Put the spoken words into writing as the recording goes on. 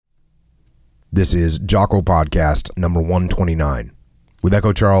This is Jocko Podcast number 129 with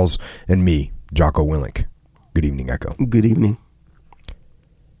Echo Charles and me, Jocko Willink. Good evening, Echo. Good evening.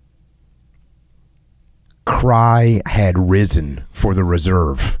 Cry had risen for the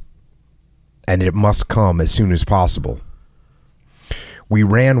reserve, and it must come as soon as possible. We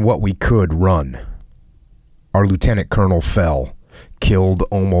ran what we could run. Our lieutenant colonel fell, killed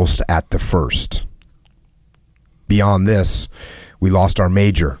almost at the first. Beyond this, we lost our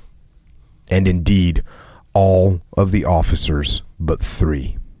major, and indeed, all of the officers but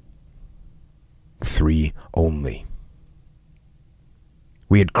three. Three only.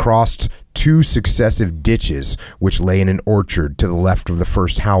 We had crossed two successive ditches which lay in an orchard to the left of the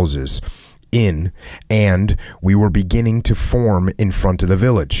first houses, and we were beginning to form in front of the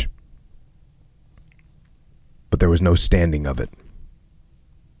village. But there was no standing of it.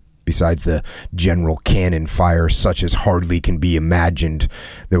 Besides the general cannon fire, such as hardly can be imagined,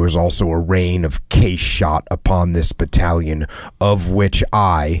 there was also a rain of case shot upon this battalion, of which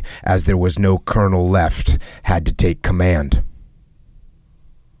I, as there was no colonel left, had to take command.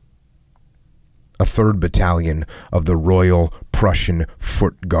 A third battalion of the Royal Prussian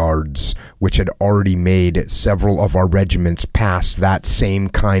Foot Guards, which had already made several of our regiments pass that same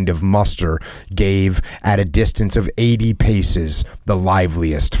kind of muster, gave, at a distance of 80 paces, the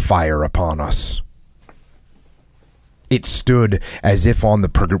liveliest fire upon us. It stood as if on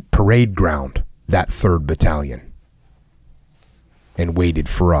the parade ground, that third battalion, and waited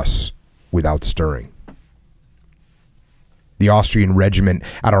for us without stirring. The Austrian regiment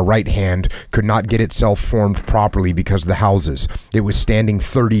at our right hand could not get itself formed properly because of the houses. It was standing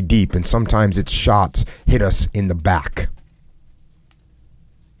 30 deep, and sometimes its shots hit us in the back.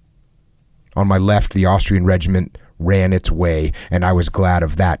 On my left, the Austrian regiment ran its way, and I was glad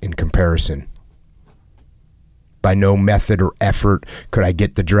of that in comparison. By no method or effort could I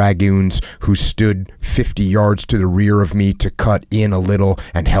get the dragoons, who stood 50 yards to the rear of me, to cut in a little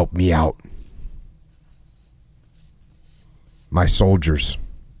and help me out. My soldiers,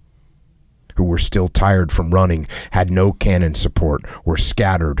 who were still tired from running, had no cannon support, were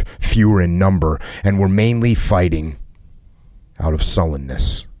scattered, fewer in number, and were mainly fighting out of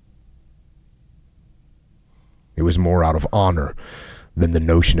sullenness. It was more out of honor than the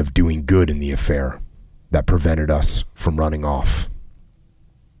notion of doing good in the affair that prevented us from running off.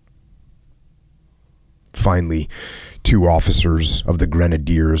 Finally, two officers of the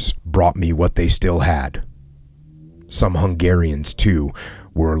Grenadiers brought me what they still had. Some Hungarians, too,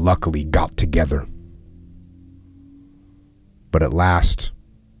 were luckily got together. But at last,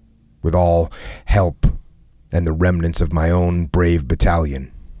 with all help and the remnants of my own brave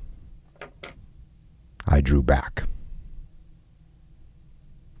battalion, I drew back.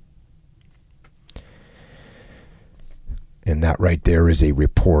 And that right there is a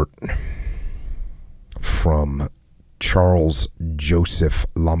report from Charles Joseph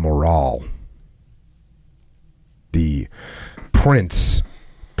Lamoral, the Prince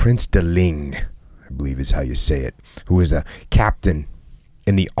de Ligne, I believe is how you say it, who was a captain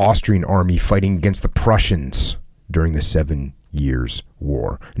in the Austrian army fighting against the Prussians during the 7 Years'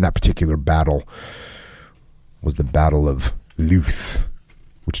 War. And that particular battle was the Battle of Luth,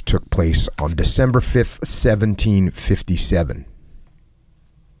 which took place on December 5th, 1757,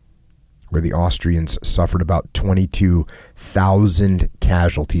 where the Austrians suffered about 22,000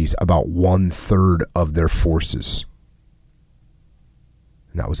 casualties, about 1/3 of their forces.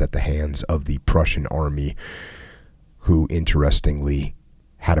 And that was at the hands of the Prussian army, who, interestingly,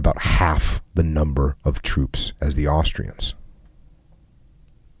 had about half the number of troops as the Austrians.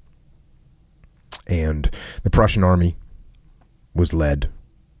 And the Prussian army was led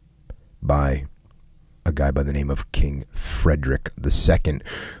by a guy by the name of King Frederick II,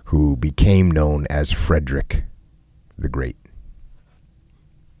 who became known as Frederick the Great.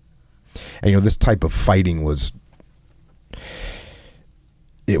 And this type of fighting was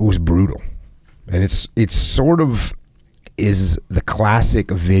brutal. And it's sort of is the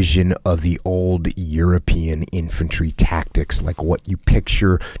classic vision of the old European infantry tactics, like what you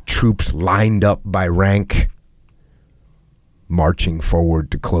picture troops lined up by rank, marching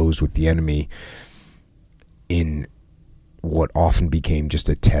forward to close with the enemy in what often became just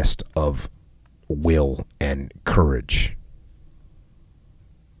a test of will and courage,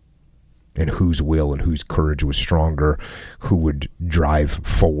 and whose will and whose courage was stronger, who would drive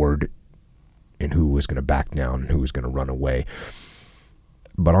forward and who was going to back down and who was going to run away.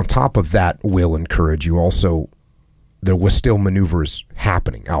 But on top of that will and courage, there was still maneuvers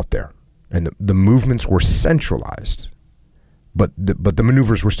happening out there, and the movements were centralized, but the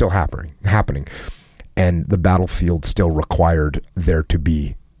maneuvers were still happening, and the battlefield still required there to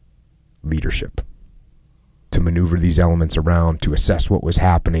be leadership. To maneuver these elements around, to assess what was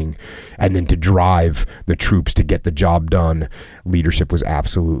happening, and then to drive the troops to get the job done, leadership was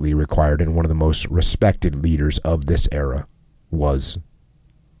absolutely required. And one of the most respected leaders of this era was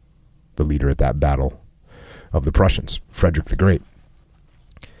the leader at that battle of the Prussians, Frederick the Great.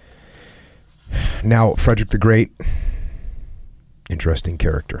 Now, Frederick the Great, interesting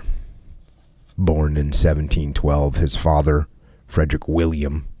character. Born in 1712, his father, Frederick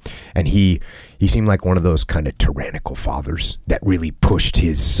William, and he seemed like one of those kind of tyrannical fathers that really pushed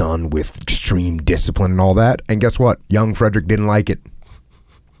his son with extreme discipline and all that. And guess what? Young Frederick didn't like it.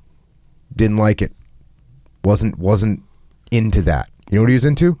 Didn't like it. Wasn't into that. You know what he was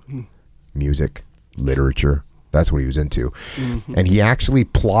into? Music, literature. That's what he was into. Mm-hmm. And he actually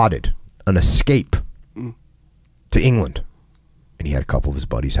plotted an escape to England. And he had a couple of his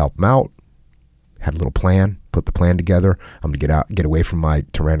buddies help him out. Had a little plan, put the plan together. I'm gonna get away from my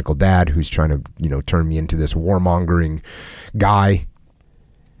tyrannical dad who's trying to, turn me into this warmongering guy.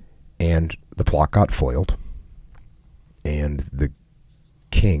 And the plot got foiled. And the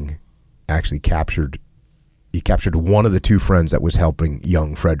king actually captured one of the two friends that was helping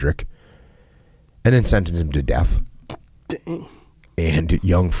young Frederick and then sentenced him to death. Dang. And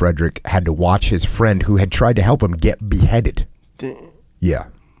young Frederick had to watch his friend who had tried to help him get beheaded. Dang. Yeah.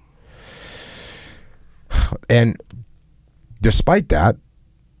 And despite that,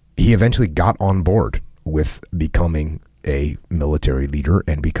 he eventually got on board with becoming a military leader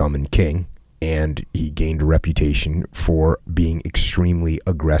and becoming king. And he gained a reputation for being extremely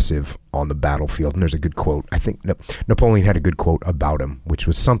aggressive on the battlefield. And there's a good quote. I think Napoleon had a good quote about him, which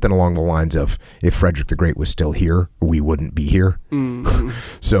was something along the lines of, if Frederick the Great was still here, we wouldn't be here. Mm-hmm.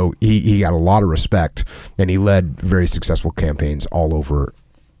 So he got a lot of respect, and he led very successful campaigns all over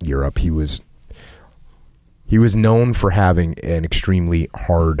Europe. He was known for having an extremely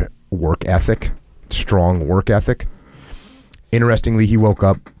hard work ethic, strong work ethic. Interestingly, he woke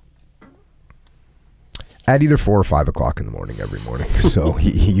up at either 4 or 5 o'clock in the morning every morning. So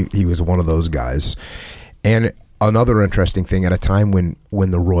he was one of those guys. And another interesting thing, at a time when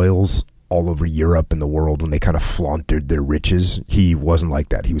the royals all over Europe and the world, when they kind of flaunted their riches, he wasn't like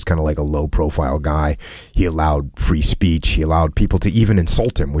that. He was kind of like a low profile guy. He allowed free speech. He allowed people to even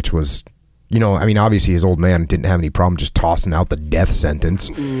insult him, which was, obviously his old man didn't have any problem just tossing out the death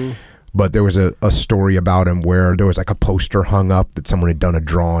sentence. Mm. But there was a story about him where there was like a poster hung up that someone had done a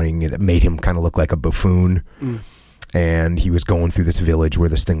drawing that made him kind of look like a buffoon. Mm. And he was going through this village where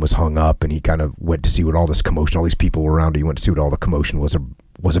this thing was hung up, and he kind of went to see what all this commotion, all these people were around. He went to see what all the commotion was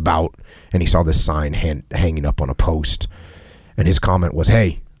about. And he saw this sign hanging up on a post. And his comment was,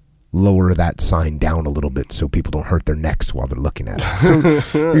 "Hey, lower that sign down a little bit so people don't hurt their necks while they're looking at it."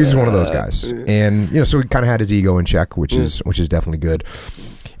 So he was one of those guys. And, so he kind of had his ego in check, which is definitely good.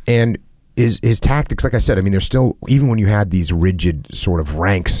 And his tactics, like I said, there's still, even when you had these rigid sort of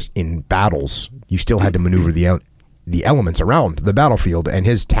ranks in battles, you still had to maneuver the elements around the battlefield. And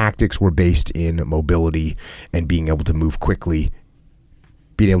his tactics were based in mobility and being able to move quickly,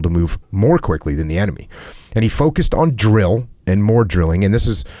 being able to move more quickly than the enemy. And he focused on drill and more drilling. And this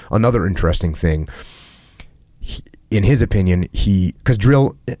is another interesting thing. In his opinion, because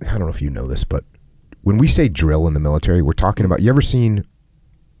drill, I don't know if you know this, but when we say drill in the military, we're talking about, you ever seen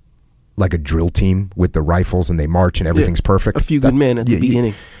like a drill team with the rifles and they march and everything's perfect? A Few Good Men at the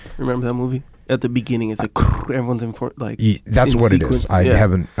beginning. Remember that movie? At the beginning, it's like everyone's that's what sequence. It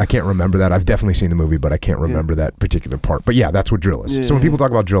is. I can't remember that. I've definitely seen the movie, but I can't remember that particular part. But yeah, that's what drill is. So when people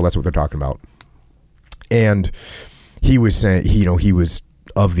talk about drill, that's what they're talking about. And he was saying, he was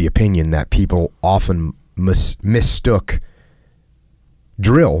of the opinion that people often mistook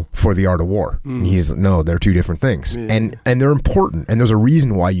drill for the art of war. Mm. He's no, they're two different things. Yeah. And they're important, and there's a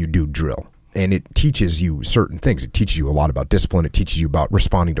reason why you do drill. And it teaches you certain things. It teaches you a lot about discipline. It teaches you about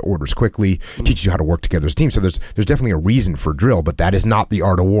responding to orders quickly. It teaches you how to work together as a team. So there's definitely a reason for drill, but that is not the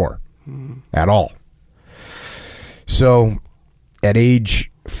art of war at all. So at age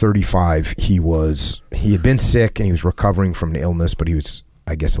 35, he had been sick and he was recovering from an illness, but he was,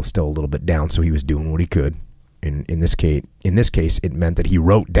 I guess, still a little bit down. So he was doing what he could. In this case, it meant that he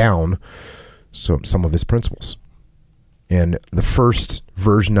wrote down some of his principles. And the first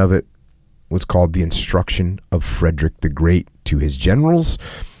version of it was called The Instruction of Frederick the Great to His Generals.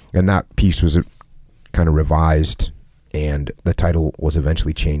 And that piece was kind of revised, and the title was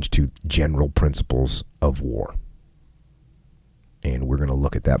eventually changed to General Principles of War. And we're going to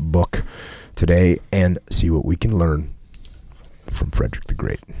look at that book today and see what we can learn from Frederick the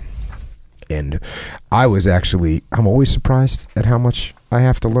Great. And I'm always surprised at how much I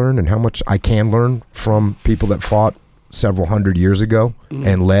have to learn and how much I can learn from people that fought several hundred years ago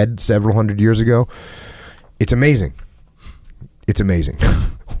and led several hundred years ago. It's amazing. It's amazing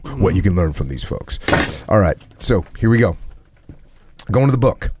what you can learn from these folks. All right, so here we go. Going to the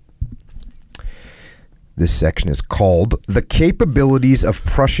book. This section is called The Capabilities of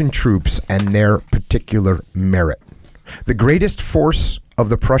Prussian Troops and Their Particular Merit. The greatest force of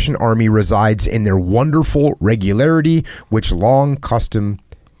the Prussian army resides in their wonderful regularity, which long custom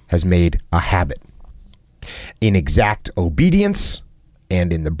has made a habit, in exact obedience,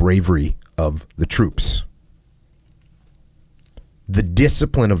 and in the bravery of the troops. The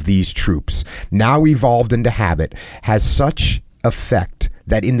discipline of these troops, now evolved into habit, has such effect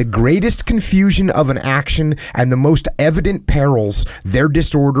that in the greatest confusion of an action and the most evident perils, their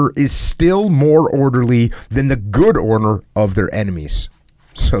disorder is still more orderly than the good order of their enemies.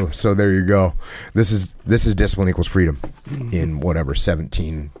 So there you go. This is Discipline Equals Freedom in whatever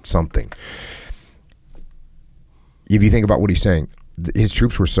 17 something. If you think about what he's saying, his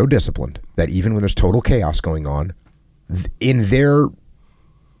troops were so disciplined that even when there's total chaos going on, in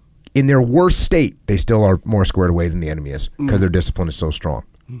their worst state, they still are more squared away than the enemy is because their discipline is so strong.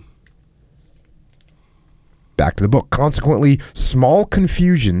 Back to the book. Consequently, small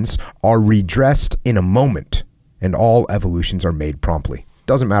confusions are redressed in a moment, and all evolutions are made promptly.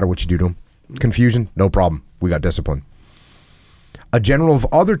 Doesn't matter what you do to them. Confusion, no problem. We got discipline. A general of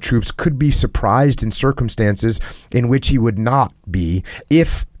other troops could be surprised in circumstances in which he would not be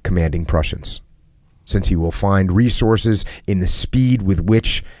if commanding Prussians, since he will find resources in the speed with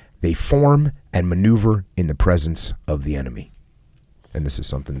which they form and maneuver in the presence of the enemy. And this is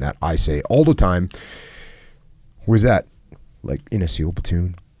something that I say all the time. Where's that? Like in a SEAL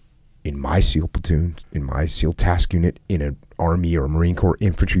platoon, in my SEAL platoon, in my SEAL task unit, in an Army or Marine Corps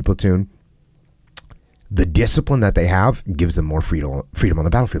infantry platoon, the discipline that they have gives them more freedom on the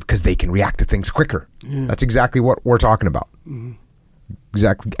battlefield because they can react to things quicker. Yeah. That's exactly what we're talking about. Mm-hmm.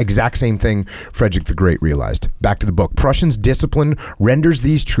 Exact same thing Frederick the Great realized. Back to the book. Prussians' discipline renders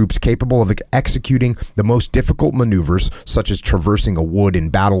these troops capable of executing the most difficult maneuvers, such as traversing a wood in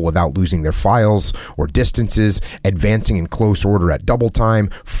battle without losing their files or distances, advancing in close order at double time,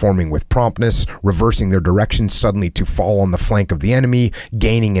 forming with promptness, reversing their direction suddenly to fall on the flank of the enemy,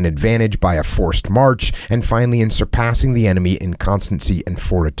 gaining an advantage by a forced march, and finally in surpassing the enemy in constancy and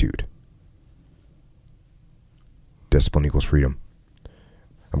fortitude. Discipline equals freedom.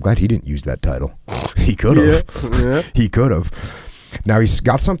 I'm glad he didn't use that title. He could have. Yeah. He could have. Now he's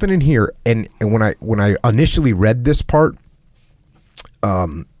got something in here, and when I initially read this part,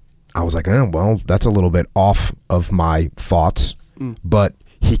 I was like, well, that's a little bit off of my thoughts. But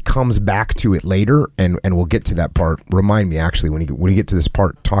he comes back to it later, and we'll get to that part. Remind me actually when you get to this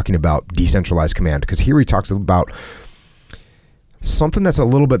part talking about decentralized command, because here he talks about something that's a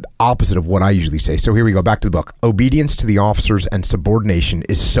little bit opposite of what I usually say. So here we go, back to the book. Obedience to the officers and subordination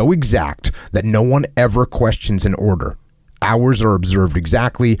is so exact that no one ever questions an order. Hours are observed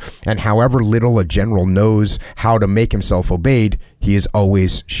exactly, and however little a general knows how to make himself obeyed, he is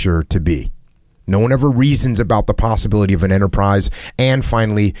always sure to be. No one ever reasons about the possibility of an enterprise, and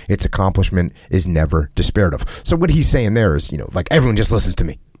finally, its accomplishment is never despaired of. So what he's saying there is, like everyone just listens to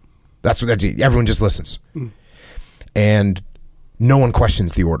me. That's what everyone just listens. And no one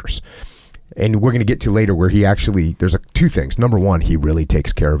questions the orders. And we're going to get to later where he actually, there's two things. Number one, he really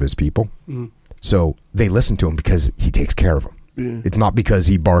takes care of his people. So they listen to him because he takes care of them. Yeah. It's not because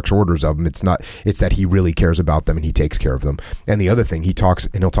he barks orders of them. It's that he really cares about them and he takes care of them. And the other thing he talks,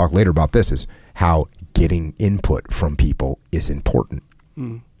 and he'll talk later about this, is how getting input from people is important.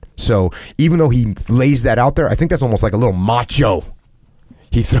 So even though he lays that out there, I think that's almost like a little macho.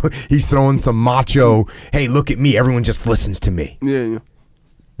 He's throwing some macho, hey, look at me, everyone just listens to me. Yeah.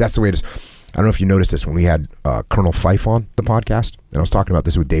 That's the way it is. I don't know if you noticed this when we had Colonel Fife on the podcast, and I was talking about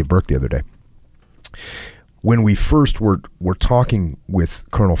this with Dave Burke the other day. When we first were talking with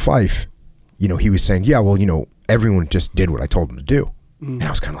Colonel Fife, he was saying, yeah, well, everyone just did what I told them to do. And I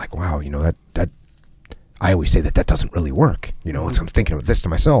was kind of like, wow, that I always say that doesn't really work. So I'm thinking of this to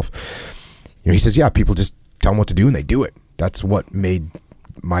myself. He says, yeah, people just tell them what to do and they do it. That's what made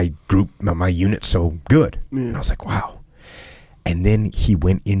my group, my unit so good. And I was like, wow. And then he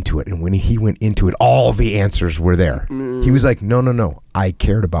went into it. And when he went into it, all the answers were there. He was like, no. I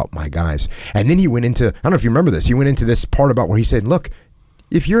cared about my guys. And then he went into, I don't know if you remember this. He went into this part about where he said, look,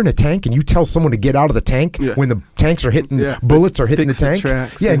 If you're in a tank and you tell someone to get out of the tank when the tanks are hitting, bullets are hitting the tank,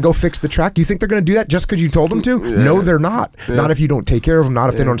 and go fix the track, you think they're going to do that just because you told them to? No, they're not. Not if you don't take care of them, not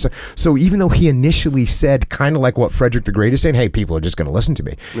if they don't understand. So even though he initially said kind of like what Frederick the Great is saying, hey, people are just going to listen to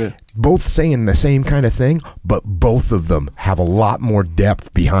me. Both saying the same kind of thing, but both of them have a lot more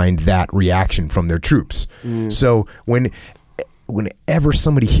depth behind that reaction from their troops. So whenever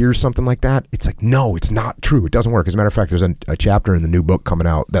somebody hears something like that, it's like, no, it's not true. It doesn't work. As a matter of fact, there's a chapter in the new book coming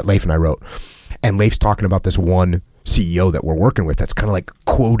out that Leif and I wrote. And Leif's talking about this one CEO that we're working with that's kind of like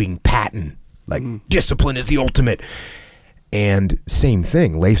quoting Patton, like discipline is the ultimate. And same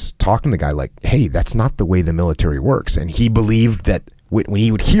thing, Leif's talking to the guy like, hey, that's not the way the military works. And he believed that when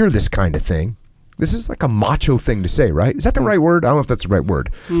he would hear this kind of thing, this is like a macho thing to say, right? Is that the right word? I don't know if that's the right word.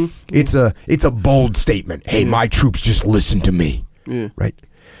 It's a bold statement. Hey, my troops just listen to me. Right?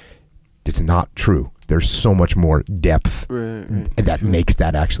 It's not true. There's so much more depth that makes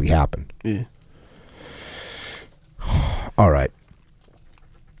that actually happen. All right.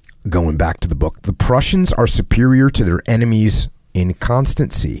 Going back to the book. The Prussians are superior to their enemies in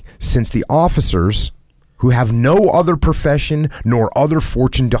constancy, since the officers, who have no other profession nor other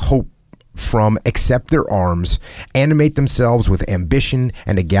fortune to hope from except their arms, animate themselves with ambition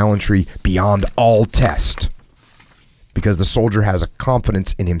and a gallantry beyond all test, because the soldier has a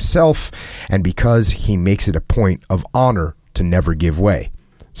confidence in himself and because he makes it a point of honor to never give way.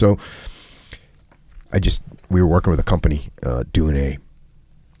 So we were working with a company doing an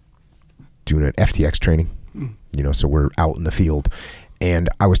FTX training, so we're out in the field, and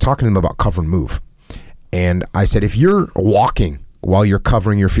I was talking to them about cover and move, and I said, if you're walking while you're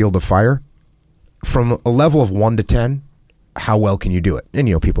covering your field of fire, from a level of 1 to 10, how well can you do it? And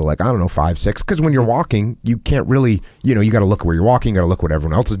people are like, I don't know, 5, 6, because when you're walking, you can't really, you got to look where you're walking, you got to look what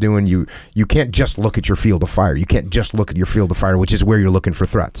everyone else is doing. You can't just look at your field of fire. You can't just look at your field of fire, which is where you're looking for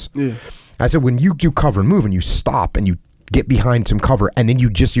threats. I said, when you do cover and move and you stop and you get behind some cover, and then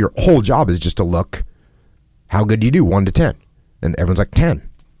your whole job is just to look, how good do you do, 1 to 10? And everyone's like, 10.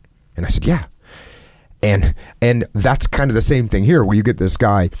 And I said, yeah. And that's kind of the same thing here, where you get this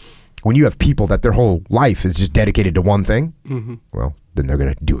guy, when you have people that their whole life is just dedicated to one thing, well, then they're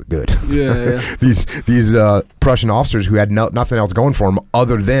going to do it good. These Prussian officers who had nothing else going for them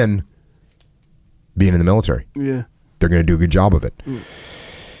other than being in the military. They're going to do a good job of it.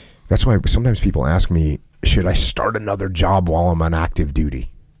 That's why sometimes people ask me, should I start another job while I'm on active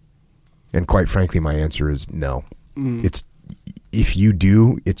duty? And quite frankly, my answer is no. If you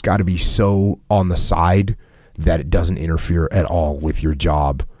do, it's got to be so on the side that it doesn't interfere at all with your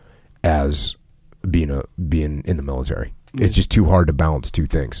job as being in the military. It's just too hard to balance two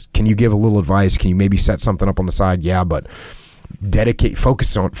things. Can you give a little advice? Can you maybe set something up on the side? Yeah, but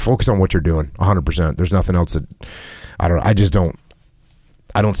focus on what you're doing 100%. There's nothing else that I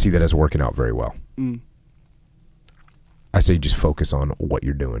don't see that as working out very well. I say just focus on what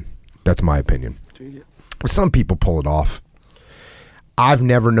you're doing. That's my opinion. Some people pull it off. I've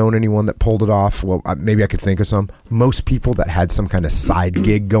never known anyone that pulled it off. Well, maybe I could think of some. Most people that had some kind of side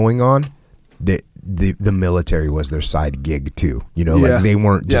gig going on, the military was their side gig too. Like they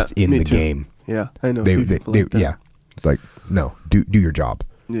weren't just in the game. Yeah, I know. They like no, do your job.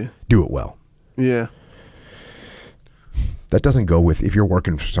 Yeah, do it well. Yeah, that doesn't go with if you're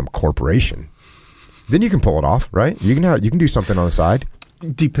working for some corporation. Then you can pull it off, right? You can do something on the side.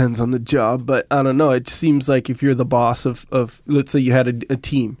 Depends on the job, but I don't know. It seems like if you're the boss of let's say you had a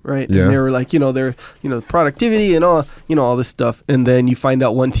team, right? Yeah. And they were like, they're, productivity and all this stuff. And then you find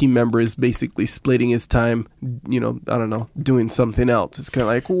out one team member is basically splitting his time, I don't know, doing something else. It's kind of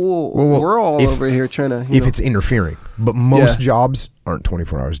like, we're all over here trying to, if it's interfering. But most jobs aren't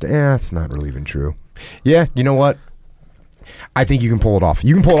 24 hours a day. It's not really even true. Yeah, you know what? I think you can pull it off.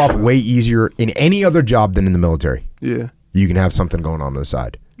 You can pull it off way easier in any other job than in the military. Yeah. You can have something going on the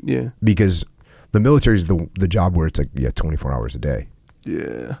side. Yeah. Because the military is the job where it's like 24 hours a day.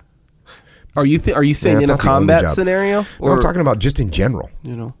 Yeah. Are you saying in a combat scenario? Or no, I'm talking about just in general.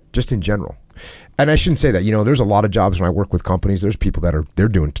 Just in general. And I shouldn't say that. There's a lot of jobs when I work with companies. There's people they're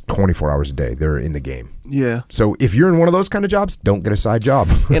doing 24 hours a day. They're in the game. Yeah. So if you're in one of those kind of jobs, don't get a side job.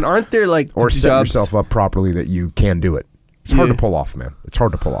 And aren't there or set yourself up properly that you can do it. It's hard to pull off, man. It's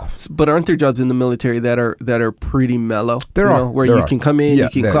hard to pull off. But aren't there jobs in the military that are pretty mellow? There are. Where you can come in, you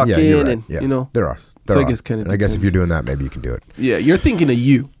can clock in, right. and there are. I guess if you're doing that, maybe you can do it. Yeah, you're thinking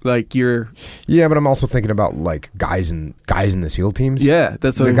of like you're. Yeah, but I'm also thinking about like guys in the SEAL teams. Yeah,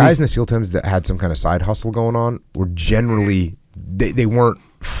 that's what the guys in the SEAL teams that had some kind of side hustle going on were generally they weren't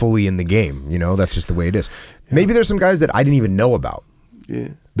fully in the game. That's just the way it is. Yeah. Maybe there's some guys that I didn't even know about. Yeah.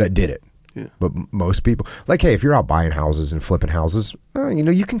 That did it. Yeah. But most people, like, hey, if you're out buying houses and flipping houses,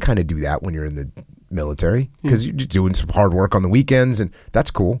 you can kind of do that when you're in the military because you're just doing some hard work on the weekends, and that's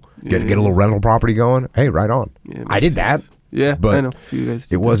cool. Get a little rental property going. Hey, right on. Yeah, I did that. Yeah, but I know. You guys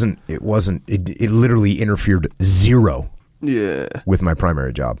did it literally interfered zero. Yeah. With my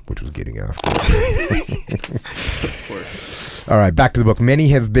primary job, which was getting after. Of course. All right, back to the book. Many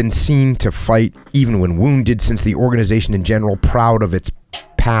have been seen to fight even when wounded, since the organization in general, proud of its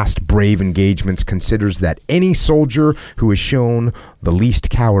past brave engagements, considers that any soldier who has shown the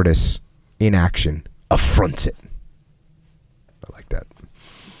least cowardice in action affronts it. I like that.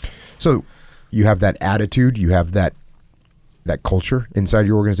 So you have that attitude, you have that culture inside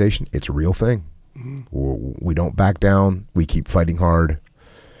your organization. It's a real thing. Mm-hmm. We don't back down. We keep fighting hard.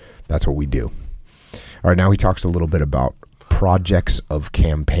 That's what we do. All right, now he talks a little bit about projects of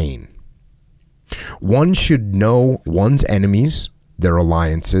campaign. One should know one's enemies, their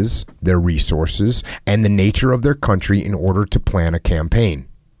alliances, their resources, and the nature of their country in order to plan a campaign.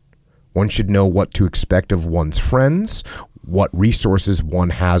 One should know what to expect of one's friends, what resources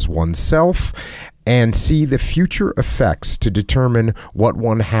one has oneself, and see the future effects to determine what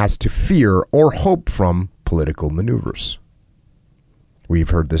one has to fear or hope from political maneuvers.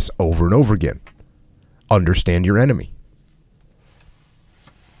 We've heard this over and over again. Understand your enemy.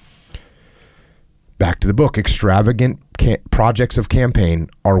 Back to the book. Extravagant projects of campaign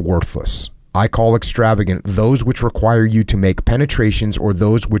are worthless. I call extravagant those which require you to make penetrations or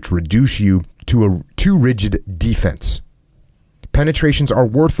those which reduce you to a too rigid defense. Penetrations are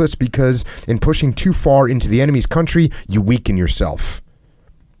worthless because in pushing too far into the enemy's country, you weaken yourself.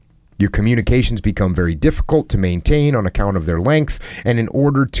 Your communications become very difficult to maintain on account of their length, and in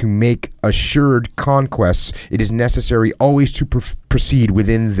order to make assured conquests, it is necessary always to proceed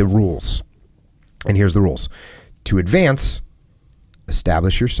within the rules. And here's the rules. To advance,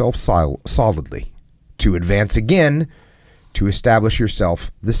 establish yourself solidly. To advance again, to establish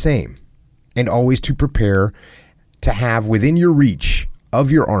yourself the same. And always to prepare to have within your reach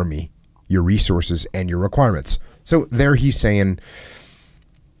of your army your resources and your requirements. So there he's saying,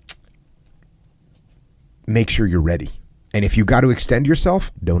 make sure you're ready. And if you got to extend yourself,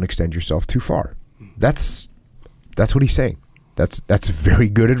 don't extend yourself too far. That's what he's saying. That's very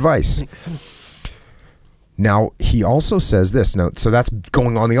good advice. Makes sense. Now, he also says this. Now, so that's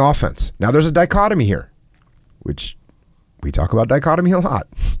going on the offense. Now, there's a dichotomy here, which we talk about dichotomy a lot.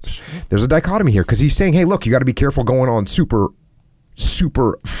 There's a dichotomy here because he's saying, hey, look, you got to be careful going on super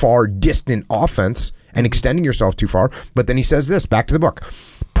far distant offense and extending yourself too far. But then he says this, back to the book.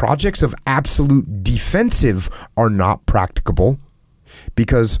 Projects of absolute defensive are not practicable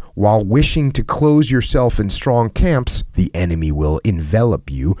because while wishing to close yourself in strong camps, the enemy will envelop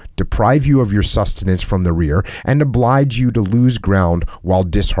you, deprive you of your sustenance from the rear, and oblige you to lose ground while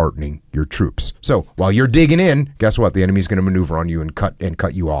disheartening your troops. So while you're digging in, guess what? The enemy's going to maneuver on you and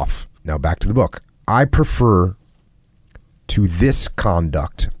cut you off. Now back to the book. I prefer to this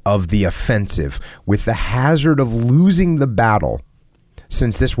conduct of the offensive with the hazard of losing the battle,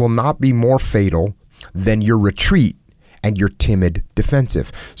 since this will not be more fatal than your retreat and your timid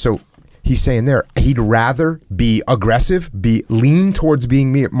defensive. So he's saying there, he'd rather be aggressive, lean towards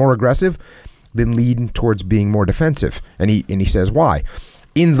being more aggressive than lean towards being more defensive. And he says, why?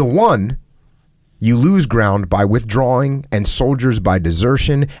 In the one, you lose ground by withdrawing and soldiers by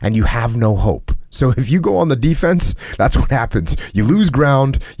desertion, and you have no hope. So if you go on the defense, that's what happens. You lose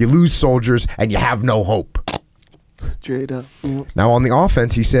ground, you lose soldiers, and you have no hope. Straight up. Yep. Now on the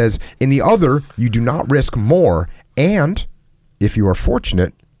offense, he says, in the other, you do not risk more, and if you are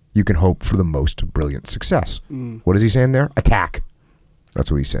fortunate, you can hope for the most brilliant success. What is he saying there? Attack.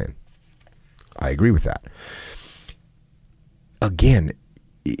 That's what he's saying. I agree with that. Again,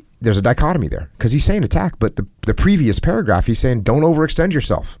 there's a dichotomy there because he's saying attack, but the previous paragraph, he's saying don't overextend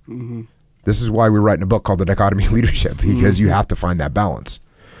yourself. Mm-hmm. This is why we're writing a book called The Dichotomy of Leadership, because you have to find that balance.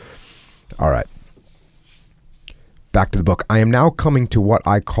 All right. Back to the book. I am now coming to what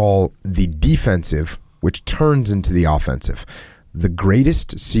I call the defensive, which turns into the offensive. The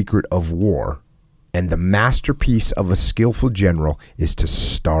greatest secret of war and the masterpiece of a skillful general is to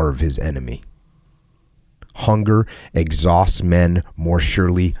starve his enemy. Hunger exhausts men more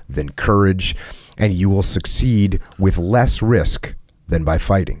surely than courage, and you will succeed with less risk than by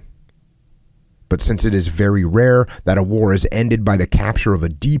fighting. But since it is very rare that a war is ended by the capture of a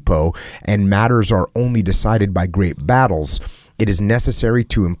depot and matters are only decided by great battles, it is necessary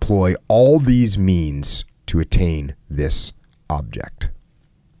to employ all these means to attain this object.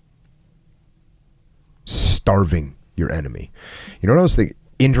 Starving your enemy. You know what I was thinking?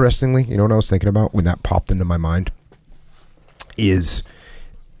 Interestingly, you know what I was thinking about when that popped into my mind? Is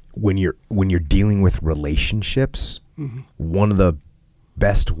when you're dealing with relationships, one of the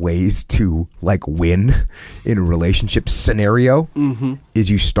best ways to like win in a relationship scenario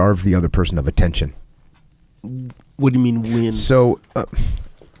is you starve the other person of attention. What do you mean win? So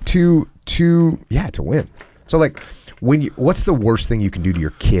to win. So like what's the worst thing you can do to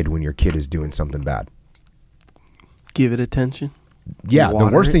your kid when your kid is doing something bad? Give it attention. Yeah, the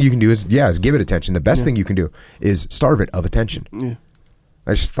worst thing you can do is give it attention. The best thing you can do is starve it of attention. Yeah.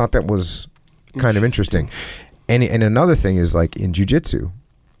 I just thought that was kind of interesting. And another thing is like in jiu-jitsu,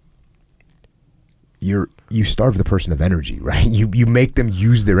 you starve the person of energy, right? You make them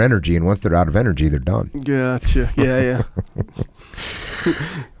use their energy, and once they're out of energy, they're done. Gotcha. Yeah.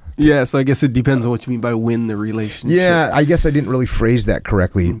 Yeah, so I guess it depends on what you mean by win the relationship. Yeah, I guess I didn't really phrase that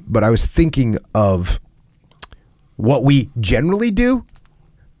correctly, but I was thinking of what we generally do.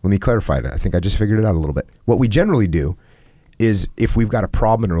 Let me clarify that. I think I just figured it out a little bit. What we generally do is if we've got a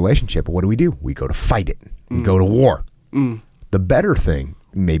problem in a relationship, what do? We go to fight it. We go to war. The better thing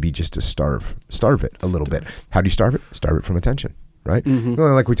maybe just to starve it a little bit. How do you starve it? Starve it from attention, right?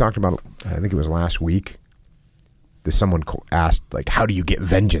 Like we talked about, I think it was last week, someone asked, like, how do you get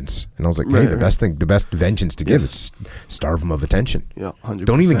vengeance? And I was like, hey, the best vengeance to give is starve them of attention. Yeah, 100%.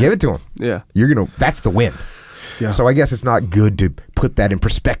 Don't even give it to them. Yeah. That's the win. Yeah. So I guess it's not good to put that in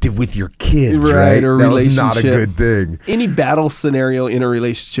perspective with your kids, right? Or that relationship. was not a good thing. Any battle scenario in a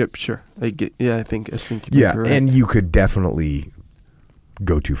relationship, sure. I think yeah, right. And you could definitely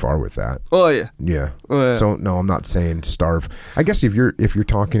go too far with that. Oh yeah. Yeah. So no, I'm not saying starve. I guess if you're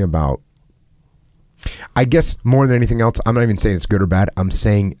talking about, I guess more than anything else, I'm not even saying it's good or bad. I'm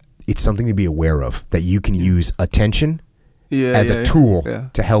saying it's something to be aware of, that you can use attention as a tool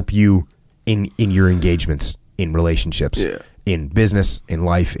to help you in your engagements, in relationships, in business, in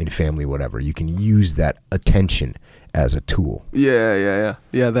life, in family, whatever. You can use that attention as a tool. Yeah.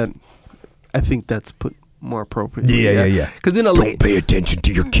 That, I think that's put more appropriate. Yeah. Because don't pay attention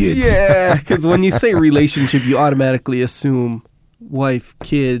to your kids. Yeah, because when you say relationship, you automatically assume wife,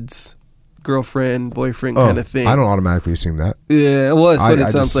 kids, girlfriend, boyfriend kind of thing. I don't automatically assume that. Yeah, well, that's what it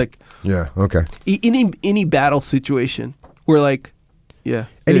sounds like. Yeah, okay. Any battle situation where like,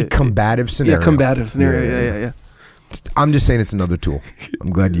 any combative scenario. Yeah, combative scenario. Yeah. I'm just saying it's another tool. I'm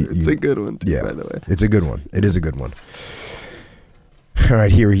glad you. It's a good one, too, by the way. It's a good one. It is a good one. All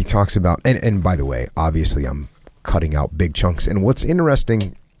right, here he talks about, and by the way, obviously I'm cutting out big chunks. And what's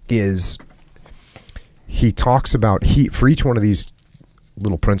interesting is he talks about, for each one of these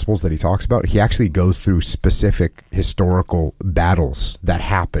little principles that he talks about, he actually goes through specific historical battles that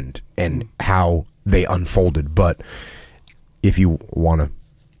happened and how they unfolded. But if you want to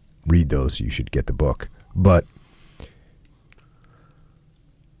read those, you should get the book. But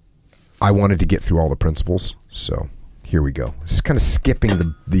I wanted to get through all the principles, so here we go. Just kind of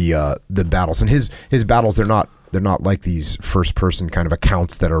skipping the battles, and his battles, they're not like these first person kind of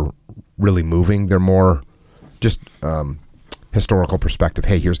accounts that are really moving. They're more just historical perspective.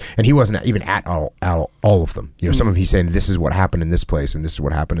 Hey, and he wasn't even at all of them. Some of he's saying this is what happened in this place and this is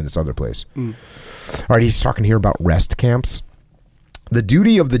what happened in this other place. All right, he's talking here about rest camps. The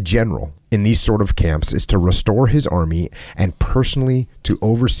duty of the general in these sort of camps is to restore his army and personally to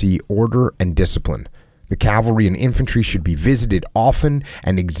oversee order and discipline. The cavalry and infantry should be visited often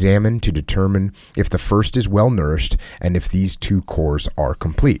and examined to determine if the first is well nourished and if these two corps are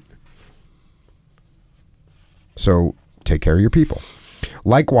complete. So take care of your people.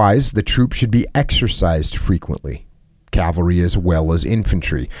 Likewise, the troops should be exercised frequently, cavalry as well as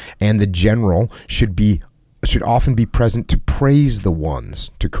infantry, and the general should often be present to praise the ones,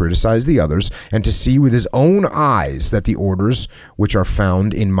 to criticize the others, and to see with his own eyes that the orders which are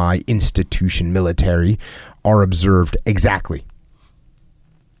found in my institution military are observed exactly.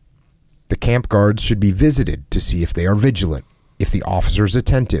 The camp guards should be visited to see if they are vigilant, if the officer is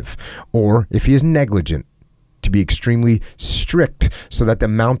attentive, or if he is negligent, to be extremely strict so that the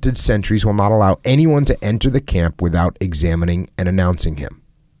mounted sentries will not allow anyone to enter the camp without examining and announcing him,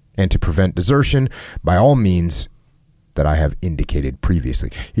 and to prevent desertion by all means that I have indicated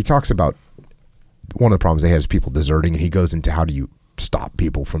previously. He talks about one of the problems they have is people deserting, and he goes into how do you stop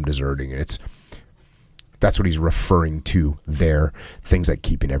people from deserting, and that's what he's referring to there. Things like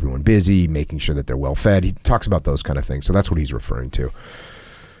keeping everyone busy, making sure that they're well fed. He talks about those kind of things, so that's what he's referring to.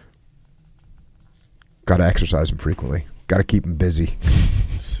 Got to exercise them frequently. Got to keep them busy.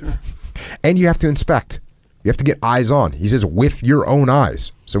 Sure. And you have to inspect. You have to get eyes on. He says with your own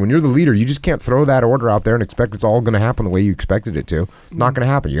eyes. So when you're the leader, you just can't throw that order out there and expect it's all going to happen the way you expected it to. Not going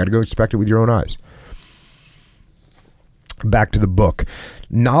to happen. You got to go inspect it with your own eyes. Back to the book.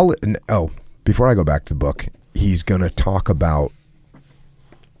 Before I go back to the book, he's going to talk about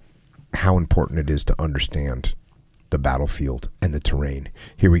how important it is to understand the battlefield and the terrain.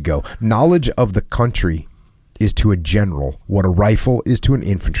 Here we go. Knowledge of the country is to a general what a rifle is to an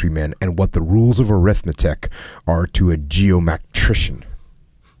infantryman, and what the rules of arithmetic are to a geometrician.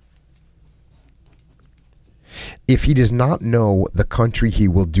 If he does not know the country, he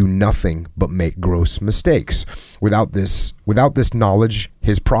will do nothing but make gross mistakes. Without this knowledge,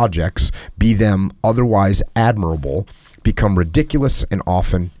 his projects, be them otherwise admirable, become ridiculous and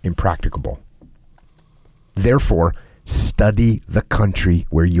often impracticable. Therefore, study the country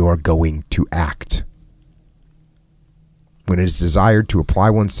where you are going to act. When it is desired to apply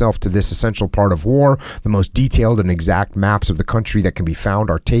oneself to this essential part of war, the most detailed and exact maps of the country that can be found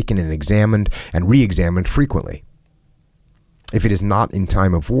are taken and examined and re-examined frequently. If it is not in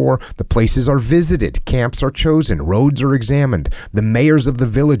time of war, the places are visited, camps are chosen, roads are examined, the mayors of the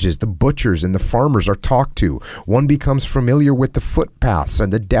villages, the butchers, and the farmers are talked to. One becomes familiar with the footpaths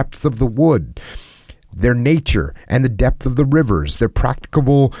and the depth of the wood, their nature and the depth of the rivers, their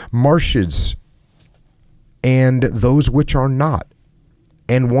practicable marshes, and those which are not.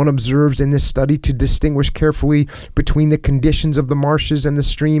 And one observes in this study to distinguish carefully between the conditions of the marshes and the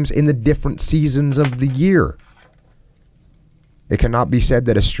streams in the different seasons of the year. It cannot be said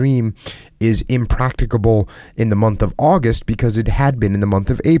that a stream is impracticable in the month of August because it had been in the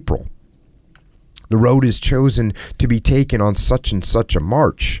month of April. The road is chosen to be taken on such and such a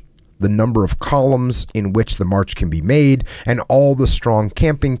march. The number of columns in which the march can be made, and all the strong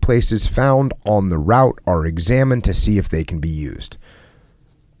camping places found on the route are examined to see if they can be used.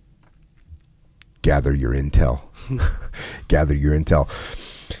 Gather your intel. Gather your intel.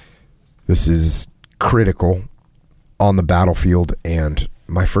 This is critical on the battlefield, and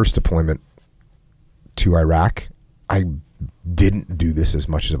my first deployment to Iraq, I didn't do this as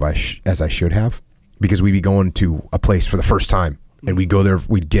much as I should have, because we'd be going to a place for the first time. And we'd go there,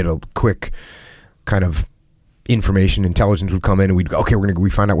 we'd get a quick kind of information, intelligence would come in, and we'd go, okay, we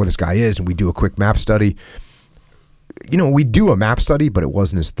find out where this guy is, and we do a quick map study. You know, we do a map study, but it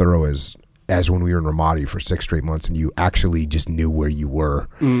wasn't as thorough as when we were in Ramadi for 6 straight months, and you actually just knew where you were.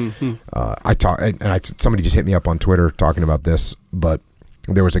 Mm-hmm. Somebody just hit me up on Twitter talking about this, but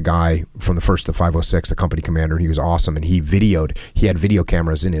there was a guy from the 1st to 506, a company commander, and he was awesome, and he had video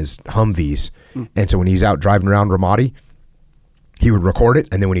cameras in his Humvees, and so when he's out driving around Ramadi, he would record it,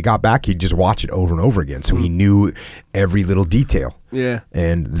 and then when he got back, he'd just watch it over and over again. So he knew every little detail. Yeah.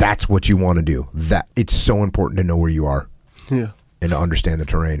 And that's what you want to do. It's so important to know where you are. Yeah. And to understand the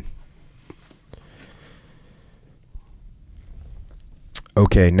terrain.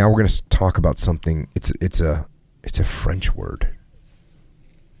 Okay, now we're going to talk about something. It's a French word.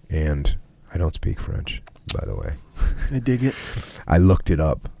 And I don't speak French, by the way. I dig it. I looked it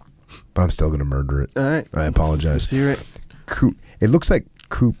up, but I'm still going to murder it. All right. I apologize. Let's hear it. It looks like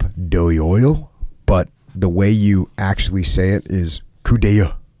coupe d'oeil, but the way you actually say it is coup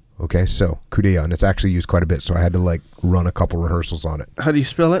d'oeil. Okay, so coup d'oeil, and it's actually used quite a bit, so I had to run a couple rehearsals on it. How do you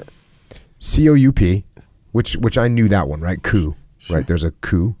spell it? C-O-U-P, which I knew that one, right? Coup, sure. Right? There's a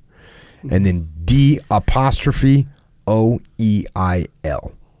coup, and then D''O-E-I-L.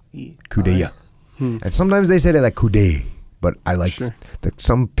 Coup d'oeil. And sometimes they say it like coup d'oeil. But I like that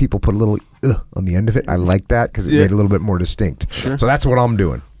some people put a little on the end of it. I like that because it made it a little bit more distinct. Sure. So that's what I'm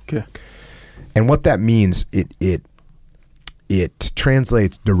doing. Okay. And what that means, it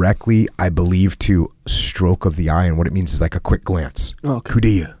translates directly, I believe, to stroke of the eye, and what it means is like a quick glance. Okay. Coup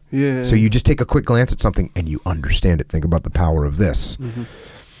d'oeil. Yeah. So you just take a quick glance at something and you understand it. Think about the power of this. Mm-hmm.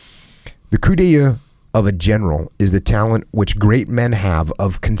 The coup d'oeil of a general is the talent which great men have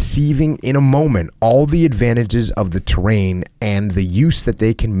of conceiving in a moment all the advantages of the terrain and the use that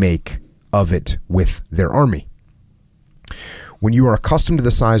they can make of it with their army. When you are accustomed to the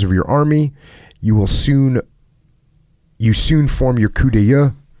size of your army, you soon form your coup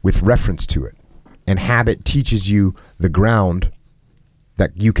d'oeil with reference to it, and habit teaches you the ground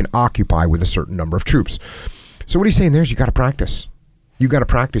that you can occupy with a certain number of troops. So what he's saying there is you got to practice. You got to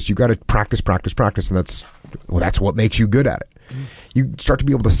practice. You got to practice, and that's what makes you good at it. You start to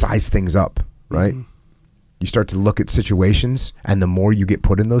be able to size things up, right? Mm-hmm. You start to look at situations, and the more you get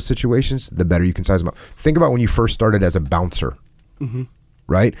put in those situations, the better you can size them up. Think about when you first started as a bouncer,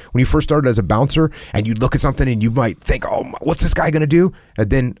 right? When you first started as a bouncer, and you look at something, and you might think, "Oh, what's this guy going to do?"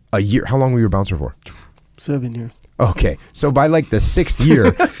 And then a year. How long were you a bouncer for? 7 years. Okay, so by the 6th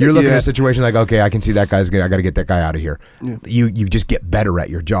year, you're looking at a situation like, okay, I can see that guy's I got to get that guy out of here. Yeah. You just get better at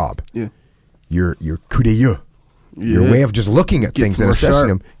your job. Yeah. Your coup d'oeil, your way of just looking at things and assessing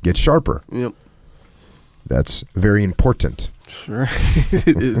them gets sharper. Yep. That's very important. Sure,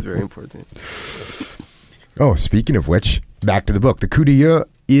 it is very important. Oh, speaking of which, back to the book. The coup d'oeil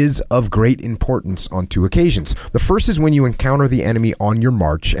is of great importance on two occasions. The first is when you encounter the enemy on your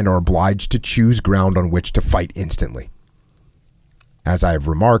march and are obliged to choose ground on which to fight instantly. As I have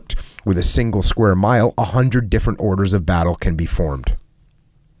remarked, with a single square mile, 100 different orders of battle can be formed.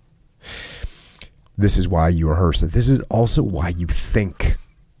 This is why you rehearse it. This is also why you think.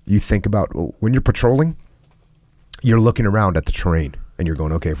 You think about when you're patrolling, you're looking around at the terrain and you're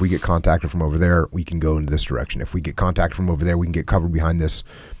going, okay, if we get contacted from over there, we can go in this direction. If we get contacted from over there, we can get covered behind this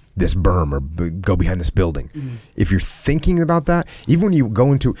berm or go behind this building. Mm-hmm. If you're thinking about that, even when you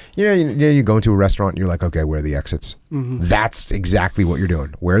go into, you go into a restaurant and you're like, okay, where are the exits? Mm-hmm. That's exactly what you're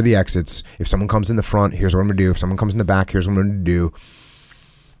doing. Where are the exits? If someone comes in the front, here's what I'm going to do. If someone comes in the back, here's what I'm going to do.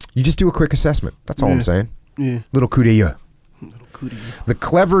 You just do a quick assessment. That's all I'm saying. Yeah. Little coup d'oeil. The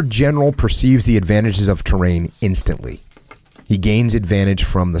clever general perceives the advantages of terrain instantly. He gains advantage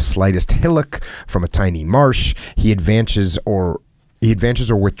from the slightest hillock, from a tiny marsh. He advances or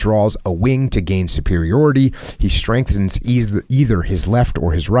withdraws a wing to gain superiority. He strengthens either his left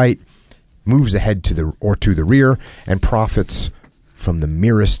or his right, moves ahead to the rear, and profits from the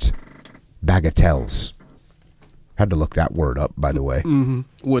merest bagatelles. Had to look that word up, by the way. Mm-hmm.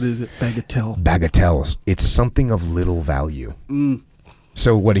 What is it? Bagatelle. Bagatelles. It's something of little value. Mm.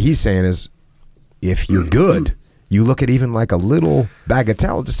 So what he's saying is, if you're good, you look at even like a little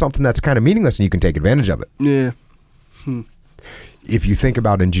bagatelle, just something that's kind of meaningless, and you can take advantage of it. Yeah. If you think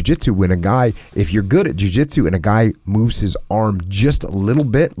about in jiu-jitsu, if you're good at jiu-jitsu and a guy moves his arm just a little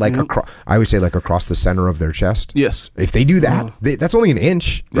bit, like I always say like across the center of their chest. Yes. If they do that, that's only an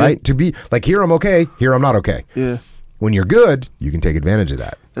inch, right? Yeah. To be like, here I'm okay, here I'm not okay. Yeah. When you're good, you can take advantage of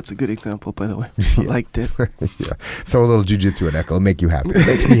that. That's a good example, by the way. I liked it. Yeah. Throw a little jiu-jitsu at Echo. It'll make you happy. It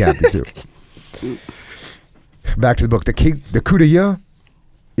makes me happy, too. Back to the book. The coup d'oeil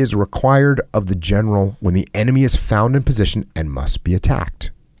is required of the general when the enemy is found in position and must be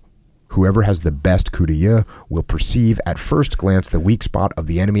attacked. Whoever has the best coup d'oeil will perceive at first glance the weak spot of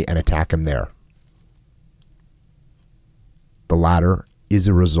the enemy and attack him there. The latter is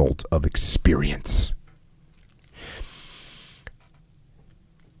a result of experience.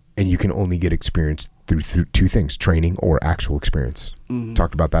 And you can only get experience through two things, training or actual experience. Mm-hmm.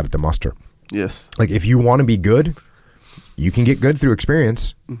 Talked about that at the muster. Yes. Like if you want to be good, you can get good through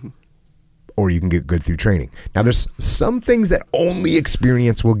experience, or you can get good through training. Now, there's some things that only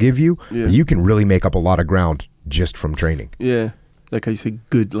experience will give you, but you can really make up a lot of ground just from training. Yeah. Like how you say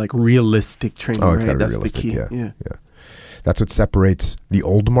good, like realistic training. Oh, it's got to be realistic. The key. Yeah. That's what separates the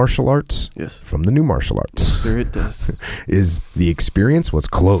old martial arts from the new martial arts. Yes, sir, it does. Is the experience was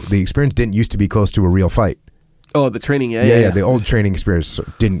close. The experience didn't used to be close to a real fight. Oh, the training, yeah. The old training experience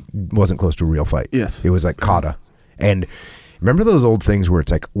wasn't close to a real fight. Yes. It was like kata. And remember those old things where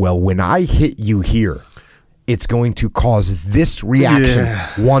it's like, well, when I hit you here, it's going to cause this reaction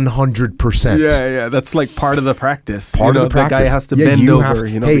 100%. Yeah. That's like part of the practice. Part of the practice. The guy has to bend over.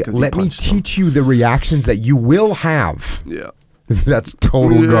 Hey, let me teach you the reactions that you will have. Yeah. That's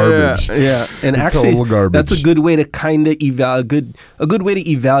total garbage. Yeah, and actually, that's a good way to kind of a good way to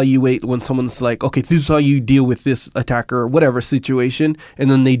evaluate when someone's like, okay, this is how you deal with this attacker or whatever situation, and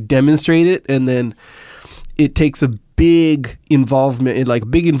then they demonstrate it, and then it takes a big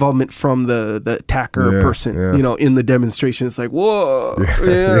involvement from the attacker person, in the demonstration. It's like, whoa,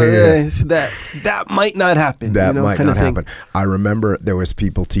 that might not happen. That might not happen. I remember there was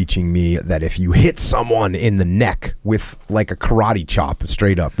people teaching me that if you hit someone in the neck with like a karate chop,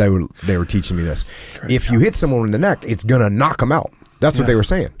 straight up, they were teaching me this. If you hit someone in the neck, it's gonna knock them out. That's what they were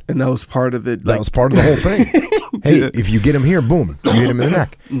saying. And that was part of it. That was part of the whole thing. Hey, if you get him here, boom, you hit him in the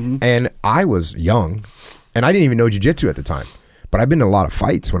neck. Mm-hmm. And I was young. And I didn't even know jiu-jitsu at the time. But I've been in a lot of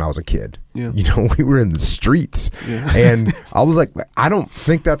fights when I was a kid. Yeah. We were in the streets. Yeah. And I was like, I don't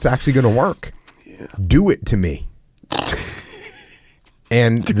think that's actually going to work. Yeah. Do it to me.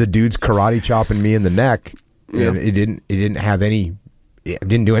 And the dude's karate chopping me in the neck. And it didn't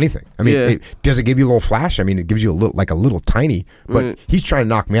do anything. I mean, does it give you a little flash? I mean, it gives you a little tiny. But he's trying to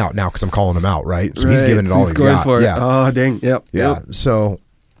knock me out now because I'm calling him out, right? So he's giving it all he's got. For it. Yeah. Oh, dang. Yep. Yeah. So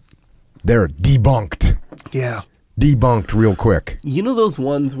they're debunked. Yeah. Debunked real quick. You know those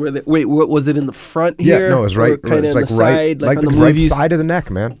ones where what was it in the front here? Yeah, no, it was right. It's like right, like the right side of the neck,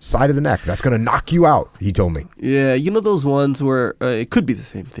 man. Side of the neck. That's gonna knock you out. He told me. Yeah, you know those ones where it could be the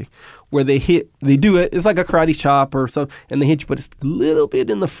same thing, where they do it. It's like a karate chop or something, and they hit you, but it's a little bit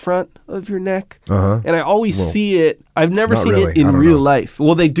in the front of your neck. And I always see it. I've never seen it in real life.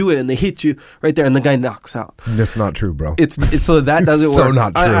 Well, they do it and they hit you right there, and the guy knocks out. That's not true, bro. It's so that doesn't work. So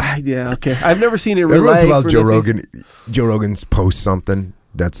not true. Yeah, okay. I've never seen it in real life. Everyone's about Joe Rogan's post something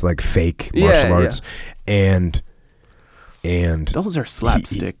that's like fake martial arts, and And those are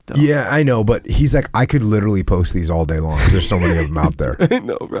slapstick, though. Yeah, I know, but he's like, I could literally post these all day long because there's so many of them out there. I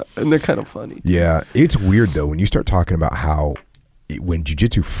know, bro. And they're kind of funny. Yeah, it's weird, though, when you start talking about how when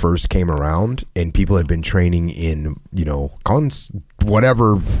jiu-jitsu first came around and people had been training in,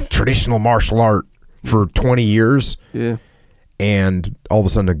 whatever traditional martial art for 20 years. Yeah. And all of a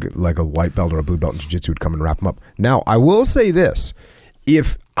sudden, like a white belt or a blue belt in jiu-jitsu would come and wrap them up. Now, I will say this.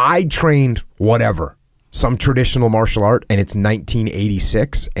 If I trained whatever, some traditional martial art, and it's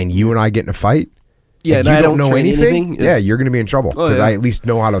 1986, and you and I get in a fight, and you don't know anything, yeah, you're going to be in trouble because I at least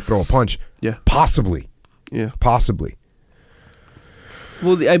know how to throw a punch. Yeah. Possibly. Yeah. Possibly.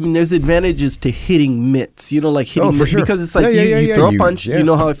 Well, I mean, there's advantages to hitting mitts, like hitting mitts, sure. because it's like you throw a punch, you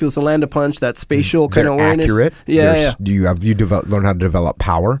know how it feels to land a punch, that spatial kind of awareness. Accurate. Yeah. You learn how to develop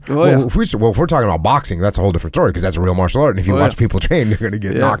power. Oh, yeah. If we're talking about boxing, that's a whole different story because that's a real martial art. And if you watch people train, you're going to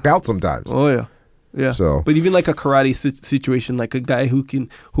get knocked out sometimes. Oh, yeah. Yeah. So, but even like a karate situation, like a guy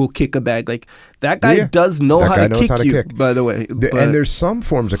who'll kick a bag, like that guy does know how to kick you, by the way. And there's some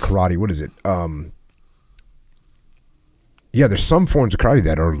forms of karate. What is it? There's some forms of karate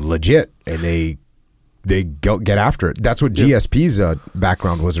that are legit, and they get after it. That's what GSP's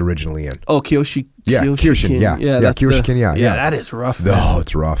background was originally in. Oh, Kyoshi. Kyoshin. Yeah, Kyoshi. Yeah, that is rough. Oh,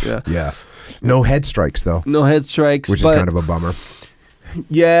 it's rough. Yeah. No head strikes though. No head strikes, which is kind of a bummer.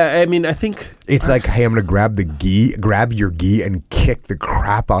 Yeah, I mean, I think it's like, hey, I'm gonna grab your gi, and kick the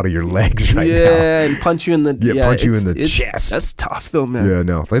crap out of your legs right now. Yeah, and punch you in the punch you in the chest. That's tough though, man. Yeah,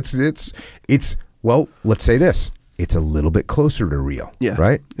 no, it's well, let's say this. It's a little bit closer to real,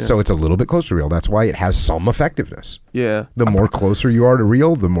 right? Yeah. So it's a little bit closer to real. That's why it has some effectiveness. Yeah. The more closer you are to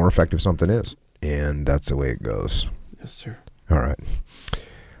real, the more effective something is. And that's the way it goes. Yes, sir. All right.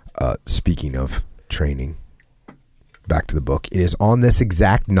 Speaking of training, back to the book. It is on this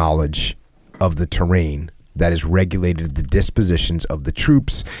exact knowledge of the terrain that has regulated the dispositions of the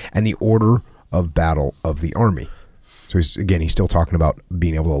troops and the order of battle of the army. So he's still talking about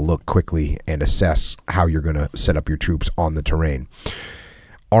being able to look quickly and assess how you're going to set up your troops on the terrain.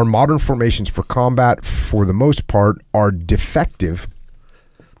 Our modern formations for combat, for the most part, are defective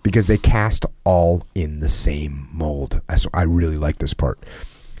because they cast all in the same mold. I really like this part.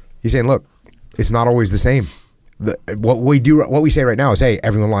 He's saying, look, it's not always the same. What we say right now is, hey,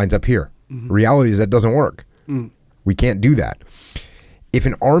 everyone lines up here. Mm-hmm. Reality is that doesn't work. We can't do that. If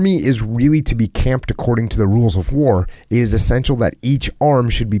an army is really to be camped according to the rules of war, it is essential that each arm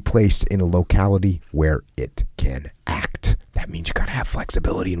should be placed in a locality where it can act. That means you got to have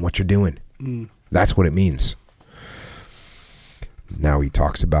flexibility in what you're doing. That's what it means. Now he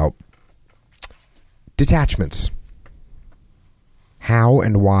talks about detachments, how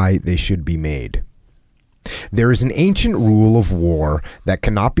and why they should be made. There is an ancient rule of war that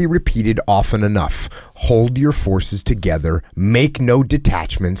cannot be repeated often enough. Hold your forces together, make no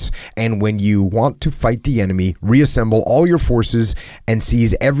detachments, and when you want to fight the enemy, reassemble all your forces and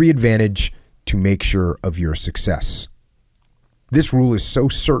seize every advantage to make sure of your success. This rule is so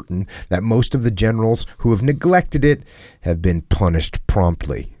certain that most of the generals who have neglected it have been punished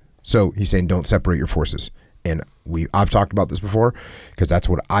promptly. So he's saying don't separate your forces. And I've talked about this before because that's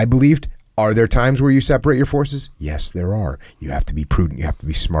what I believed. Are there times where you separate your forces? Yes, there are. You have to be prudent. You have to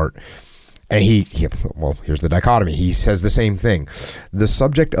be smart. And here's the dichotomy. He says the same thing. The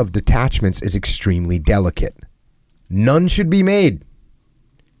subject of detachments is extremely delicate. None should be made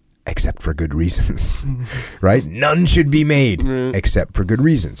except for good reasons, right? None should be made except for good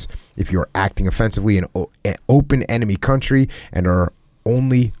reasons. If you're acting offensively in an open enemy country and are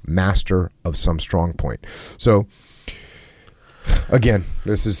only master of some strong point. So, again,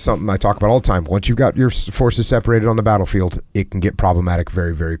 this is something I talk about all the time. Once you've got your forces separated on the battlefield, it can get problematic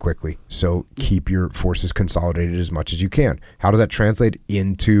very, very quickly. So keep your forces consolidated as much as you can. How does that translate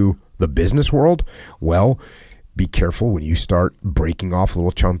into the business world? Well, be careful when you start breaking off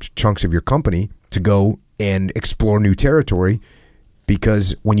little chunks of your company to go and explore new territory,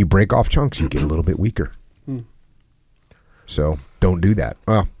 because when you break off chunks, you get a little bit weaker. So don't do that.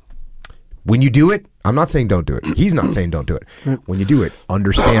 When you do it, I'm not saying don't do it. He's not saying don't do it. When you do it,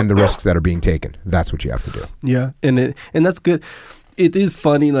 understand the risks that are being taken. That's what you have to do. Yeah, and that's good. It is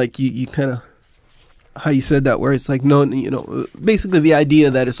funny, like you kind of how you said that, where it's like, no, basically the idea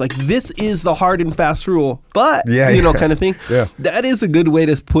that it's like, this is the hard and fast rule, but kind of thing. Yeah, that is a good way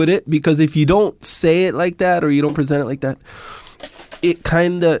to put it, because if you don't say it like that, or you don't present it like that, it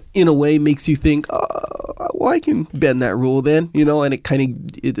kind of, in a way, makes you think, well, I can bend that rule then, and it kind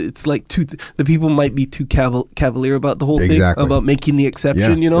of, it's like the people might be too cavalier about the whole thing, about making the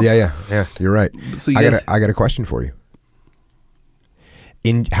exception, Yeah, you're right. So I got a question for you.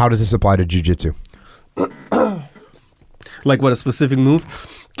 How does this apply to jiu-jitsu? Like what, a specific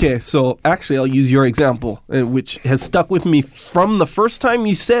move? Okay, so actually I'll use your example, which has stuck with me from the first time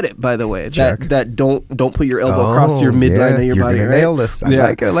you said it, by the way. That don't put your elbow across your midline of your body. You're gonna nail this. I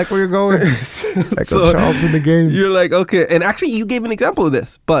like where you're going. Like So, Charles in the game. You're like, okay. And actually you gave an example of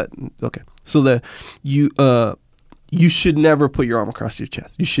this, but okay. So you should never put your arm across your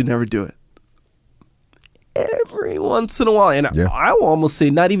chest. You should never do it. Every once in a while, and I will almost say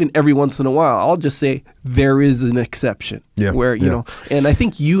not even every once in a while, I'll just say there is an exception where, you know, and I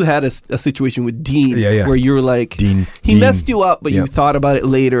think you had a situation with Dean where you were like, Dean messed you up, but you thought about it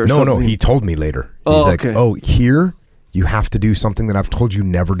later or something. No, he told me later. He's like, here you have to do something that I've told you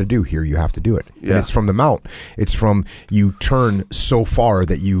never to do. Here you have to do it. And it's from the mount. It's from you turn so far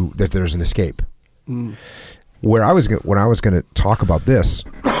that there's an escape. When I was going to talk about this,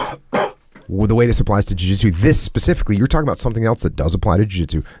 the way this applies to jiu-jitsu, this specifically, you're talking about something else that does apply to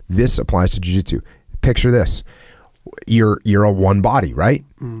jiu-jitsu. This applies to jiu-jitsu. Picture this. You're a one body, right?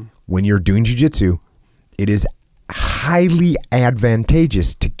 When you're doing jiu-jitsu, it is highly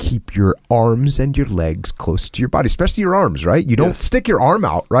advantageous to keep your arms and your legs close to your body, especially your arms, right? You don't stick your arm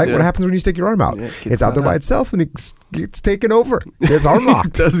out, right? What happens when you stick your arm out? It's out there by itself and it gets taken over. It's arm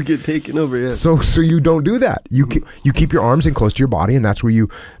locked. It does get taken over, yeah. So you don't do that. You keep your arms in close to your body, and that's where you...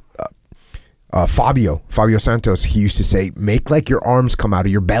 Fabio Santos, he used to say, make like your arms come out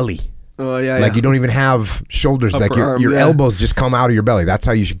of your belly. Oh yeah, like you don't even have shoulders. Upper like your elbows just come out of your belly. That's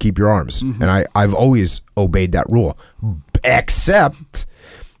how you should keep your arms. And I've always obeyed that rule. Except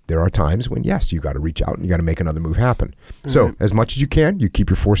there are times when yes, you got to reach out and you got to make another move happen. So as much as you can, you keep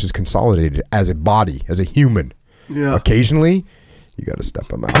your forces consolidated as a body, as a human. Yeah. Occasionally, you got to step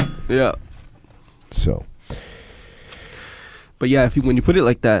them out. Yeah. So. But yeah, when you put it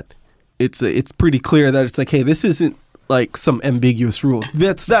like that, it's pretty clear that it's like, hey, this isn't like some ambiguous rule.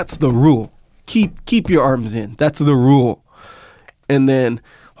 That's the rule. Keep your arms in. That's the rule. And then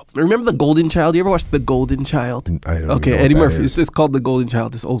remember The Golden Child? You ever watched The Golden Child? I don't know. Okay, Eddie Murphy. It's called The Golden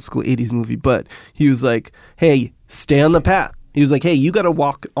Child, this old school 80s movie. But he was like, hey, stay on the path. He was like, hey, you got to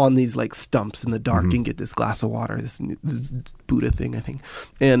walk on these like stumps in the dark and get this glass of water, this Buddha thing, I think.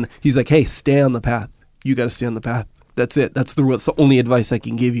 And he's like, hey, stay on the path. You got to stay on the path. That's it. That's the rule. It's the only advice I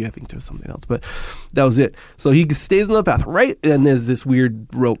can give you. I think there's something else, but that was it. So he stays on the path, right? And there's this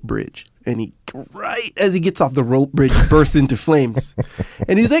weird rope bridge. And he, right as he gets off the rope bridge, bursts into flames.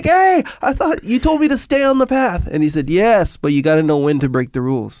 And he's like, hey, I thought you told me to stay on the path. And he said, yes, but you got to know when to break the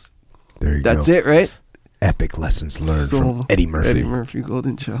rules. There you go. That's it, right? Epic lessons learned from Eddie Murphy. Eddie Murphy,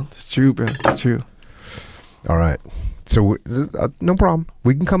 Golden Child. It's true, bro. It's true. All right. So no problem.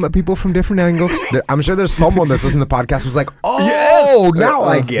 We can come at people from different angles. I'm sure there's someone that's listening to the podcast who's like, oh, now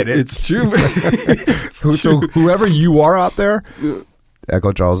I get it. It's true. So whoever you are out there,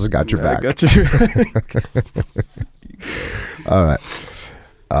 Echo Charles has got your back. I got you. All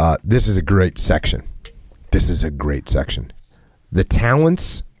right. This is a great section. The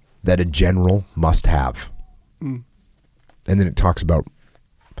talents that a general must have. And then it talks about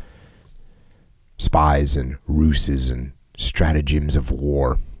spies and ruses and stratagems of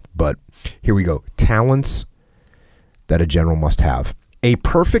war. But here we go. Talents that a general must have. A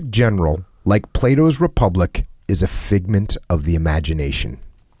perfect general, like Plato's Republic, is a figment of the imagination.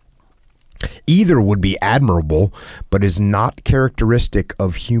 Either would be admirable, but is not characteristic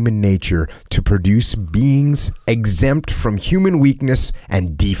of human nature to produce beings exempt from human weakness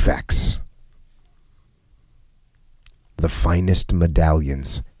and defects. The finest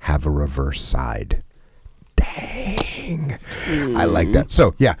medallions have a reverse side. Dang. I like that.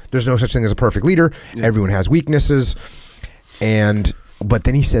 So, yeah, there's no such thing as a perfect leader. Yeah. Everyone has weaknesses. But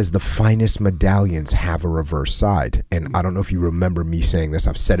then he says the finest medallions have a reverse side. And I don't know if you remember me saying this.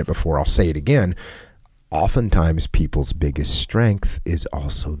 I've said it before. I'll say it again. Oftentimes, people's biggest strength is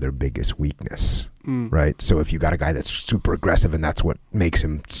also their biggest weakness, right? So if you got a guy that's super aggressive and that's what makes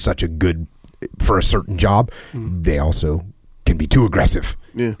him such a good for a certain job, they also can be too aggressive.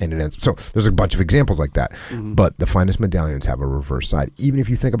 Yeah. And it ends. So there's a bunch of examples like that. But the finest medallions have a reverse side. Even if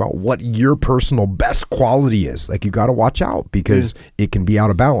you think about what your personal best quality is, like you got to watch out because it can be out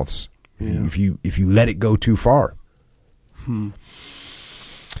of balance if you let it go too far.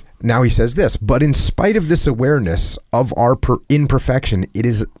 Now he says this, but in spite of this awareness of our imperfection, it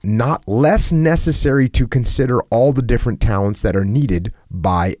is not less necessary to consider all the different talents that are needed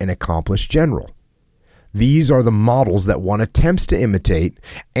by an accomplished general. These are the models that one attempts to imitate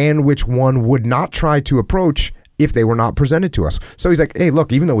and which one would not try to approach if they were not presented to us. So he's like, hey,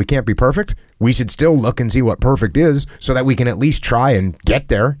 look, even though we can't be perfect, we should still look and see what perfect is so that we can at least try and get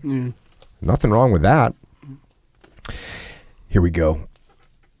there. Nothing wrong with that. Here we go.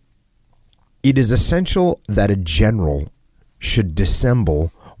 It is essential that a general should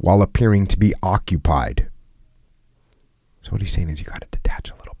dissemble while appearing to be occupied. So what he's saying is you got to detach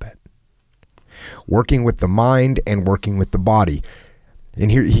a little bit. Working with the mind and working with the body.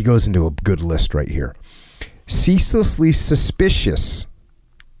 And here he goes into a good list right here. Ceaselessly suspicious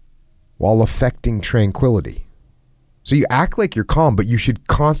while affecting tranquility. So you act like you're calm, but you should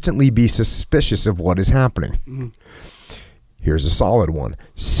constantly be suspicious of what is happening. Mm-hmm. Here's a solid one.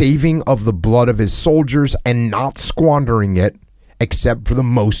 Saving of the blood of his soldiers and not squandering it except for the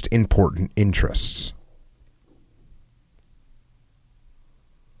most important interests.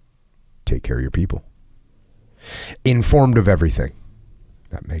 Take care of your people. Informed of everything.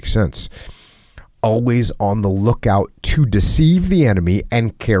 That makes sense. Always on the lookout to deceive the enemy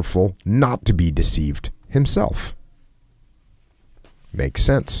and careful not to be deceived himself. Makes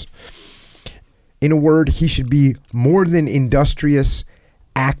sense. In a word, he should be more than industrious,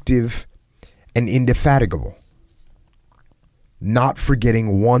 active, and indefatigable. Not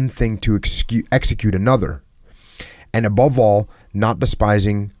forgetting one thing to execute another. And above all, not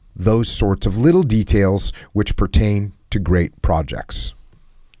despising those sorts of little details which pertain to great projects.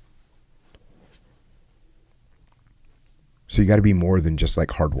 So you got to be more than just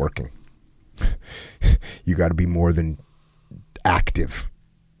like hardworking. You got to be more than active.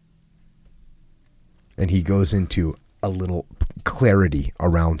 And he goes into a little clarity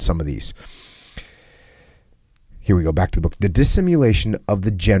around some of these. Here we go, back to the book. The dissimulation of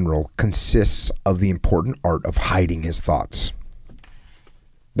the general consists of the important art of hiding his thoughts.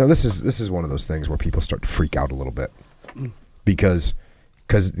 Now, this is one of those things where people start to freak out a little bit. Because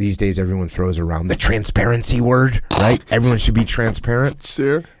these days everyone throws around the transparency word, right? Everyone should be transparent.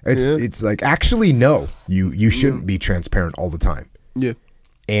 Sure. It's like, actually, no, you shouldn't be transparent all the time. Yeah.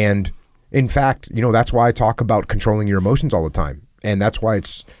 And in fact, that's why I talk about controlling your emotions all the time. And that's why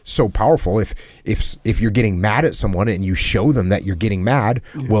it's so powerful. If you're getting mad at someone and you show them that you're getting mad,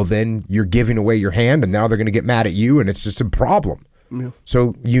 well, then you're giving away your hand and now they're going to get mad at you and it's just a problem. Yeah.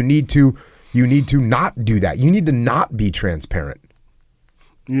 So you need to not do that. You need to not be transparent.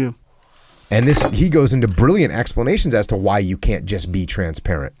 Yeah. And he goes into brilliant explanations as to why you can't just be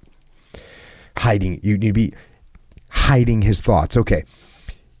transparent. You need to be hiding his thoughts. Okay.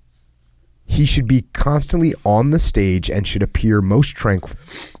 He should be constantly on the stage and should appear most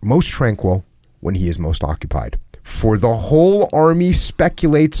tranquil when he is most occupied. For the whole army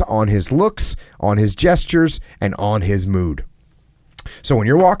speculates on his looks, on his gestures, and on his mood. So when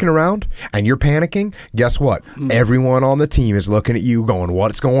you're walking around and you're panicking, guess what? Everyone on the team is looking at you going,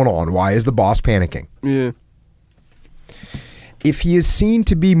 what's going on? Why is the boss panicking? Yeah. If he is seen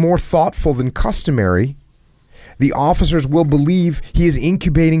to be more thoughtful than customary, the officers will believe he is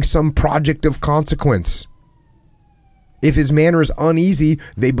incubating some project of consequence. If his manner is uneasy,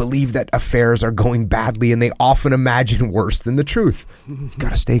 they believe that affairs are going badly and they often imagine worse than the truth. You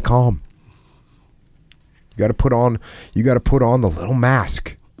gotta stay calm. You gotta put on the little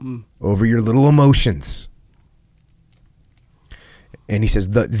mask over your little emotions. And he says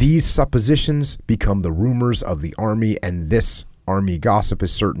these suppositions become the rumors of the army, and this army gossip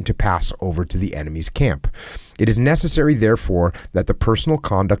is certain to pass over to the enemy's camp. It is necessary, therefore, that the personal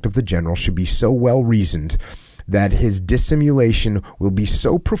conduct of the general should be so well reasoned that his dissimulation will be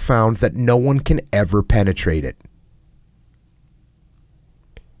so profound that no one can ever penetrate it.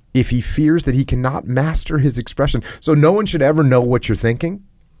 If he fears that he cannot master his expression, so no one should ever know what you're thinking,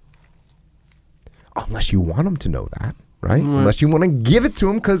 unless you want him to know that, right? Unless you want to give it to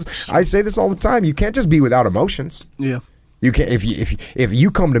him, because I say this all the time, you can't just be without emotions. Yeah. You can't. If you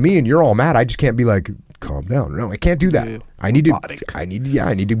come to me and you're all mad, I just can't be like, calm down. No, I can't do that. Yeah. I need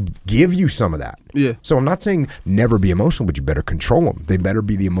to give you some of that. Yeah. So I'm not saying never be emotional, but you better control them. They better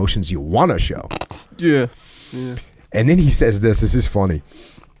be the emotions you want to show. Yeah. Yeah. And then he says this is funny.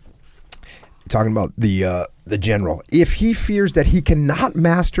 Talking about the general. If he fears that he cannot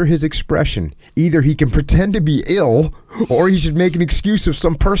master his expression, either he can pretend to be ill or he should make an excuse of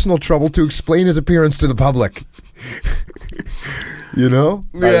some personal trouble to explain his appearance to the public. Yeah.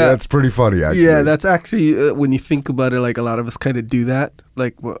 That's pretty funny, actually. Yeah, that's actually, when you think about it, like a lot of us kind of do that.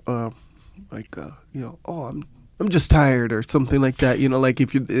 I'm just tired or something like that.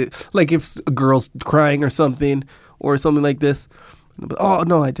 Like if a girl's crying or something like this. But, oh,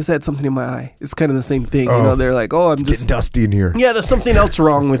 no, I just had something in my eye. It's kind of the same thing. They're like, oh, I'm just getting dusty in here. Yeah, there's something else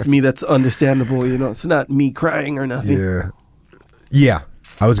wrong with me that's understandable. It's not me crying or nothing. Yeah.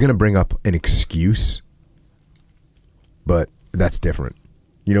 I was going to bring up an excuse, but that's different.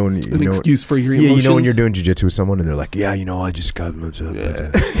 An excuse for your emotions? Yeah, when you're doing jiu-jitsu with someone and they're like, I just got myself. Yeah.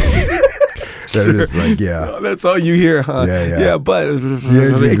 They're just like, that's all you hear, huh? Yeah. But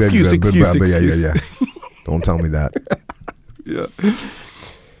excuse. Yeah. Don't tell me that. Yeah.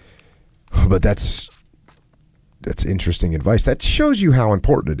 But that's interesting advice. That shows you how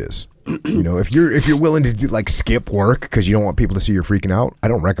important it is. You know, if you're willing to do, like, skip work because you don't want people to see you're freaking out, I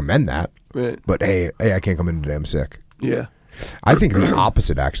don't recommend that. Right. But hey, I can't come in today. I'm sick. Yeah. I think the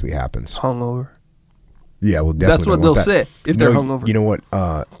opposite actually happens. Hungover. Yeah, well, definitely. That's what they'll say if they're hungover. You know what?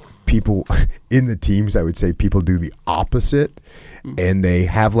 People in the teams, I would say, people do the opposite, and they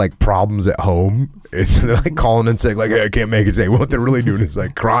have like problems at home. It's they're like calling and saying like, "Hey, I can't make it." Say what they're really doing is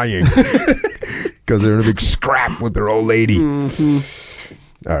like crying because they're in a big scrap with their old lady.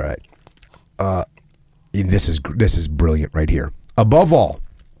 Mm-hmm. All right, this is brilliant right here. Above all,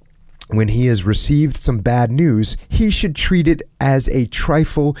 when he has received some bad news, he should treat it as a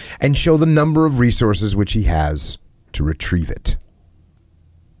trifle and show the number of resources which he has to retrieve it.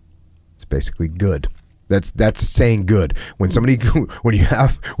 It's basically good. That's saying good. When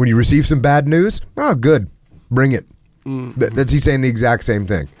you receive some bad news, oh, good, bring it. That's he's saying the exact same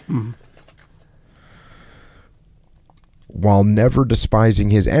thing. While never despising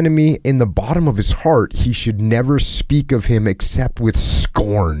his enemy, in the bottom of his heart, he should never speak of him except with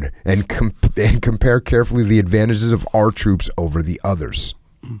scorn and compare carefully the advantages of our troops over the others.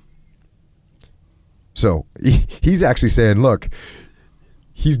 So he's actually saying, look,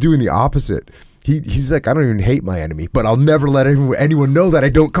 he's doing the opposite. He's like, I don't even hate my enemy, but I'll never let anyone know that I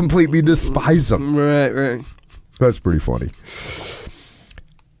don't completely despise them. Right. That's pretty funny.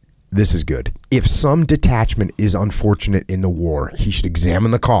 This is good. If some detachment is unfortunate in the war, he should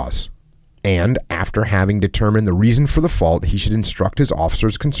examine the cause. And after having determined the reason for the fault, he should instruct his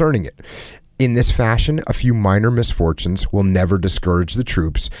officers concerning it. In this fashion, a few minor misfortunes will never discourage the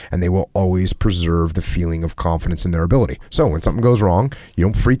troops, and they will always preserve the feeling of confidence in their ability. So when something goes wrong, you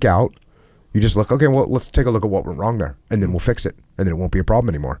don't freak out. You just look, okay, well, let's take a look at what went wrong there, and then we'll fix it, and then it won't be a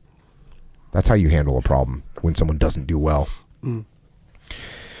problem anymore. That's how you handle a problem when someone doesn't do well.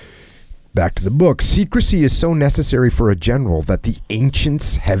 Back to the book. Secrecy is so necessary for a general that the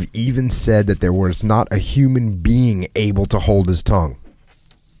ancients have even said that there was not a human being able to hold his tongue.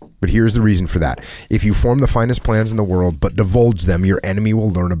 But here's the reason for that. If you form the finest plans in the world but divulge them, your enemy will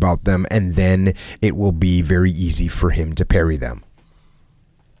learn about them, and then it will be very easy for him to parry them.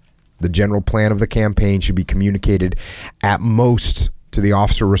 The general plan of the campaign should be communicated at most to the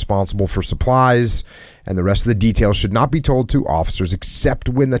officer responsible for supplies, and the rest of the details should not be told to officers except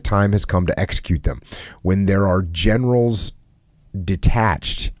when the time has come to execute them. When there are generals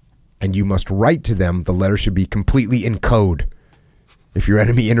detached and you must write to them, the letter should be completely in code. If your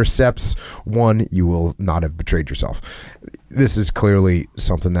enemy intercepts one, you will not have betrayed yourself. This is clearly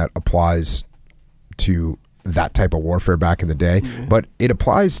something that applies to that type of warfare back in the day, but it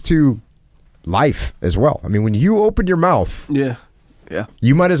applies to life as well. I mean, when you open your mouth,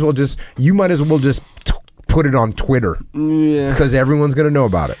 you might as well just put it on Twitter, because everyone's gonna know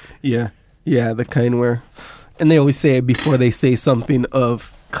about it. The kind where, and they always say it before they say something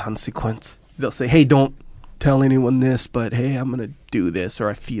of consequence. They'll say, "Hey, don't tell anyone this, but hey, I'm gonna do this, or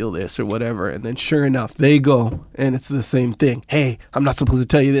I feel this, or whatever." And then sure enough, they go, and it's the same thing. "Hey, I'm not supposed to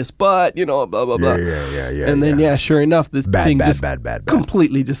tell you this, but you know, blah blah blah." And then sure enough, this thing just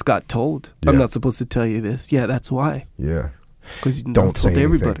completely just got told. I'm not supposed to tell you this. Yeah, that's why. Yeah. Because you don't say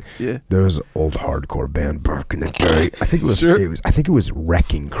everybody. Yeah. There was an old hardcore band back in the day. I think it was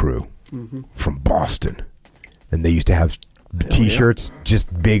Wrecking Crew from Boston, and they used to have T-shirts,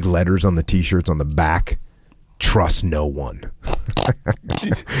 just big letters on the T-shirts on the back. Trust no one.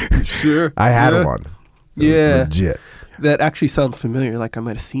 Sure. I had one. Legit. That actually sounds familiar. Like I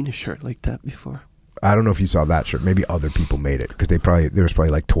might have seen a shirt like that before. I don't know if you saw that shirt. Maybe other people made it, because there was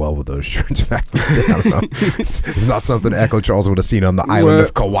probably like 12 of those shirts back then. I don't know. It's not something Echo Charles would have seen on the island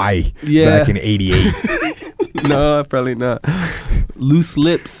of Kauai back in '88. No, probably not. Loose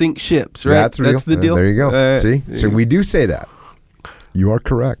lips sink ships, right? That's real. That's the deal. There you go. See? So we do say that. You are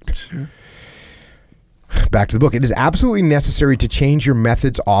correct. Sure. Back to the book. It is absolutely necessary to change your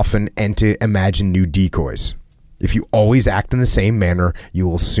methods often and to imagine new decoys. If you always act in the same manner, you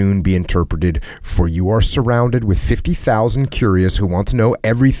will soon be interpreted, for you are surrounded with 50,000 curious who want to know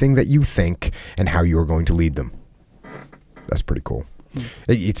everything that you think and how you are going to lead them. That's pretty cool.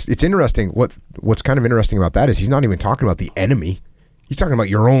 It's interesting. What's kind of interesting about that is he's not even talking about the enemy. He's talking about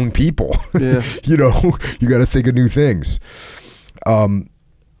your own people. Yeah. You got to think of new things.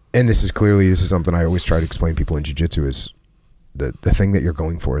 And this is something I always try to explain to people in jiu-jitsu is the thing that you're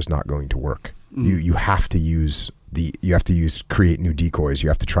going for is not going to work. You have to use create new decoys. You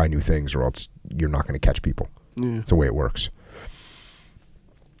have to try new things, or else you're not going to catch people. It's the way it works.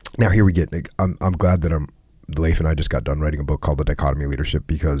 Now here we get. I'm glad that Leif and I just got done writing a book called The Dichotomy of Leadership,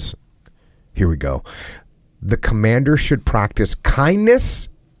 because here we go. the commander should practice kindness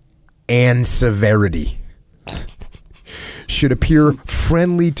and severity. Should appear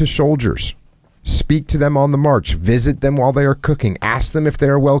friendly to soldiers. Speak to them on the march. Visit them while they are cooking. Ask them if they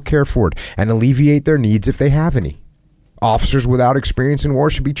are well cared for, and alleviate their needs if they have any. Officers without experience in war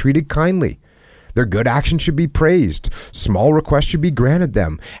should be treated kindly. Their good actions should be praised. Small requests should be granted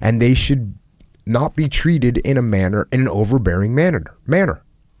them, and they should not be treated in an overbearing manner.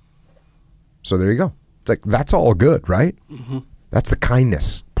 So there you go. It's like, that's all good, right? Mm-hmm. That's the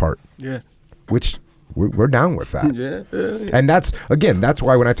kindness part. Yeah. Which we're down with that. Yeah. And that's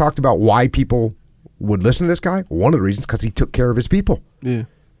why when I talked about why people would listen to this guy, one of the reasons, because he took care of his people. Yeah.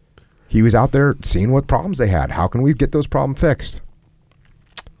 He was out there seeing what problems they had. How can we get those problems fixed?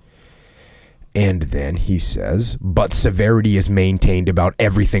 And then he says, but severity is maintained about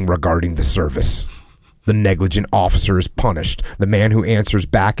everything regarding the service. The negligent officer is punished. The man who answers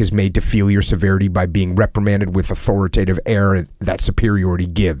back is made to feel your severity by being reprimanded with authoritative air that superiority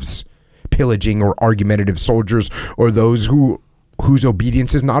gives. Pillaging or argumentative soldiers or those whose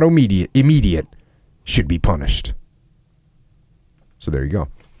obedience is not immediate should be punished. So there you go.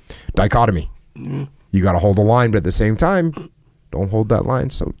 Dichotomy. Mm-hmm. You got to hold the line, but at the same time, don't hold that line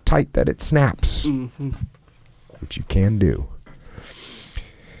so tight that it snaps, which you can do.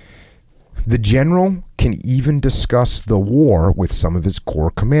 The general can even discuss the war with some of his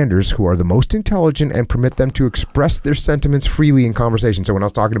corps commanders who are the most intelligent and permit them to express their sentiments freely in conversation. So when I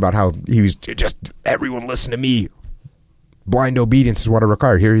was talking about how he was just, everyone listen to me, blind obedience is what I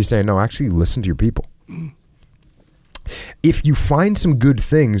require. Here he's saying, no, actually listen to your people. If you find some good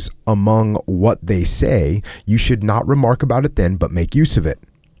things among what they say, you should not remark about it then, but make use of it.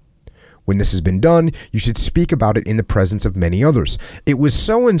 When this has been done, you should speak about it in the presence of many others. It was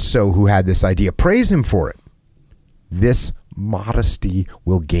so-and-so who had this idea. Praise him for it. This modesty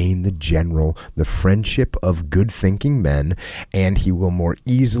will gain the general the friendship of good-thinking men, and he will more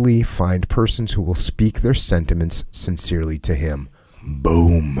easily find persons who will speak their sentiments sincerely to him.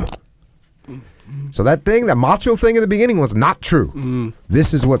 Boom. So that macho thing in the beginning was not true.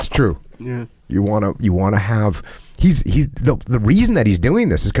 This is what's true. Yeah. You want to have. He's the reason that he's doing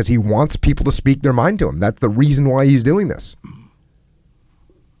this is because he wants people to speak their mind to him. That's the reason why he's doing this.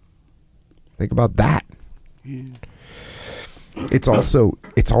 Think about that. Yeah. It's also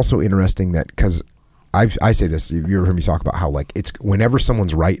interesting that, because I say this, you ever heard me talk about how, like, it's whenever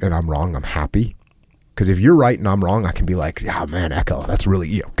someone's right and I'm wrong, I'm happy. Because if you're right and I'm wrong, I can be like, oh man, Echo, that's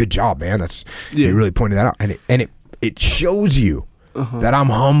really good job, man. You really pointed that out, and it shows you that I'm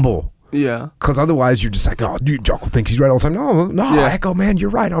humble. Yeah. Because otherwise you're just like, oh, dude, Jocko thinks he's right all the time. No, yeah. Echo, man, you're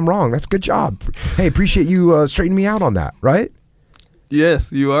right. I'm wrong. That's a good job. Hey, appreciate you straightening me out on that, right?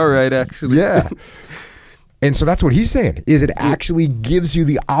 Yes, you are right, actually. Yeah. And so that's what he's saying, is it actually gives you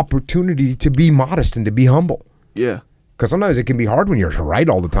the opportunity to be modest and to be humble. Yeah. Because sometimes it can be hard when you're right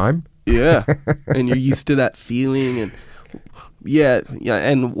all the time. Yeah. And you're used to that feeling. And yeah.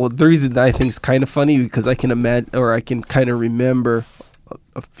 And well, the reason that I think is kind of funny, because I can imagine, or I can kind of remember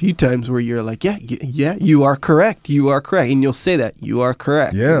a few times where you're like, yeah, you are correct. And you'll say that, you are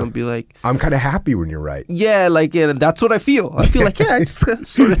correct. Yeah. And I'll be like, I'm kind of happy when you're right. Yeah, like, yeah, that's what I feel. I feel like, yeah, I just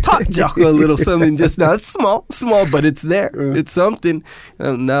sort of taught Jocko a little something just now. It's small, but it's there. It's something.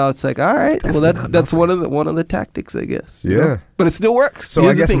 And now it's like, all right, well, that's one of the tactics, I guess. Yeah. You know? But it still works. So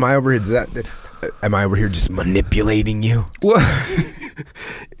I guess am I over here just manipulating you? Well,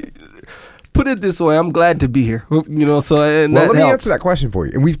 put it this way, I'm glad to be here. So let me answer that question for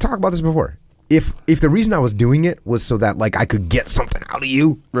you. And we've talked about this before. If the reason I was doing it was so that, like, I could get something out of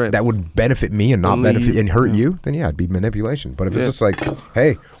you that would benefit me and not hurt you, then yeah, it'd be manipulation. But if it's just like,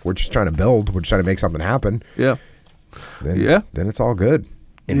 hey, we're just trying to build, we're just trying to make something happen. Yeah. Then it's all good,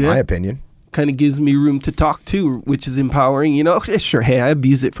 in my opinion. Kind of gives me room to talk too, which is empowering. Sure. Hey, I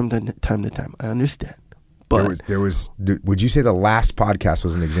abuse it from time to time. I understand. But there was. Would you say the last podcast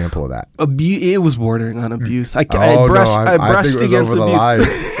was an example of that? It was bordering on abuse. I brushed against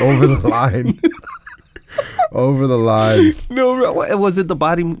abuse. Over the line. Over the line. No, was it the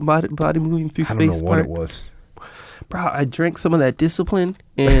body moving through space? I don't know what it was. Bro, I drank some of that Discipline,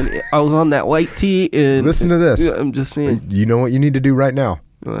 and I was on that white tea. And listen to this. I'm just saying. You know what you need to do right now?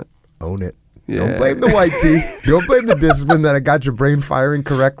 What? Own it. Yeah. Don't blame the white tea. Don't blame the Discipline that it got your brain firing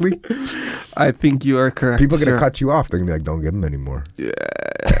correctly. I think you are correct. People are going to cut you off. They're going to be like, don't give them anymore. Yeah.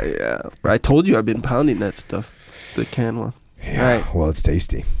 I told you I've been pounding that stuff. The can one. Yeah. Right. Well, it's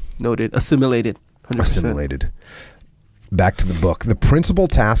tasty. Noted. Assimilated. 100%. Assimilated. Back to the book. The principal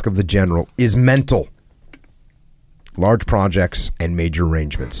task of the general is mental. Large projects and major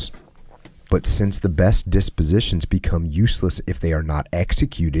arrangements. But since the best dispositions become useless if they are not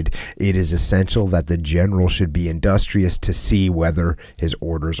executed, it is essential that the general should be industrious to see whether his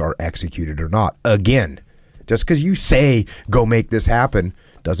orders are executed or not. Again, just because you say, go make this happen,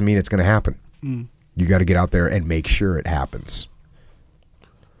 doesn't mean it's going to happen. You got to get out there and make sure it happens.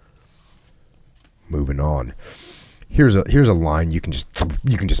 Moving on. Here's a line you can just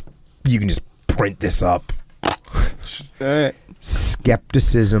print this up.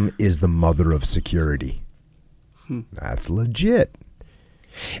 Skepticism is the mother of security. That's legit.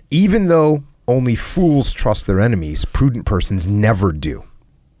 Even though only fools trust their enemies, prudent persons never do.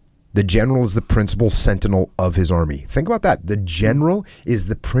 The general is the principal sentinel of his army. Think about that. The general is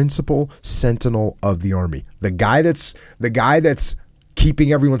the principal sentinel of the army. The guy that's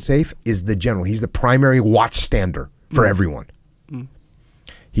keeping everyone safe is the general. He's the primary watchstander for everyone.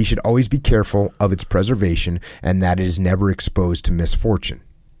 He should always be careful of its preservation and that it is never exposed to misfortune.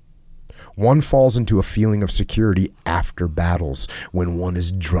 One falls into a feeling of security after battles, when one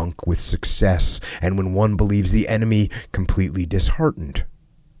is drunk with success and when one believes the enemy completely disheartened.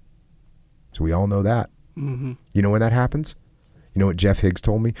 So we all know that. You know when that happens? You know what Jeff Higgs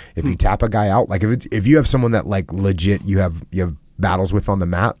told me? If you tap a guy out, like if you have someone that like legit you have battles with on the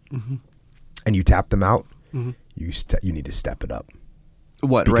mat, and you tap them out, you need to step it up.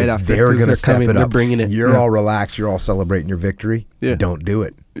 What, because right after they're going to step it up. They're bringing it. You're all relaxed. You're all celebrating your victory. Yeah. Don't do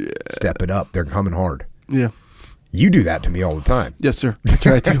it. Yeah. Step it up. They're coming hard. Yeah. You do that to me all the time. Yes, sir. I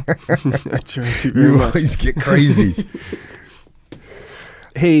try to. I try to very you much. always get crazy.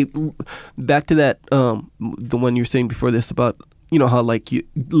 Hey, back to that, the one you were saying before this about, you know, how like you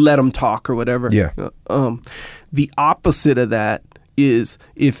let them talk or whatever. Yeah. The opposite of that is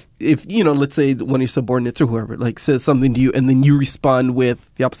if you know, let's say one of your subordinates or whoever like says something to you and then you respond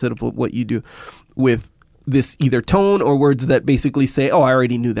with the opposite of what you do, with this either tone or words that basically say, oh, I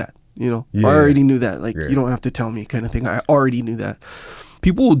already knew that, you know, I already knew that, like you don't have to tell me kind of thing. I already knew that.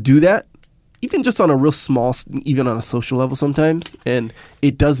 People will do that even just on a real small, even on a social level sometimes, and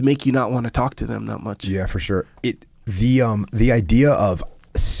it does make you not want to talk to them that much. Yeah, for sure. The idea of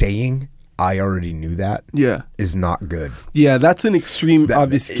saying I already knew that is not good. Yeah, that's an extreme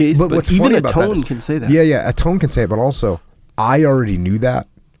obvious case, but what's even funny a about tone that is, can say that. Yeah, a tone can say it, but also I already knew that.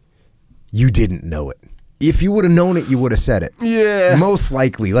 You didn't know it. If you would have known it, you would have said it. Yeah. Most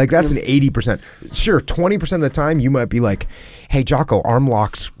likely. Like, that's an 80%. Sure, 20% of the time, you might be like, hey, Jocko, arm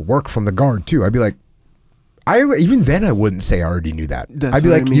locks work from the guard, too. I'd be like, even then, I wouldn't say I already knew that. I'd be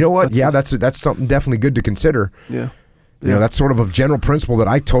like, you know what? That's something definitely good to consider. Yeah. You know, that's sort of a general principle that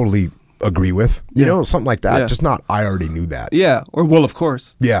I totally agree with. You know, something like that. Just not, I already knew that. Yeah. Or, well, of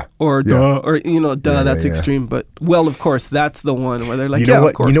course. Yeah. Or, duh. Or, you know, duh, that's extreme. But, well, of course, that's the one where they're like,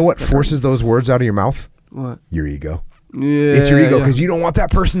 of course. You know what forces those words out of your mouth? What? Your ego. Yeah, it's your ego because you don't want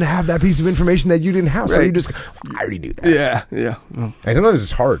that person to have that piece of information that you didn't have. So you just, I already knew that. Yeah. And sometimes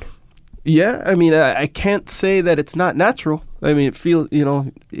it's hard. Yeah, I mean, I can't say that it's not natural. I mean, it feels, you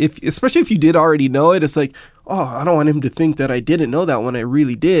know, especially if you did already know it, it's like, oh, I don't want him to think that I didn't know that when I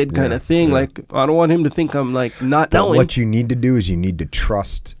really did, kind of thing. Yeah. Like, I don't want him to think I'm like not knowing. What you need to do is you need to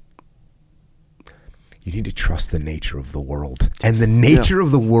trust. You need to trust the nature of the world, and the nature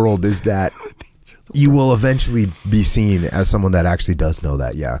of the world is that. You will eventually be seen as someone that actually does know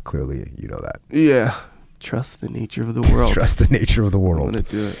that. Yeah, clearly you know that. Yeah. Trust the nature of the world. Trust the nature of the world. I'm going to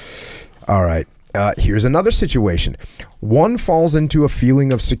do it. All right. Here's another situation. One falls into a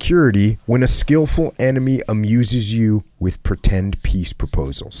feeling of security when a skillful enemy amuses you with pretend peace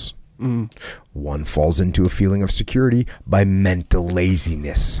proposals. One falls into a feeling of security by mental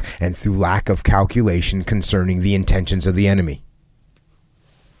laziness and through lack of calculation concerning the intentions of the enemy.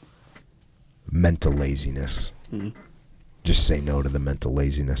 Mental laziness. Just say no to the mental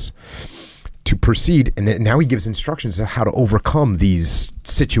laziness. To proceed, and now he gives instructions on how to overcome these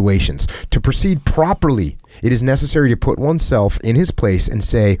situations. To proceed properly, it is necessary to put oneself in his place and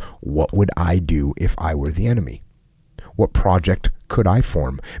say, what would I do if I were the enemy? What project could I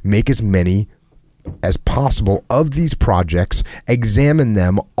form? Make as many as possible of these projects, examine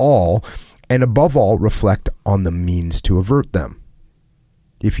them all, and above all, reflect on the means to avert them.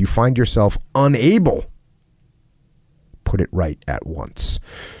 If you find yourself unable, put it right at once.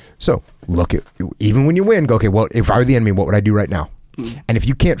 So look at, even when you win, go, okay, well, if I were the enemy, what would I do right now? And if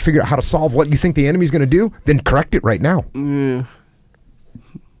you can't figure out how to solve what you think the enemy's going to do, then correct it right now.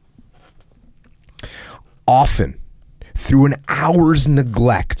 Often, through an hour's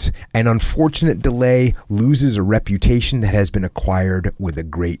neglect, an unfortunate delay loses a reputation that has been acquired with a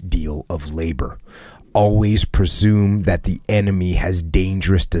great deal of labor. Always presume that the enemy has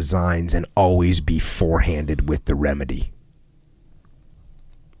dangerous designs and always be forehanded with the remedy.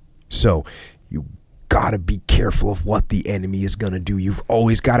 So you got to be careful of what the enemy is going to do. You've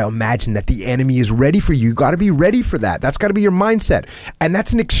always got to imagine that the enemy is ready for you. You got to be ready for that. That's got to be your mindset. And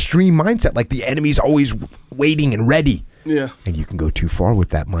that's an extreme mindset. Like the enemy's always waiting and ready. Yeah. And you can go too far with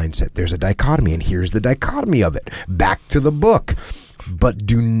that mindset. There's a dichotomy, and here's the dichotomy of it. Back to the book. But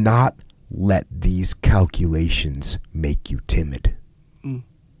do not let these calculations make you timid.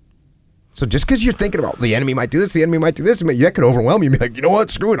 So just because you're thinking about the enemy might do this, the enemy might do this, that could overwhelm you. Be like, you know what?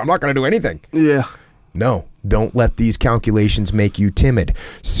 Screw it. I'm not going to do anything. Yeah. No, don't let these calculations make you timid.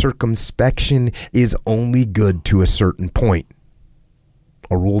 Circumspection is only good to a certain point.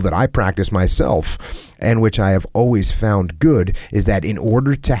 A rule that I practice myself and which I have always found good is that in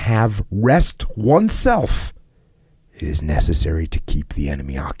order to have rest oneself, it is necessary to keep the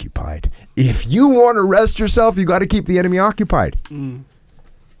enemy occupied. If you want to rest yourself, you got to keep the enemy occupied. You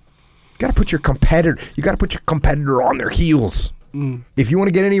got to put your competitor on their heels. If you want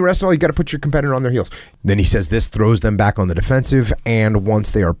to get any rest at all, you got to put your competitor on their heels. Then he says this throws them back on the defensive, and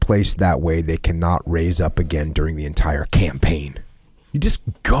once they are placed that way, they cannot raise up again during the entire campaign. You just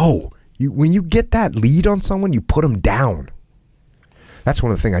go. When you get that lead on someone, you put them down. That's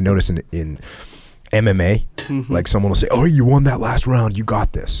one of the things I notice in MMA. Like someone will say, "Oh, you won that last round. You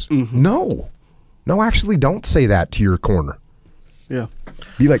got this." No, actually, don't say that to your corner. Yeah.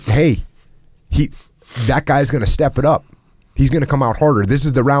 Be like, "Hey, that guy's going to step it up. He's going to come out harder. This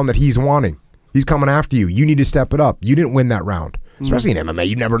is the round that he's wanting. He's coming after you. You need to step it up. You didn't win that round." Especially in MMA,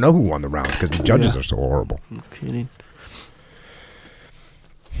 you never know who won the round because the judges are so horrible. No kidding.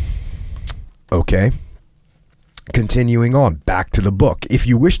 Okay. Continuing on, back to the book. If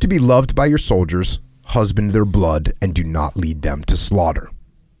you wish to be loved by your soldiers, husband their blood and do not lead them to slaughter.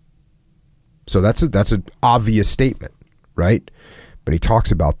 So that's an obvious statement, right? But he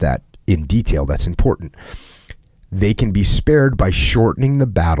talks about that in detail. That's important. They can be spared by shortening the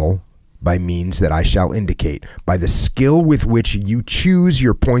battle by means that I shall indicate, by the skill with which you choose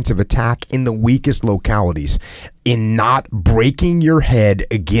your points of attack in the weakest localities, in not breaking your head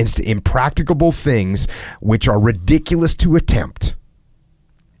against impracticable things which are ridiculous to attempt,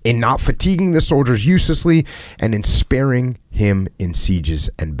 in not fatiguing the soldiers uselessly, and in sparing him in sieges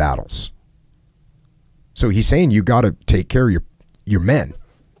and battles. So he's saying you got to take care of your men.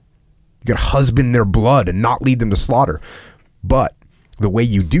 You got to husband their blood and not lead them to slaughter. But the way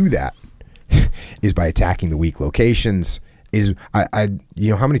you do that is by attacking the weak locations. I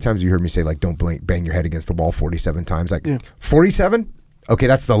how many times have you heard me say, like, don't bang your head against the wall 47 times? Like, 47? Okay,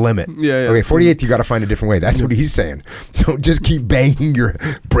 that's the limit. Yeah. Okay, 48, you got to find a different way. That's what he's saying. Don't just keep banging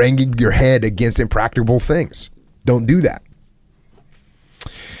your head against impracticable things. Don't do that.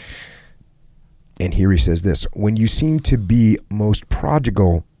 And here he says this: when you seem to be most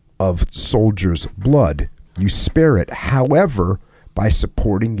prodigal of soldiers' blood, you spare it, however, by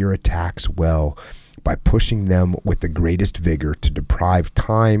supporting your attacks well, by pushing them with the greatest vigor to deprive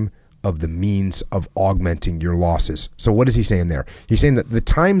time of the means of augmenting your losses. So what is he saying there? He's saying that the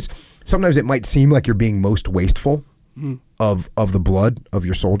times, sometimes it might seem like you're being most wasteful of the blood of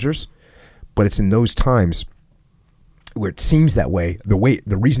your soldiers, but it's in those times where it seems that way.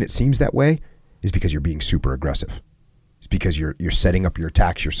 The reason it seems that way is because you're being super aggressive. It's because you're setting up your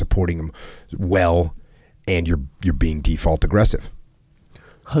attacks, you're supporting them well, and you're being default aggressive.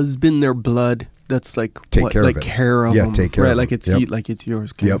 Husband their blood. That's like take care of it. Care of them. Take care of it. Like it's like it's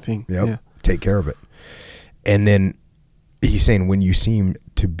yours kind of thing. Yeah. Take care of it. And then he's saying when you seem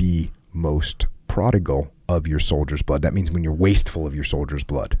to be most prodigal of your soldier's blood, that means when you're wasteful of your soldier's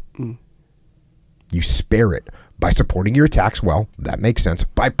blood. You spare it by supporting your attacks well. That makes sense.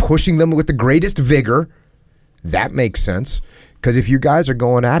 By pushing them with the greatest vigor. That makes sense. Because if you guys are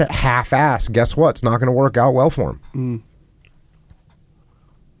going at it half-ass, guess what? It's not going to work out well for them.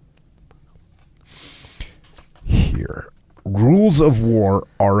 Here. Rules of war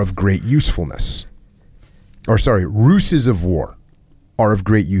are of great usefulness. Ruses of war are of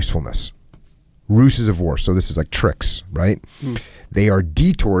great usefulness. Ruses of war. So this is like tricks, right? They are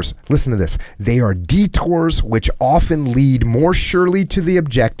detours. Listen to this. They are detours which often lead more surely to the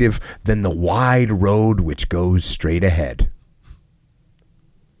objective than the wide road which goes straight ahead.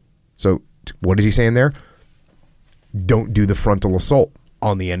 So what is he saying there? Don't do the frontal assault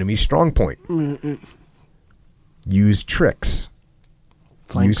on the enemy's strong point. Use tricks.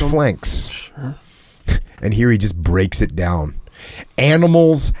 Use flanks. Sure. And here he just breaks it down.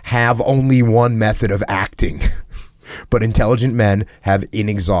 Animals have only one method of acting, but intelligent men have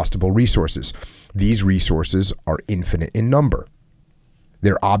inexhaustible resources. These resources are infinite in number.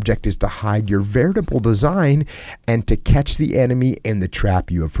 Their object is to hide your veritable design and to catch the enemy in the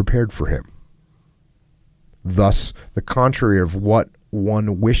trap you have prepared for him. Thus, the contrary of what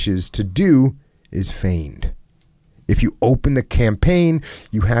one wishes to do is feigned. If you open the campaign,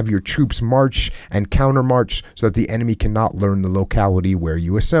 you have your troops march and countermarch so that the enemy cannot learn the locality where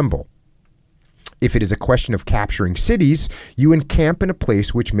you assemble. If it is a question of capturing cities, you encamp in a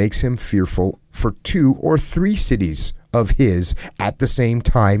place which makes him fearful for 2 or 3 cities of his at the same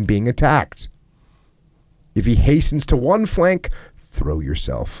time being attacked. If he hastens to one flank, throw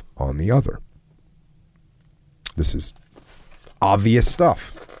yourself on the other. This is obvious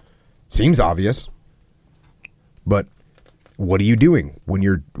stuff. Seems obvious. But what are you doing when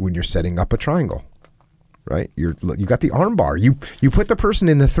you're setting up a triangle? Right? You got the armbar. You put the person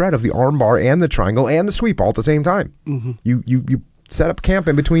in the threat of the armbar and the triangle and the sweep all at the same time. Mm-hmm. You set up camp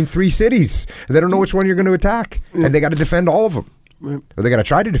in between 3 cities. And they don't know which one you're going to attack. Yeah. And they got to defend all of them. Right. Or they got to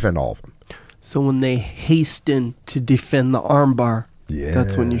try to defend all of them. So when they hasten to defend the armbar,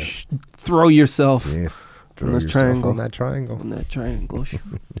 that's when you throw yourself on that triangle. On that triangle. On that triangle.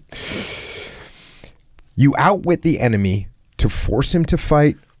 You outwit the enemy to force him to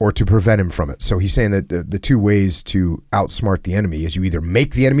fight or to prevent him from it. So he's saying that the 2 ways to outsmart the enemy is you either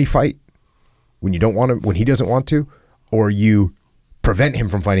make the enemy fight when you don't want to, when he doesn't want to, or you prevent him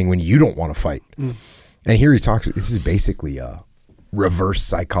from fighting when you don't want to fight. Mm. And here he talks, this is basically reverse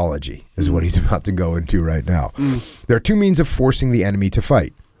psychology is what he's about to go into right now. Mm. There are 2 means of forcing the enemy to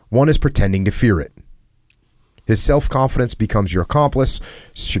fight. One is pretending to fear it. His self-confidence becomes your accomplice.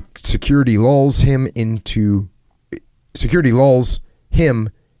 Security lulls him and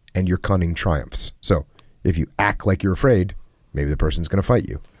your cunning triumphs. So if you act like you're afraid, maybe the person's going to fight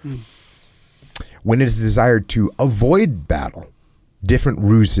you. Mm. When it is desired to avoid battle, different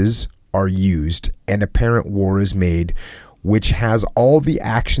ruses are used and apparent war is made, which has all the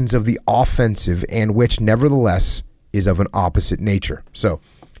actions of the offensive and which nevertheless is of an opposite nature. So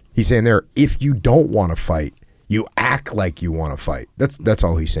he's saying there, if you don't want to fight, you act like you want to fight. That's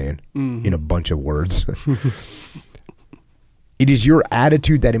all he's saying in a bunch of words. It is your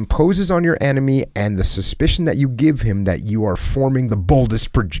attitude that imposes on your enemy and the suspicion that you give him that you are forming the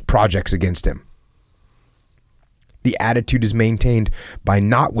boldest projects against him. The attitude is maintained by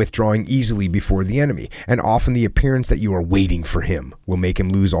not withdrawing easily before the enemy, and often the appearance that you are waiting for him will make him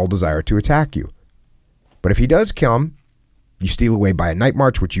lose all desire to attack you. But if he does come, you steal away by a night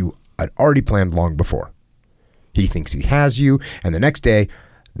march which you had already planned long before. He thinks he has you, and the next day,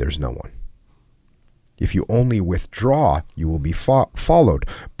 there's no one. If you only withdraw, you will be followed.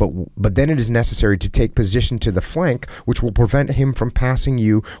 But then it is necessary to take position to the flank, which will prevent him from passing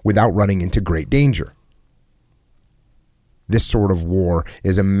you without running into great danger. This sort of war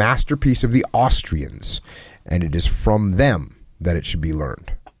is a masterpiece of the Austrians, and it is from them that it should be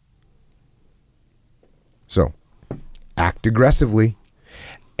learned. So, act aggressively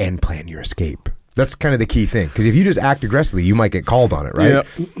and plan your escape. That's kind of the key thing. Because if you just act aggressively, you might get called on it, right? Yep.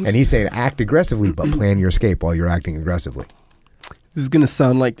 And he's saying act aggressively, but plan your escape while you're acting aggressively. This is going to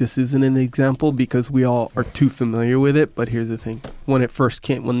sound like this isn't an example because we all are too familiar with it. But here's the thing. When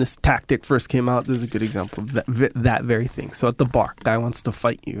this tactic first came out, there's a good example of that very thing. So at the bar, guy wants to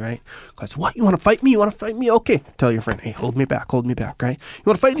fight you, right? Guys, what? You want to fight me? You want to fight me? Okay. Tell your friend, hey, hold me back, right? You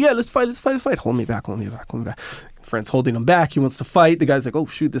want to fight? Yeah, let's fight. Hold me back. Friend's holding him back. He wants to fight. The guy's like, oh,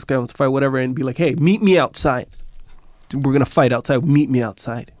 shoot, this guy wants to fight, whatever. And be like, hey, meet me outside. We're going to fight outside. Meet me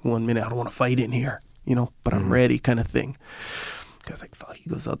outside. 1 minute. I don't want to fight in here, but I'm ready kind of thing. The guy's like, fuck. He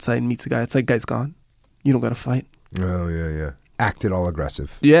goes outside and meets the guy. It's like, guy's gone. You don't got to fight. Oh, yeah. Acted all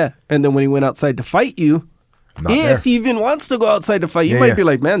aggressive. Yeah. And then when he went outside to fight you, if he even wants to go outside to fight, you might be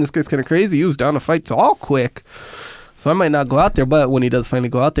like, man, this guy's kind of crazy. He was down to fight so all quick. So I might not go out there, but when he does finally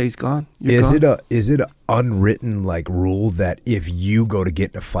go out there, he's gone. Is it an unwritten rule that if you go to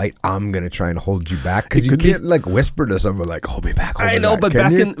get in a fight, I'm gonna try and hold you back? Because you can't whisper to someone hold me back. I know, but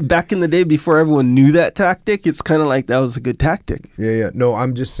back in the day before everyone knew that tactic, it's kind of like that was a good tactic. Yeah. No,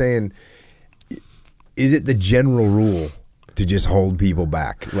 I'm just saying, is it the general rule to just hold people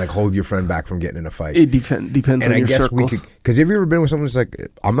back, hold your friend back from getting in a fight? It depends on your circles. Because have you ever been with someone who's like,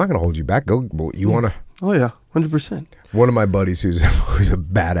 I'm not gonna hold you back. Go, you wanna? Oh yeah, 100%. One of my buddies who's a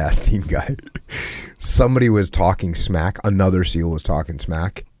badass team guy, somebody was talking smack. Another SEAL was talking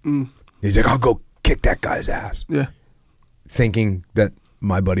smack. Mm. He's like, I'll go kick that guy's ass. Yeah. Thinking that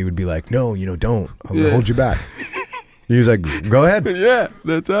my buddy would be like, no, don't. I'm going to hold you back. He was like, go ahead. Yeah,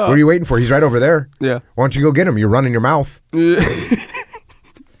 that's how. What are you waiting for? He's right over there. Yeah. Why don't you go get him? You're running your mouth. Yeah.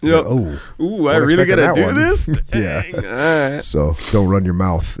 Yep. Like, I really got to do this? Yeah. All right. So don't run your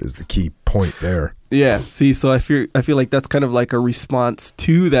mouth is the key point there. Yeah. See, so I feel like that's kind of like a response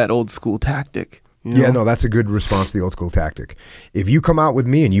to that old school tactic. Yeah, no, that's a good response to the old school tactic. If you come out with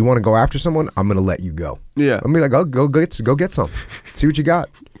me and you want to go after someone, I'm going to let you go. Yeah. I'm going to be like, oh, go get some. See what you got.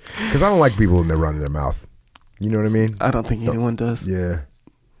 Because I don't like people when they're running their mouth. You know what I mean? I don't think anyone does. Yeah.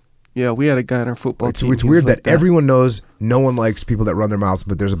 Yeah, we had a guy on our football team. It's weird that everyone knows no one likes people that run their mouths,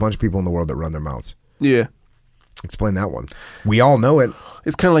 but there's a bunch of people in the world that run their mouths. Yeah. Explain that one. We all know it.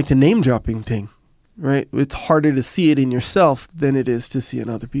 It's kind of like the name dropping thing, right? It's harder to see it in yourself than it is to see it in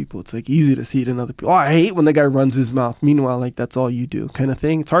other people. It's like easy to see it in other people. Oh, I hate when the guy runs his mouth. Meanwhile, like that's all you do kind of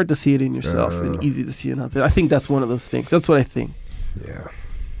thing. It's hard to see it in yourself and easy to see it in others. I think that's one of those things. That's what I think. Yeah.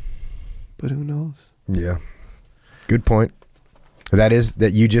 But who knows? Yeah. Good point. That is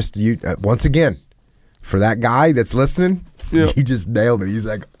that you once again, for that guy that's listening, you just nailed it. He's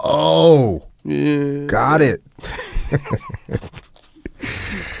like, oh, yeah, got it.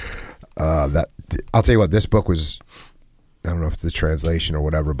 That I'll tell you what, this book was, I don't know if it's the translation or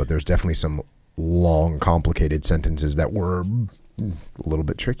whatever, but there's definitely some long, complicated sentences that were a little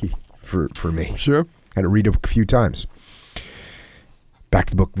bit tricky for me. Sure. Had to read it a few times. Back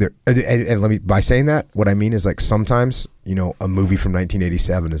to the book there, and let me, by saying that, what I mean is like sometimes, a movie from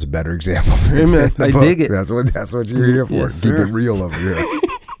 1987 is a better example. Amen. I dig it. That's what you're here for. Yes, Keep sir. it real over here.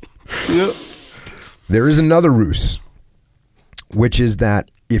 Yep. There is another ruse, which is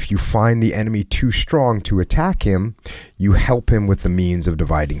that if you find the enemy too strong to attack him, you help him with the means of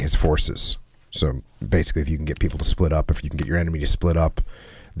dividing his forces. So basically, if you can get people to split up, if you can get your enemy to split up,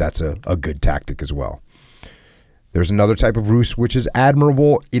 that's a good tactic as well. There's another type of ruse which is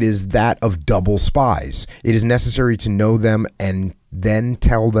admirable. It is that of double spies. It is necessary to know them and then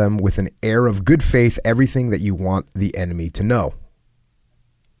tell them with an air of good faith everything that you want the enemy to know.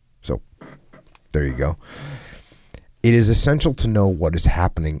 So, there you go. It is essential to know what is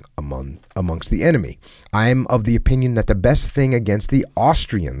happening amongst the enemy. I am of the opinion that the best thing against the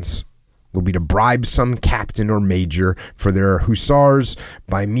Austrians will be to bribe some captain or major for their hussars,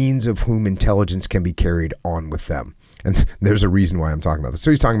 by means of whom intelligence can be carried on with them. And there's a reason why I'm talking about this. So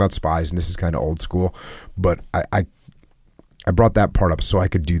he's talking about spies, and this is kind of old school, but I brought that part up so I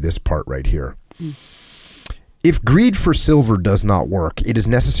could do this part right here. If greed for silver does not work, it is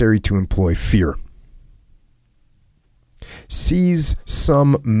necessary to employ fear. Seize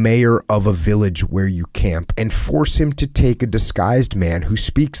some mayor of a village where you camp and force him to take a disguised man who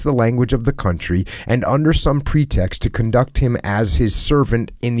speaks the language of the country and under some pretext to conduct him as his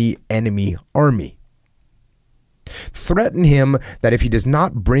servant in the enemy army. Threaten him that if he does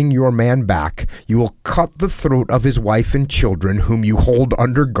not bring your man back, you will cut the throat of his wife and children whom you hold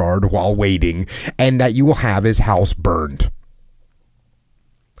under guard while waiting, and that you will have his house burned.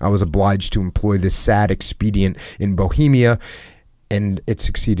 I was obliged to employ this sad expedient in Bohemia, and it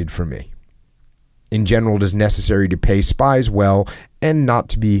succeeded for me. In general, it is necessary to pay spies well and not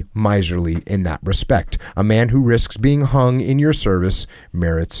to be miserly in that respect. A man who risks being hung in your service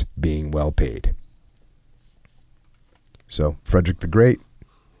merits being well paid. So, Frederick the Great,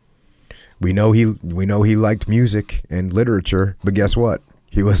 we know he liked music and literature, but guess what?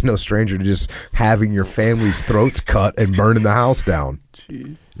 He was no stranger to just having your family's throats cut and burning the house down.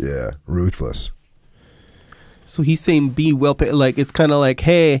 Jeez. Yeah, ruthless. So he's saying be well paid. Like, it's kind of like,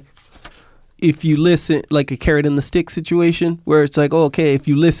 hey, if you listen, like a carrot and the stick situation, where it's like, oh, okay, if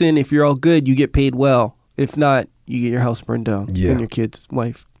you listen, if you're all good, you get paid well. If not, you get your house burned down. Yeah. And your kid's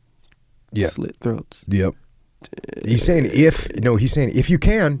wife slit throats. Yep. He's saying if you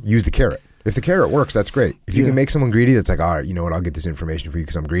can, use the carrot. If the carrot works, that's great. If you can make someone greedy, that's like, all right, you know what, I'll get this information for you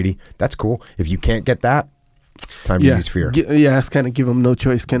because I'm greedy. That's cool. If you can't get that, time to use fear. It's kind of give them no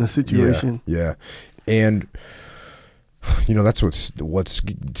choice kind of situation. Yeah. And, that's what's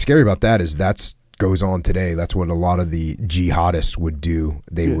scary about that is that's goes on today. That's what a lot of the jihadists would do.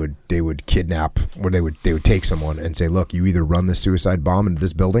 They would kidnap, or they would take someone and say, look, you either run this suicide bomb into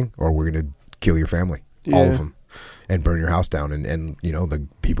this building or we're going to kill your family. Yeah. All of them. And burn your house down, and the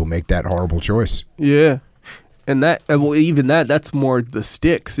people make that horrible choice. Yeah, and that's more the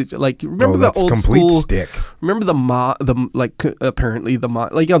sticks. Like, remember the old complete school stick. Remember the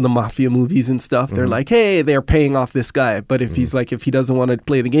mafia movies and stuff. Mm-hmm. They're like, hey, they're paying off this guy, but if he's like, if he doesn't want to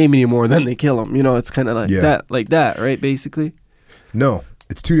play the game anymore, then they kill him. It's kind of like that, right? Basically. No,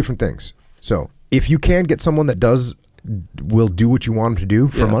 it's two different things. So if you can get someone that will do what you want them to do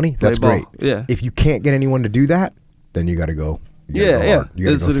for money, that's great. Yeah. If you can't get anyone to do that, then you got to go. You got to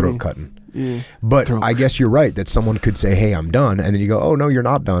go throat cutting. Yeah. But I guess you're right that someone could say, "Hey, I'm done," and then you go, "Oh no, you're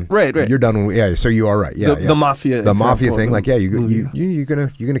not done." Right. You're done. So you are right. Yeah. The mafia. The mafia thing. Like, you're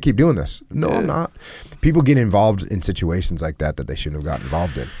gonna keep doing this. No, I'm not. People get involved in situations like that they shouldn't have gotten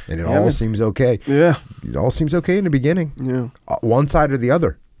involved in, and it all seems okay. Yeah. It all seems okay in the beginning. Yeah. One side or the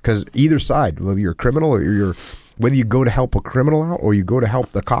other. Because either side, whether you're a criminal or whether you go to help a criminal out or you go to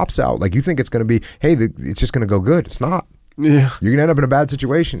help the cops out, like you think it's going to be, hey, it's just going to go good. It's not. Yeah. You're going to end up in a bad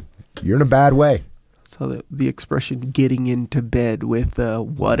situation. You're in a bad way. So the expression "getting into bed with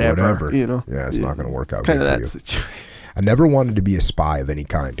whatever," you know, yeah, it's not going to work out. Kind of that situation. I never wanted to be a spy of any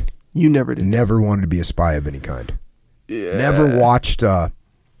kind. You never did. Never wanted to be a spy of any kind. Yeah. Never watched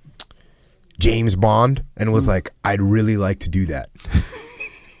James Bond and was like, I'd really like to do that.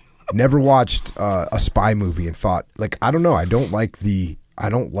 Never watched a spy movie and thought, like, I don't know, I don't like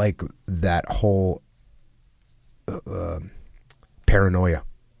that whole paranoia.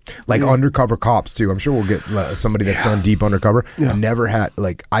 Like undercover cops too. I'm sure we'll get somebody that's done deep undercover. Yeah. I never had,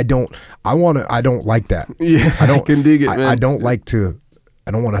 like, I don't like that. Yeah, I can dig it, man. I don't want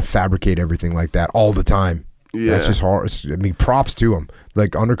to fabricate everything like that all the time. Yeah. That's just hard. Props to them.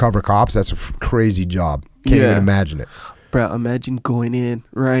 Like undercover cops, that's a crazy job. Can't even imagine it. Bro, imagine going in,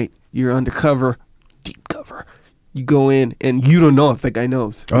 right? You're undercover, deep cover. You go in and you don't know if that guy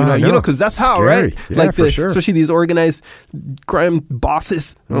knows. You know, because that's how, right? Yeah, like for sure. Especially these organized crime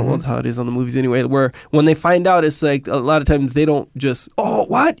bosses. I don't know how it is on the movies anyway. Where when they find out, it's like a lot of times they don't just, oh,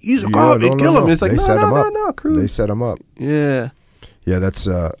 what? He's a cop, they kill him. It's like, no, crew. They set him up. Yeah. Yeah, that's.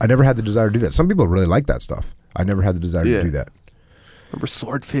 I never had the desire to do that. Some people really like that stuff. I never had the desire to do that. Remember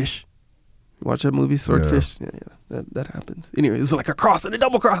Swordfish? You watch that movie, Swordfish? No. Yeah, that happens. Anyway, it's like a cross and a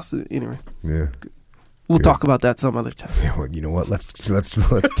double cross. Anyway. Yeah. We'll talk about that some other time. Yeah, well, you know what? Let's tee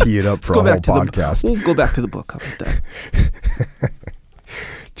it up for a whole podcast. We'll go back to the book. How about that?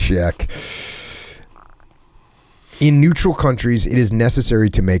 Check. In neutral countries, it is necessary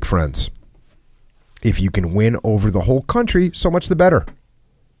to make friends. If you can win over the whole country, so much the better.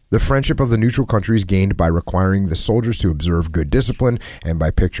 The friendship of the neutral countries gained by requiring the soldiers to observe good discipline and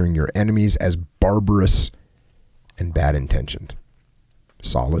by picturing your enemies as barbarous and bad-intentioned.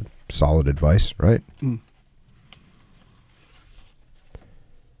 Solid advice, right? Mm.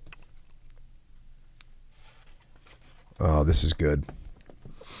 Oh, this is good.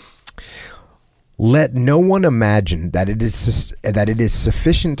 Let no one imagine that it is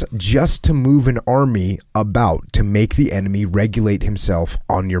sufficient just to move an army about to make the enemy regulate himself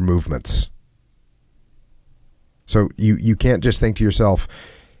on your movements. So you can't just think to yourself,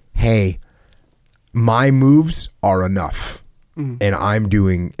 hey, my moves are enough. And I'm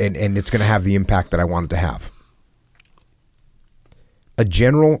doing, and it's going to have the impact that I want it to have. A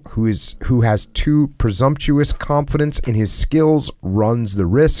general who has too presumptuous confidence in his skills runs the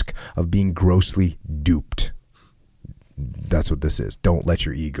risk of being grossly duped. That's what this is. Don't let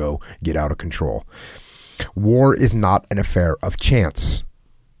your ego get out of control. War is not an affair of chance.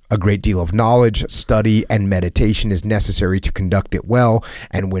 A great deal of knowledge, study, and meditation is necessary to conduct it well,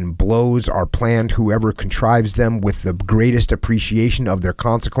 and when blows are planned, whoever contrives them with the greatest appreciation of their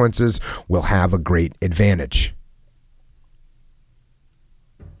consequences will have a great advantage.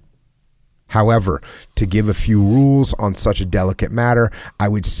 However, to give a few rules on such a delicate matter, I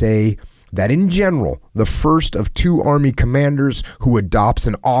would say that in general, the first of two army commanders who adopts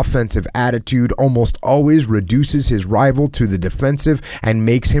an offensive attitude almost always reduces his rival to the defensive and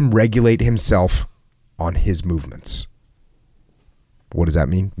makes him regulate himself on his movements. What does that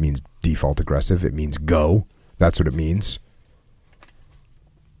mean? It means default aggressive. It means go. That's what it means.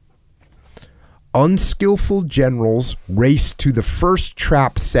 Unskillful generals race to the first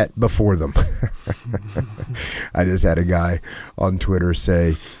trap set before them. I just had a guy on Twitter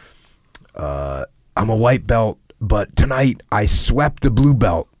say, I'm a white belt, but tonight I swept a blue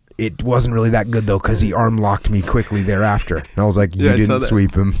belt. It wasn't really that good, though, because he arm locked me quickly thereafter. And I was like, you didn't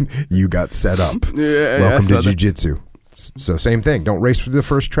sweep him. You got set up. Welcome to jiu-jitsu. So same thing. Don't race for the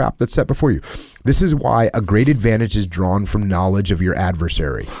first trap that's set before you. This is why a great advantage is drawn from knowledge of your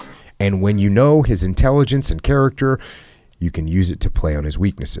adversary. And when you know his intelligence and character, you can use it to play on his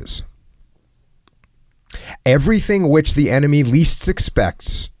weaknesses. Everything which the enemy least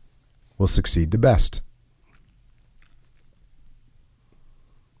expects will succeed the best.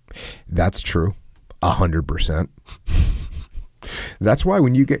 That's true. 100%. That's why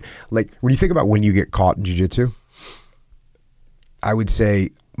when you get, like, when you think about when you get caught in jiu-jitsu, I would say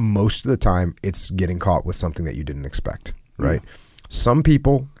most of the time it's getting caught with something that you didn't expect, right? Some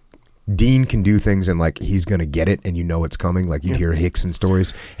people, Dean can do things and like he's going to get it and you know it's coming. Like you'd hear Hickson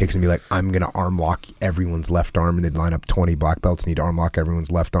stories. Hickson be like, I'm going to arm lock everyone's left arm, and they'd line up 20 black belts and he'd arm lock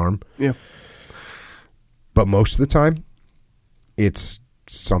everyone's left arm. Yeah. But most of the time, it's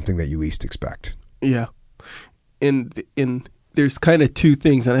something that you least expect. Yeah. And there's kind of two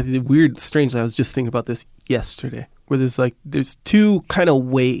things, and I think weird, strangely, I was just thinking about this yesterday. where there's two kind of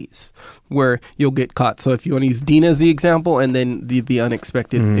ways where you'll get caught. So if you want to use Dean as the example, and then the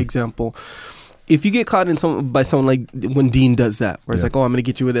unexpected example. If you get caught by someone like when Dean does that, where it's like, oh, I'm going to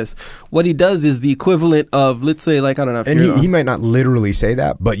get you with this. What he does is the equivalent of, let's say, like, I don't know. And he might not literally say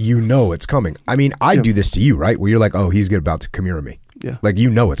that, but you know it's coming. I mean, I do this to you, right? Where you're like, oh, he's about to Kimura me. Yeah. Like, you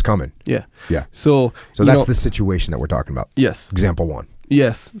know it's coming. Yeah. Yeah. So that's the situation that we're talking about. Yes. Example 1.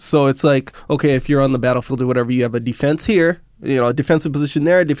 Yes. So it's like, okay, if you're on the battlefield or whatever, you have a defense here, a defensive position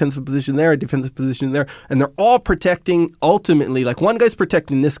there, a defensive position there, a defensive position there, and they're all protecting ultimately, like one guy's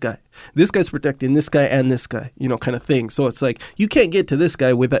protecting this guy's protecting this guy and this guy, kind of thing. So it's like you can't get to this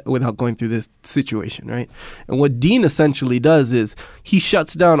guy without going through this situation, right? And what Dean essentially does is he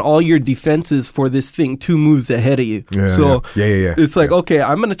shuts down all your defenses for this thing 2 moves ahead of you. It's like, okay,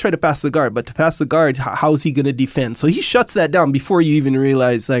 I'm going to try to pass the guard, but to pass the guard, how's he going to defend? So he shuts that down before you even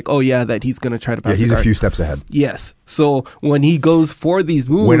realize, like, oh yeah, that he's going to try to pass the guard. He's a few steps ahead. Yes. So when he goes for these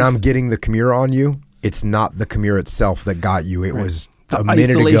moves, when I'm getting the Kimura on you, it's not the Kimura itself that got you. It was a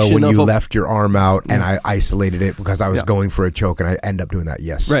minute ago when you left your arm out and I isolated it because I was going for a choke, and I end up doing that.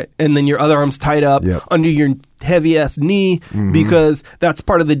 Yes. Right. And then your other arm's tied up under your heavy ass knee because that's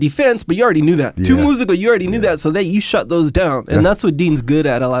part of the defense, but you already knew that. 2 moves ago, you already knew that, so that you shut those down. And that's what Dean's good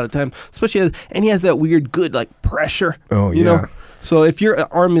at a lot of times, especially and he has that weird good like pressure. Oh, you know? So if your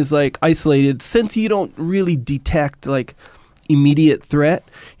arm is like isolated, since you don't really detect like immediate threat,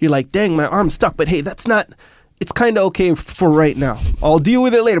 you're like, dang, my arm's stuck, but hey, that's not, it's kind of okay for right now. I'll deal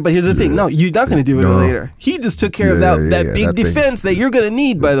with it later. But here's the thing. No, you're not going to deal with it later. He just took care of that big defense that you're going to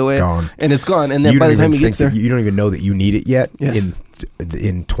need, by the way. Gone. And it's gone. And then by the time he gets there. You don't even know that you need it yet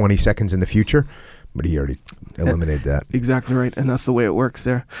in 20 seconds in the future. But he already eliminated that. Exactly right. And that's the way it works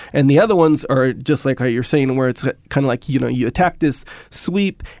there. And the other ones are just like how you're saying, where it's kind of like, you attack this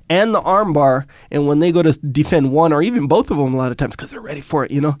sweep and the arm bar. And when they go to defend one or even both of them a lot of times because they're ready for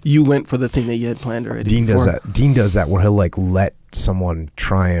it, you went for the thing that you had planned already. Dean does that where he'll like let someone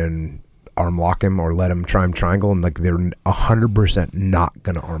try and arm lock him or let him try and triangle, and like they're 100% not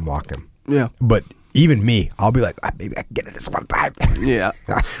going to arm lock him. Yeah. But even me, I'll be like, maybe I can get it this one time. Yeah.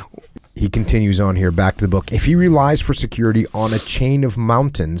 He continues on here, back to the book. If he relies for security on a chain of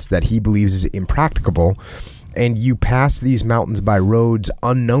mountains that he believes is impracticable, and you pass these mountains by roads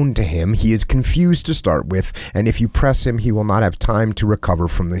unknown to him, he is confused to start with, and if you press him, he will not have time to recover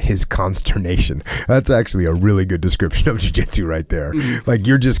from his consternation. That's actually a really good description of jiu-jitsu right there. Like,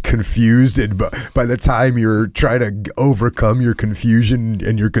 you're just confused, and by the time you're trying to overcome your confusion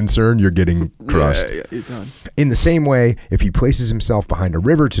and your concern, you're getting crushed. Yeah, you're done. In the same way, if he places himself behind a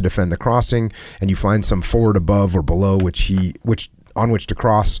river to defend the crossing, and you find some ford above or below on which to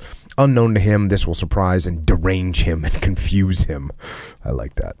cross, unknown to him, this will surprise and derange him and confuse him. I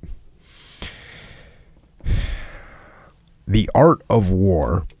like that. The art of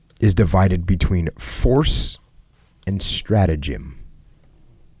war is divided between force and stratagem.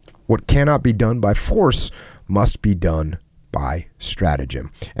 What cannot be done by force must be done by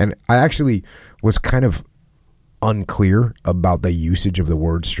stratagem. And I actually was kind of unclear about the usage of the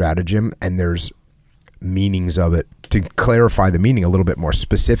word stratagem, and there's meanings of it. To clarify the meaning a little bit more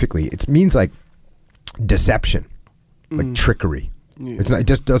specifically, it means like deception, like trickery. Yeah. It's not. It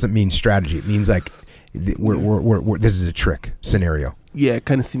just doesn't mean strategy. It means like we're this is a trick scenario. Yeah, it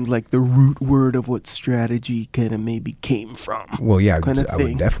kind of seems like the root word of what strategy kind of maybe came from. Well, yeah, I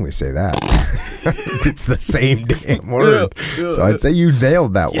would definitely say that. It's the same damn word. Yeah. So I'd say you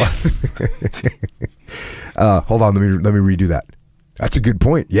nailed that one. Hold on, let me redo that. That's a good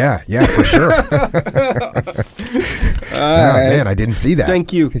point. Yeah, for sure. Man, I didn't see that.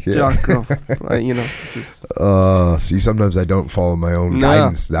 Thank you, Jocko. See, sometimes I don't follow my own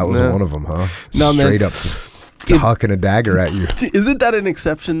guidance. That was one of them, huh? No, straight up, just hucking a dagger at you. Isn't that an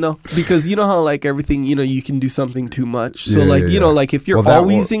exception though? Because you know how like everything, you can do something too much. So like if you're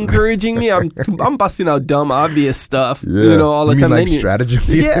always encouraging me, I'm busting out dumb, obvious stuff. Yeah. All the time. Like strategy.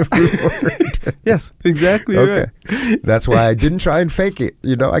 Yeah. Yes, exactly. Okay. Right. That's why I didn't try and fake it.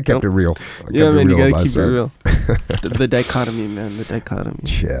 I kept it real. You gotta keep it real. The dichotomy, man. The dichotomy.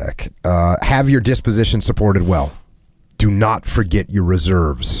 Check. Have your disposition supported well. Do not forget your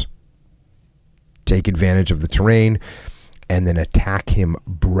reserves. Take advantage of the terrain and then attack him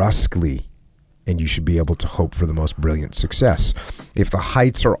brusquely, and you should be able to hope for the most brilliant success. If the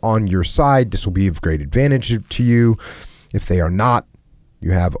heights are on your side, this will be of great advantage to you. If they are not,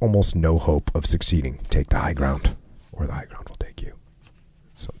 you have almost no hope of succeeding. Take the high ground, or the high ground will take you.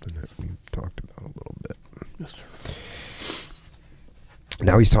 Something that we've talked about a little bit. Yes, sir.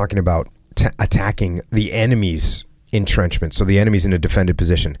 Now he's talking about attacking the enemy's entrenchment, so the enemy's in a defended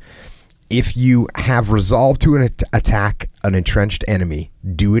position. If you have resolved to attack an entrenched enemy,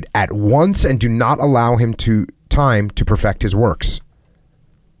 do it at once and do not allow him time to perfect his works.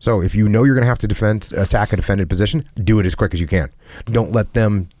 So if you know you're going to have to attack a defended position, do it as quick as you can. Don't let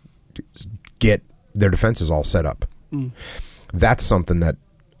them get their defenses all set up. That's something that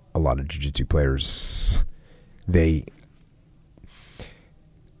a lot of jiu-jitsu players,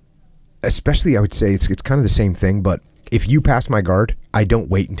 especially I would say it's kind of the same thing, but if you pass my guard, I don't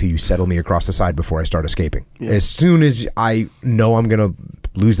wait until you settle me across the side before I start escaping. Yeah. As soon as I know I'm going to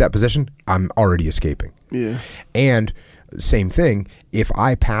lose that position, I'm already escaping. Yeah. And same thing, if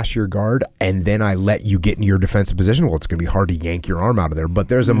I pass your guard and then I let you get in your defensive position, well, it's going to be hard to yank your arm out of there. But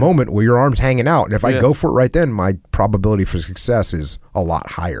there's a moment where your arm's hanging out, and if I go for it right then, my probability for success is a lot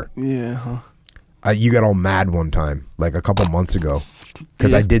higher. Yeah. You got all mad one time, like a couple months ago,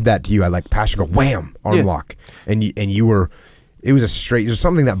 because I did that to you. I passed you, go wham, arm lock, and you were. It was there's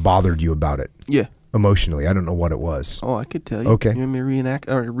something that bothered you about it. Yeah. Emotionally, I don't know what it was. Oh, I could tell you. Okay. You want me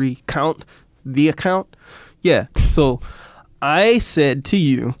to recount the account? Yeah. So I said to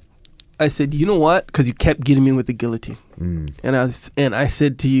you, you know what? Because you kept getting me with the guillotine, and I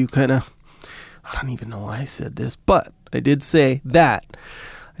said to you, kind of, I don't even know why I said this, but I did say that.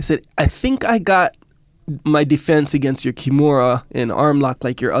 I said, I think I got my defense against your Kimura and arm lock,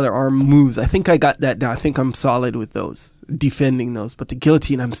 like your other arm moves. I think I got that down. I think I'm solid with those, defending those. But the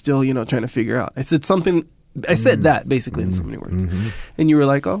guillotine, I'm still, trying to figure out. I said something. I said that basically in so many words, and you were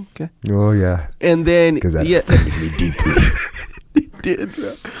like, "Oh, okay." Oh yeah. And then because that offended me deeply. It did.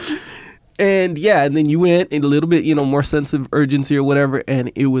 Bro. And then you went in a little bit, more sense of urgency or whatever,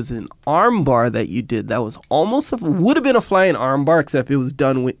 and it was an arm bar that you did that was almost would have been a flying arm bar, except it was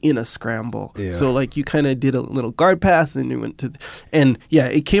done in a scramble. Yeah. So you kind of did a little guard pass, and you went to,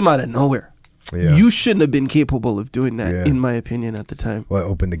 it came out of nowhere. Yeah. You shouldn't have been capable of doing that, in my opinion, at the time. Well, I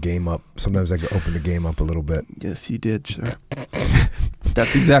opened the game up. Sometimes I could open the game up a little bit. Yes, you did, sure.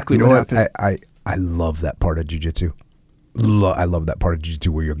 That's exactly what happened. I love that part of jiu-jitsu. I love that part of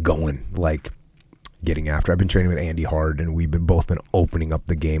jiu-jitsu where you're going, getting after. I've been training with Andy Hard, and we've both been opening up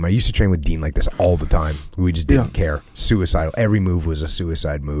the game. I used to train with Dean like this all the time. We just didn't care. Suicidal. Every move was a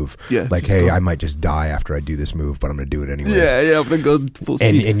suicide move. Yeah, hey, I might just die after I do this move, but I'm going to do it anyways. Yeah, I'm going to go full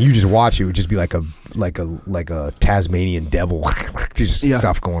speed. And you just watch it. It would just be like a Tasmanian devil. Just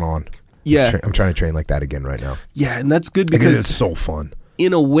stuff going on. Yeah. I'm trying to train like that again right now. Yeah, and that's good because it's so fun.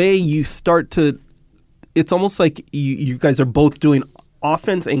 In a way, you start to... It's almost like you guys are both doing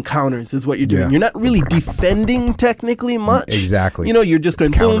offense and counters is what you're doing. Yeah. You're not really defending technically much. Exactly. You're just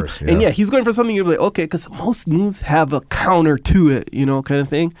going boom. Counters, and he's going for something. You're like, okay, because most moves have a counter to it, kind of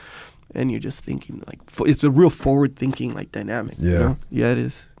thing. And you're just thinking it's a real forward thinking dynamic. Yeah. Yeah, it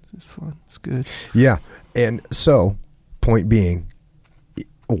is. It's fun. It's good. Yeah. And so, point being,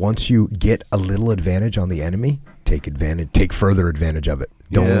 once you get a little advantage on the enemy, take further advantage of it.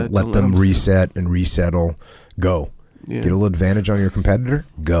 Don't let them reset and resettle. Go. Yeah. Get a little advantage on your competitor.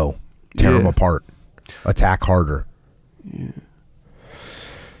 Go. Tear them apart. Attack harder. Yeah.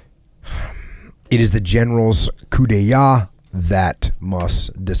 It is the general's coup d'etat that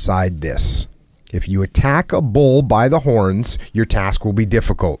must decide this. If you attack a bull by the horns, your task will be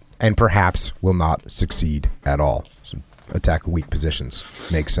difficult and perhaps will not succeed at all. So attack weak positions.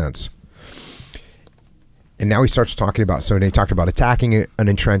 Makes sense. And now he starts talking about, so they talked about attacking an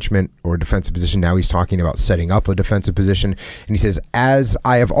entrenchment or a defensive position. Now he's talking about setting up a defensive position. And he says, as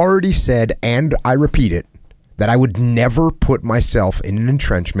I have already said, and I repeat it, that I would never put myself in an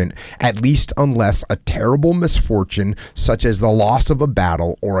entrenchment, at least unless a terrible misfortune, such as the loss of a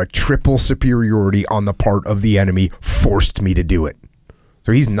battle or a triple superiority on the part of the enemy, forced me to do it.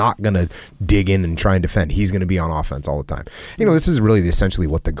 So he's not going to dig in and try and defend. He's going to be on offense all the time. This is really essentially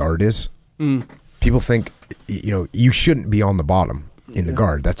what the guard is. People think, you shouldn't be on the bottom in the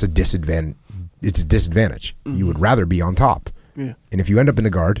guard. That's a disadvantage. It's a disadvantage. You would rather be on top. Yeah. And if you end up in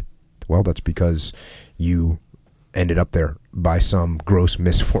the guard, well, that's because you ended up there by some gross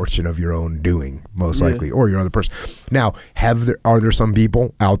misfortune of your own doing, most likely, or your other person. Now, are there some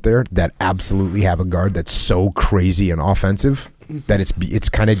people out there that absolutely have a guard that's so crazy and offensive that it's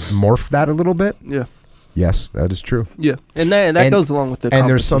kind of morphed that a little bit? Yeah. Yes, that is true. Yeah, and that goes along with the and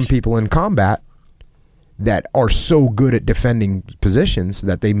there's some people in combat that are so good at defending positions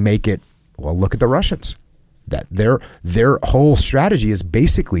that they make it, well, look at the Russians. That their whole strategy is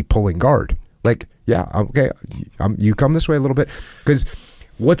basically pulling guard. You come this way a little bit. Because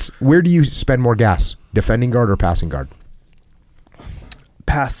where do you spend more gas? Defending guard or passing guard?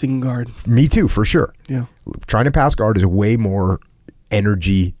 Passing guard. Me too, for sure. Yeah. Trying to pass guard is way more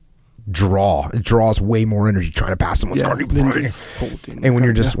energy draw. It draws way more energy trying to pass someone's guard. And when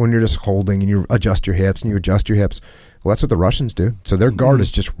you're just holding and you adjust your hips and you adjust your hips, well, that's what the Russians do. So their guard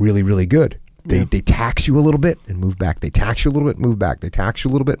is just really, really good. They tax you a little bit and move back. They tax you a little bit, move back. They tax you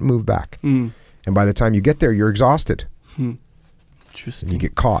a little bit and move back. And by the time you get there, you're exhausted. Interesting. And you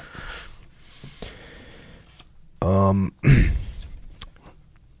get caught.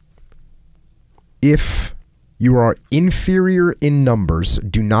 If you are inferior in numbers,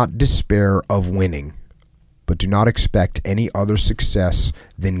 do not despair of winning, but do not expect any other success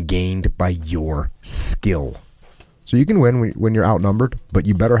than gained by your skill. So you can win when you're outnumbered, but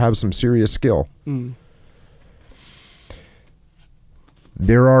you better have some serious skill.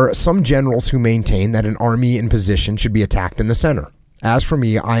 There are some generals who maintain that an army in position should be attacked in the center. As for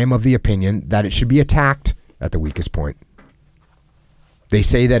me, I am of the opinion that it should be attacked at the weakest point. They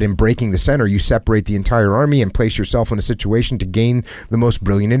say that in breaking the center, you separate the entire army and place yourself in a situation to gain the most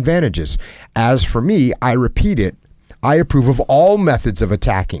brilliant advantages. As for me, I repeat it, I approve of all methods of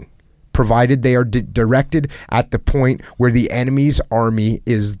attacking, provided they are directed at the point where the enemy's army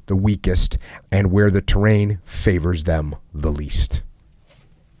is the weakest and where the terrain favors them the least.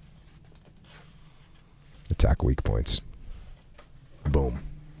 Attack weak points. Boom.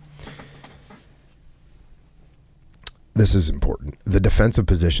 This is important. The defensive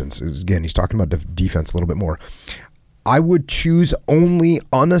positions. Again, he's talking about defense a little bit more. I would choose only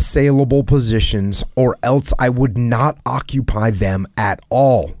unassailable positions, or else I would not occupy them at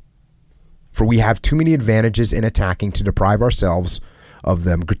all. For we have too many advantages in attacking to deprive ourselves of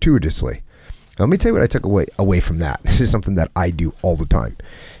them gratuitously. Now, let me tell you what I took away from that. This is something that I do all the time.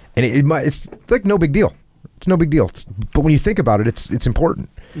 And it's like no big deal. It's no big deal. But when you think about it, it's important.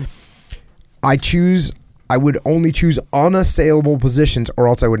 I would only choose unassailable positions, or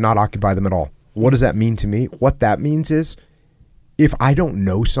else I would not occupy them at all. What does that mean to me? What that means is, if I don't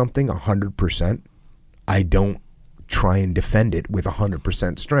know something 100%, I don't try and defend it with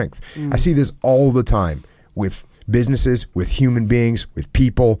 100% strength. I see this all the time with businesses, with human beings, with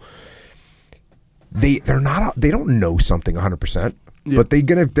people. They don't know something 100%, but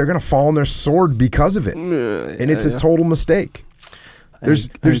they're gonna fall on their sword because of it, and it's a total mistake. There's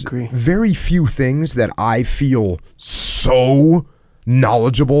very few things that I feel so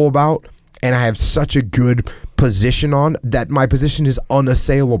knowledgeable about, and I have such a good position on, that my position is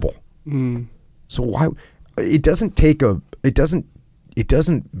unassailable. So why? It doesn't.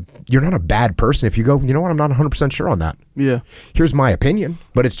 You're not a bad person if you go, you know what, I'm not 100% sure on that. Yeah. Here's my opinion,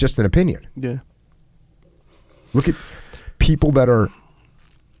 but it's just an opinion. Yeah. Look at people that are,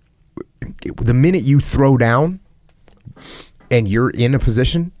 the minute you throw down and you're in a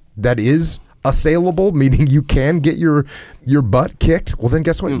position that is assailable, meaning you can get your butt kicked, well then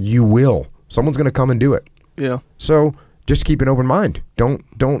guess what? You will. Someone's going to come and do it. Yeah. So just keep an open mind. Don't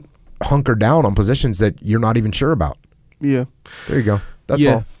hunker down on positions that you're not even sure about. Yeah. There you go. That's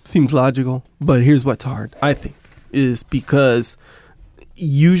all. Seems logical. But here's what's hard, I think, is because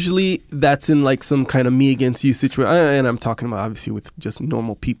usually that's in like some kind of me against you situation. And I'm talking about obviously with just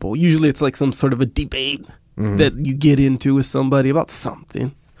normal people. Usually it's like some sort of a debate that you get into with somebody about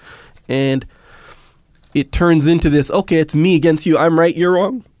something. And it turns into this, okay, it's me against you. I'm right, you're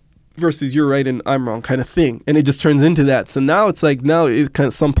wrong. Versus you're right and I'm wrong kind of thing. And it just turns into that. So now it's like, it's kind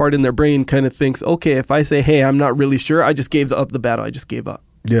of some part in their brain kind of thinks, okay, if I say, hey, I'm not really sure, I just gave up the battle. I just gave up.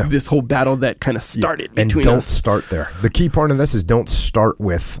 Yeah. This whole battle that kind of started between us. And don't start there. The key part of this is don't start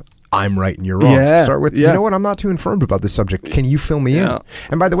with, I'm right and you're wrong. Yeah. Start with, you know what, I'm not too informed about this subject. Can you fill me in?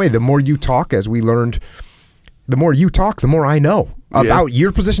 And by the way, the more you talk, as we learned, the more you talk, the more I know about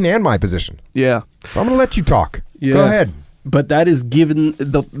your position and my position. Yeah. So I'm going to let you talk. Yeah. Go ahead. But that is given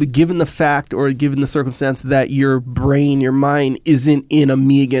the fact or given the circumstance that your brain, your mind isn't in a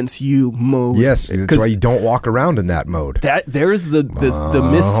me against you mode. Yes, that's why you don't walk around in that mode. There's the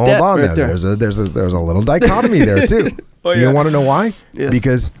misstep hold on right there. There's a little dichotomy there too. You want to know why? Yes.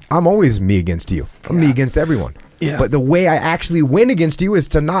 Because I'm always me against you. I'm me against everyone. Yeah. But the way I actually win against you is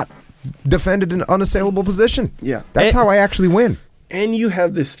to not defend it in an unassailable position. Yeah. That's how I actually win. And you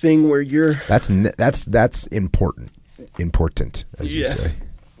have this thing where you're... That's important, as you say.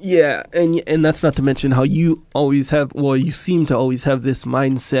 Yeah, and that's not to mention how you always have, you seem to always have this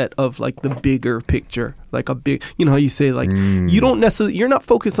mindset of like the bigger picture, like a big, you know how you say like, you don't necessarily, you're not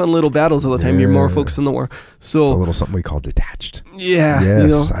focused on little battles all the time, you're more focused on the war. So it's a little something we call detached. Yeah.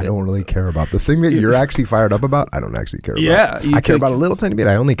 Yes, I don't really care about the thing that you're actually fired up about. I don't actually care about. Yeah. I care about a little tiny bit.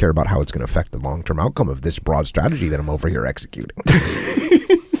 I only care about how it's going to affect the long-term outcome of this broad strategy that I'm over here executing.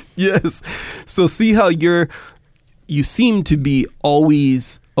 Yes. So see how you seem to be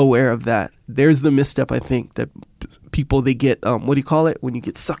always aware of that. There's the misstep, I think, that people, they get, what do you call it? When you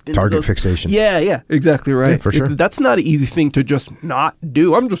get sucked into target fixation. Yeah, exactly right. Yeah, for sure. That's not an easy thing to just not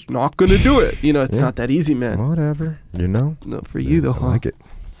do. I'm just not going to do it. It's not that easy, man. Whatever, No, for you, though, I like it.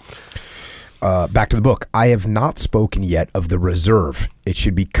 Back to the book. I have not spoken yet of the reserve. It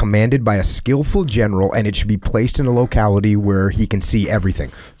should be commanded by a skillful general, and it should be placed in a locality where he can see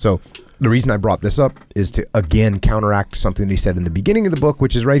everything. So the reason I brought this up is to, again, counteract something that he said in the beginning of the book,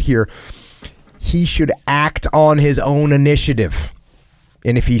 which is right here. He should act on his own initiative.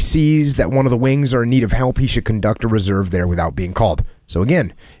 And if he sees that one of the wings are in need of help, he should conduct a reserve there without being called. So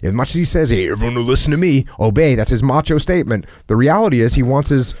again, as much as he says, hey, everyone will listen to me, obey, that's his macho statement. The reality is he wants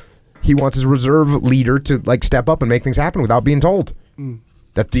his reserve leader to step up and make things happen without being told.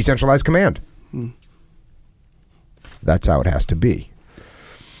 That's decentralized command. That's how it has to be.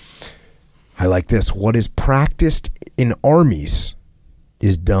 I like this. What is practiced in armies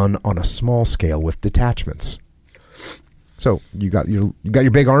is done on a small scale with detachments. So you got your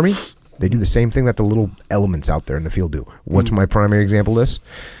big army. They do the same thing that the little elements out there in the field do. What's my primary example of this?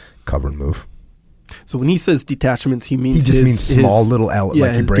 Cover and move. So when he says detachments, he means small little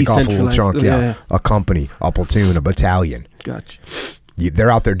like you break off a little chunk. A company, a platoon, a battalion. Gotcha. They're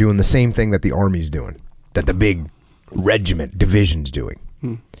out there doing the same thing that the army's doing, that the big regiment, division's doing.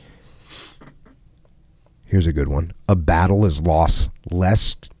 Here's a good one. A battle is lost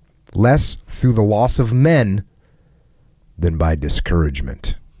less through the loss of men than by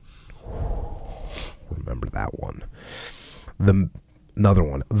discouragement. Remember that one. Another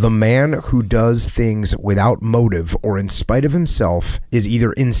one. The man who does things without motive or in spite of himself is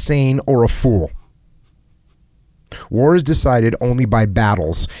either insane or a fool. War is decided only by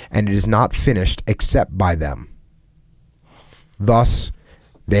battles, and it is not finished except by them. Thus,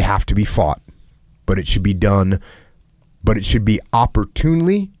 they have to be fought. But it should be done, but it should be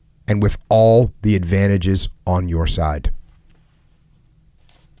opportunely and with all the advantages on your side.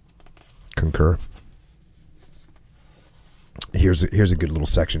 Concur. Here's a good little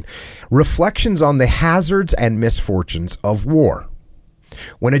section. Reflections on the hazards and misfortunes of war.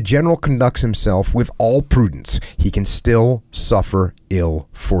 When a general conducts himself with all prudence, he can still suffer ill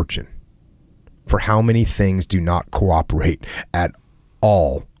fortune. For how many things do not cooperate at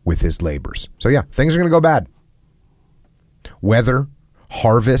all with his labors? So yeah, things are going to go bad. Weather,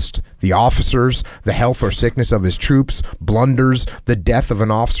 harvest, the officers, the health or sickness of his troops, blunders, the death of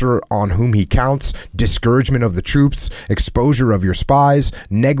an officer on whom he counts, discouragement of the troops, exposure of your spies,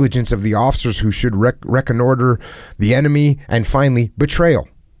 negligence of the officers who should reconnoiter the enemy, and finally, betrayal.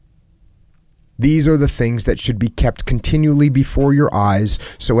 These are the things that should be kept continually before your eyes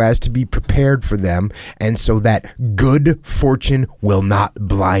so as to be prepared for them and so that good fortune will not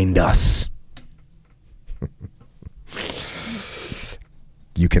blind us.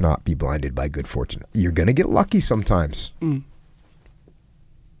 You cannot be blinded by good fortune. You're going to get lucky sometimes.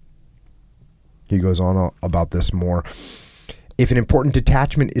 He goes on about this more. If an important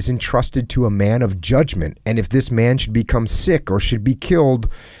detachment is entrusted to a man of judgment, and if this man should become sick or should be killed,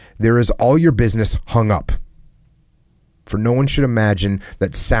 there is all your business hung up. For no one should imagine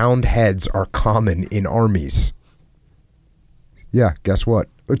that sound heads are common in armies. Yeah, guess what?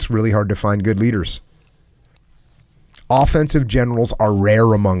 It's really hard to find good leaders. Offensive generals are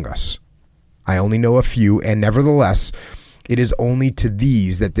rare among us. I only know a few, and nevertheless, it is only to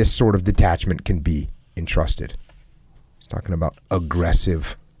these that this sort of detachment can be entrusted. He's talking about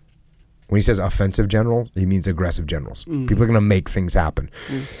aggressive. When he says offensive general, he means aggressive generals. People are going to make things happen.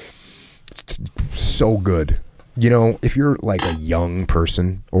 It's so good. You know, if you're like a young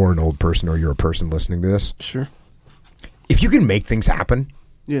person or an old person or you're a person listening to this, sure. If you can make things happen,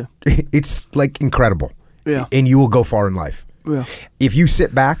 it's like incredible. Yeah. And you will go far in life. Yeah. If you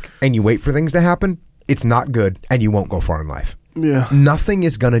sit back and you wait for things to happen, it's not good and you won't go far in life. Yeah. Nothing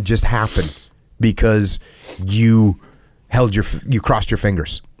is going to just happen because you crossed your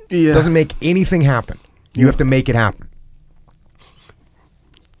fingers. Yeah. It doesn't make anything happen. You have to make it happen.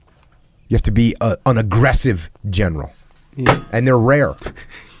 You have to be an aggressive general. Yeah. And they're rare.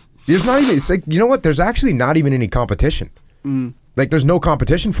 There's not even, it's like, you know what? There's actually not even any competition. Like there's no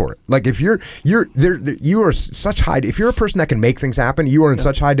competition for it. Like if you are such high, if you're a person that can make things happen, you are in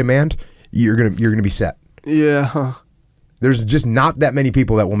such high demand, you're gonna be set. Yeah. Huh. There's just not that many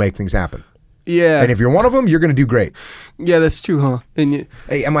people that will make things happen. Yeah. And if you're one of them, you're gonna do great. Yeah, that's true, huh? And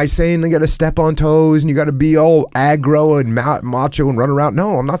hey, am I saying you got to step on toes and you got to be all aggro and macho and run around?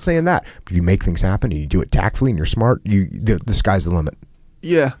 No, I'm not saying that. But you make things happen and you do it tactfully and you're smart. The sky's the limit.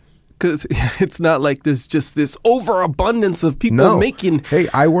 Yeah. Because it's not like there's just this overabundance of people making. Hey,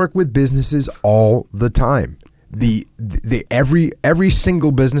 I work with businesses all the time. The every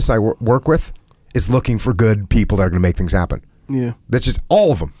single business I work with is looking for good people that are going to make things happen. Yeah. That's just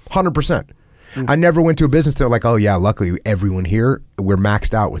all of them, 100%. I never went to a business they're like, oh yeah, luckily everyone here, we're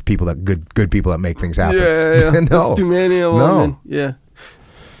maxed out with people that good people that make things happen. Yeah. No. That's too many of them. No. Yeah.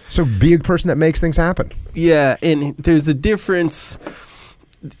 So be a person that makes things happen. Yeah, and there's a difference,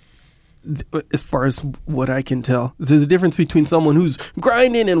 as far as what I can tell. There's a difference between someone who's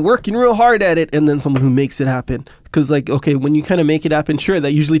grinding and working real hard at it and then someone who makes it happen. Because, like, okay, when you kind of make it happen, sure,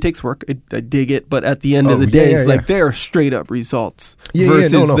 that usually takes work. I dig it. But at the end of the day, it's like there are straight up results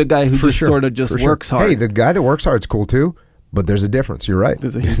versus the guy who just sort of just works hard. Hey, the guy that works hard is cool too, but there's a difference. You're right.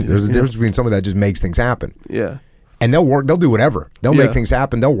 There's a difference between someone that just makes things happen. Yeah. And they'll do whatever. They'll make things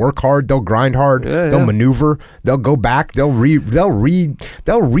happen. They'll work hard. They'll grind hard. They'll maneuver. They'll go back. They'll revisit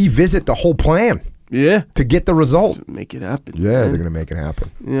the whole plan. Yeah. To get the result. Make it happen. Yeah, man. They're going to make it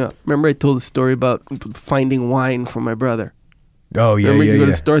happen. Yeah. Remember I told the story about finding wine for my brother. Oh, yeah, Remember you go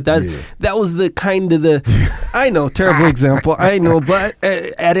to the store? That was the kind of I know, terrible example. I know, but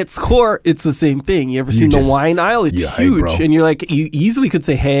at its core, it's the same thing. You ever seen the wine aisle? It's huge. Hey, and you're like, you easily could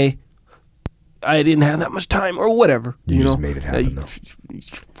say, hey, I didn't have that much time or whatever. You just made it happen, though.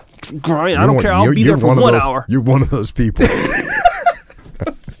 Grind. I don't care. I'll be there for 1 hour. You're one of those people.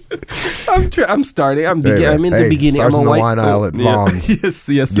 I'm starting. I'm in the beginning. Starts I'm in the wine aisle at Vaughn's.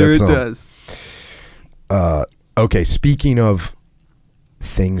 Yes, sir, it does. Okay, speaking of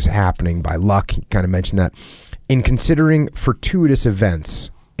things happening by luck, you kind of mentioned that. In considering fortuitous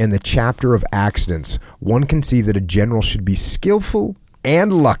events in the chapter of accidents, one can see that a general should be skillful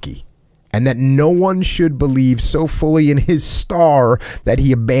and lucky, and that no one should believe so fully in his star that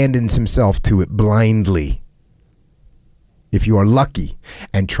he abandons himself to it blindly. If you are lucky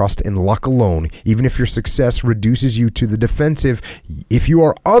and trust in luck alone, even if your success reduces you to the defensive, if you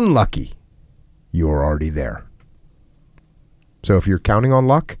are unlucky, you are already there. So if you're counting on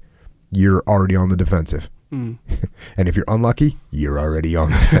luck, you're already on the defensive. And if you're unlucky, you're already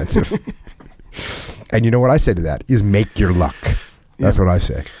on the defensive. And you know what I say to that is make your luck. That's what I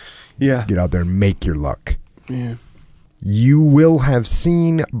say. Yeah. Get out there and make your luck. Yeah. You will have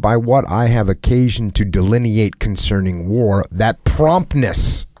seen by what I have occasion to delineate concerning war that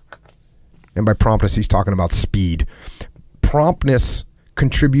promptness, and by promptness he's talking about speed, promptness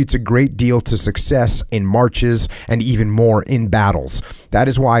contributes a great deal to success in marches and even more in battles. That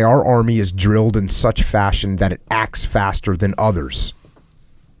is why our army is drilled in such fashion that it acts faster than others.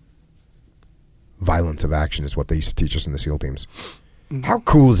 Violence of action is what they used to teach us in the SEAL teams. How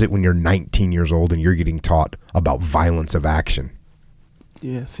cool is it when you're 19 years old and you're getting taught about violence of action?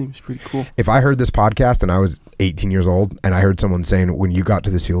 Yeah, it seems pretty cool. If I heard this podcast and I was 18 years old and I heard someone saying when you got to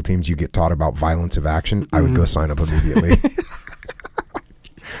the SEAL teams you get taught about violence of action, I would go sign up immediately.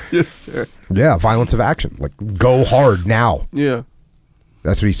 Yes, sir. Yeah, violence of action. Like, go hard now. Yeah.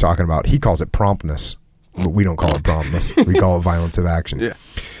 That's what he's talking about. He calls it promptness, but we don't call it promptness. We call it violence of action. Yeah.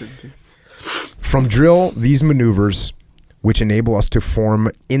 From drill, these maneuvers, which enable us to form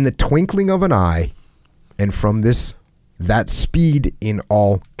in the twinkling of an eye, and from that speed in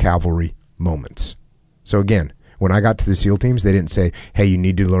all cavalry moments. So again, when I got to the SEAL teams, they didn't say, hey, you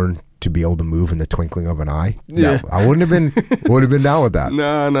need to learn to be able to move in the twinkling of an eye. Yeah. No, I wouldn't have been down with that.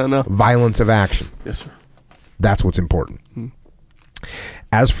 No. Violence of action. Yes, sir. That's what's important.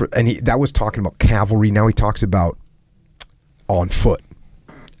 As for, that was talking about cavalry. Now he talks about on foot.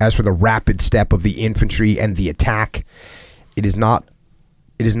 As for the rapid step of the infantry and the attack, it is not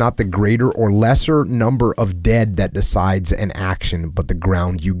the greater or lesser number of dead that decides an action, but the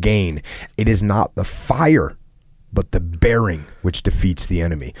ground you gain. It is not the fire, but the bearing which defeats the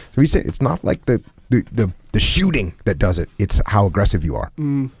enemy. So we say it's not like the shooting that does it. It's how aggressive you are.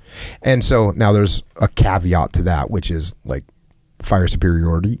 And so now there's a caveat to that, which is like fire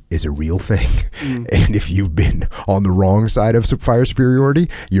superiority is a real thing. And if you've been on the wrong side of fire superiority,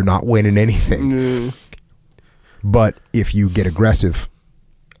 you're not winning anything. But if you get aggressive,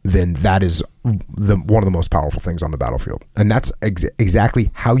 then that is one of the most powerful things on the battlefield. And that's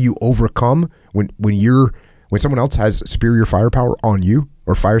exactly how you overcome when someone else has superior firepower on you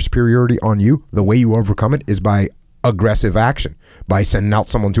or fire superiority on you. The way you overcome it is by aggressive action, by sending out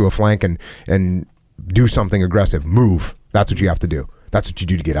someone to a flank and do something aggressive, move. That's what you have to do. That's what you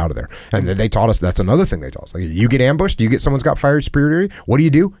do to get out of there. And they taught us, that's another thing they taught us. Like, you get ambushed, someone's got fire superiority, what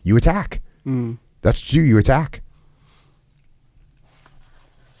do? You attack. That's what you attack.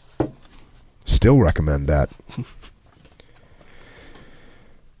 Still recommend that.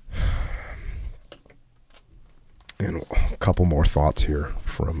 And a couple more thoughts here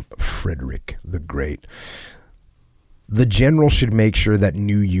from Frederick the Great. The general should make sure that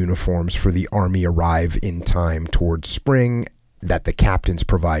new uniforms for the army arrive in time towards spring that the captains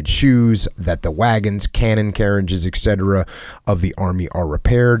provide shoes, that the wagons, cannon carriages, etc. of the army are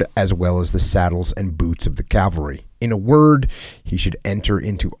repaired, as well as the saddles and boots of the cavalry. In a word, he should enter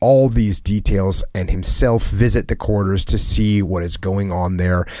into all these details and himself visit the quarters to see what is going on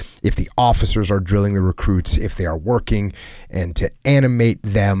there, if the officers are drilling the recruits, if they are working, and to animate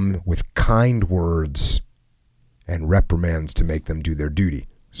them with kind words and reprimands to make them do their duty.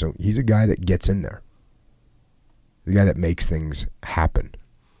 So he's a guy that gets in there. The guy that makes things happen,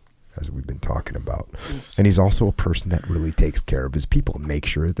 as we've been talking about. And he's also a person that really takes care of his people and makes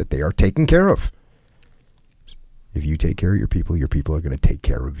sure that they are taken care of. If you take care of your people are going to take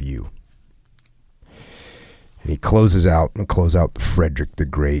care of you. And he closes out Frederick the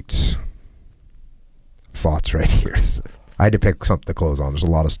Great's thoughts right here. I had to pick something to close on. There's a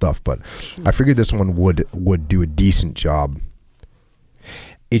lot of stuff, but I figured this one would do a decent job.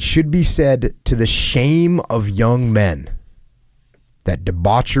 It should be said to the shame of young men that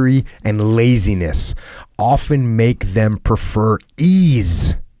debauchery and laziness often make them prefer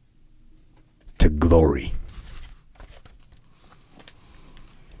ease to glory.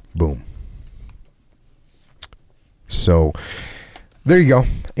 Boom. So there you go.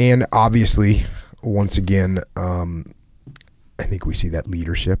 And obviously, once again, I think we see that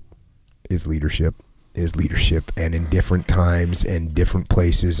leadership is leadership. And in different times and different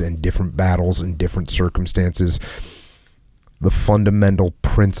places and different battles and different circumstances, the fundamental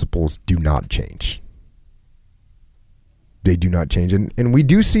principles do not change. They do not change. And we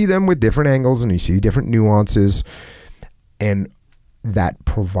do see them with different angles, and we see different nuances, and that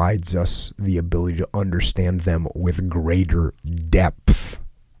provides us the ability to understand them with greater depth,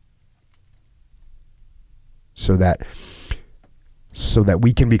 so that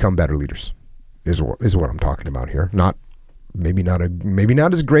we can become better leaders. Is what I'm talking about here. Maybe not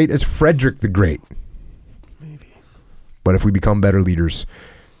as great as Frederick the Great. Maybe. But if we become better leaders,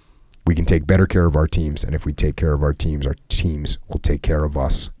 we can take better care of our teams, and if we take care of our teams will take care of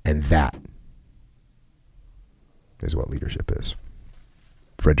us, and that is what leadership is.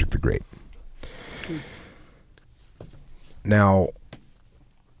 Frederick the Great. Now,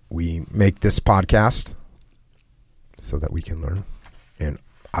 we make this podcast so that we can learn, and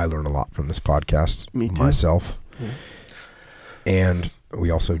I learn a lot from this podcast. Me too. Myself. Yeah. And we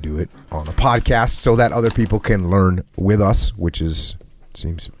also do it on a podcast so that other people can learn with us, which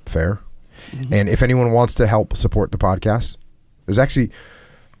seems fair. Mm-hmm. And if anyone wants to help support the podcast, there's actually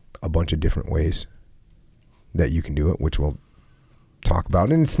a bunch of different ways that you can do it, which we'll talk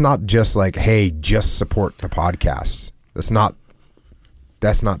about. And it's not just like, hey, just support the podcast. That's not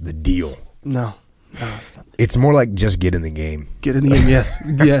the deal. No. It's more like just get in the game. Get in the game, yes.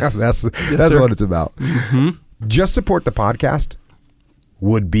 Yes. That's what it's about. Mm-hmm. Just support the podcast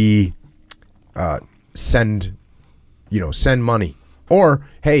would be send money. Or,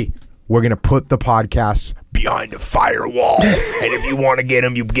 hey, we're going to put the podcast behind a firewall. And if you want to get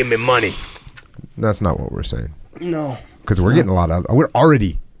them, you give me money. That's not what we're saying. No. Because we're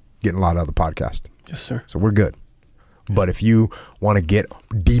already getting a lot out of the podcast. Yes, sir. So we're good. But if you want to get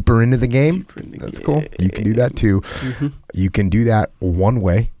deeper into the game, that's cool. You can do that too. Mm-hmm. You can do that one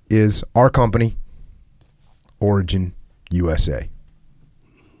way is our company, Origin USA.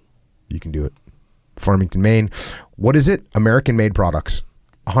 You can do it. Farmington, Maine. What is it? American-made products.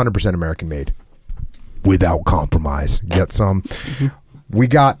 100% American-made. Without compromise. Get some. Mm-hmm. We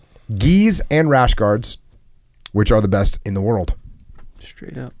got gis and rash guards, which are the best in the world.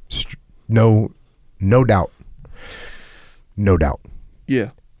 Straight up. No doubt. No doubt.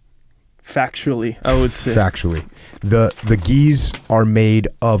 Yeah. Factually, I would say. Factually. The gis are made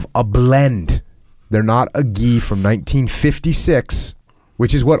of a blend. They're not a gi from 1956,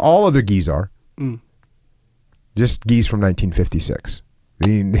 which is what all other gis are. Mm. Just gis from 1956.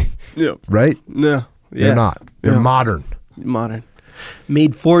 Yeah. Right? No. Yes. They're not. They're modern. Modern.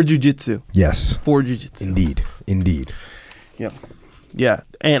 Made for jiu-jitsu. Yes. For jiu-jitsu. Indeed. Yeah. Yeah.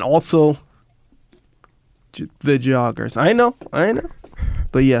 And also the joggers. I know.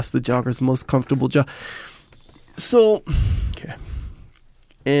 But yes, the joggers, most comfortable So, okay.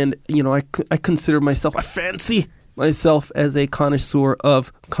 And, I consider myself, I fancy myself as a connoisseur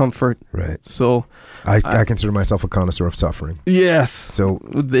of comfort. Right. So I consider myself a connoisseur of suffering. Yes. So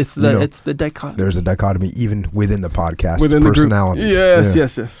it's the dichotomy. There's a dichotomy even within the podcast personalities.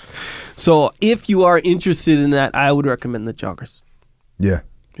 Yes. So if you are interested in that, I would recommend the joggers. Yeah.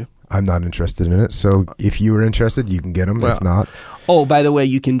 I'm not interested in it. So if you are interested, you can get them. Well, if not. Oh, by the way,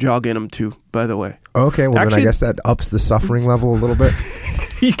 you can jog in them too, by the way. Okay. Well, then I guess that ups the suffering level a little bit.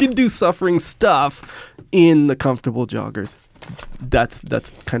 You can do suffering stuff in the comfortable joggers. That's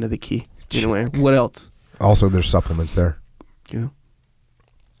kind of the key. Anyway, what else? Also, there's supplements there. Yeah.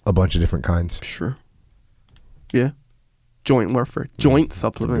 A bunch of different kinds. Sure. Yeah. Joint warfare. Joint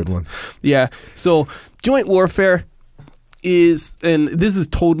supplements. Good one. Yeah. So joint warfare is, and this is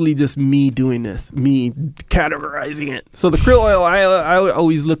totally just me doing this, me categorizing it. So the krill oil, I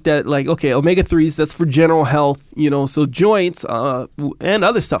always looked at like, okay, omega-3s, that's for general health, so joints and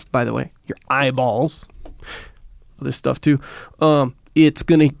other stuff, by the way, your eyeballs, other stuff too. It's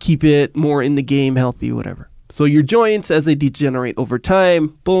going to keep it more in the game, healthy, whatever. So your joints, as they degenerate over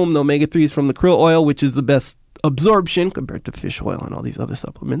time, boom, the omega-3s from the krill oil, which is the best absorption compared to fish oil and all these other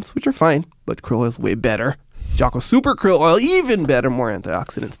supplements, which are fine, but krill oil is way better. Jocko Super Krill Oil, even better, more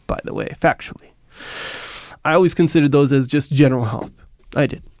antioxidants, by the way, factually. I always considered those as just general health. I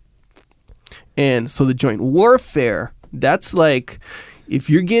did. And so the joint warfare, that's like, if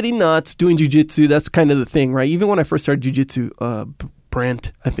you're getting nuts doing jiu-jitsu, that's kind of the thing, right? Even when I first started jiu-jitsu,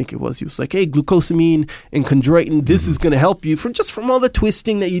 Brent, I think it was, he was like, hey, glucosamine and chondroitin, this is going to help you from all the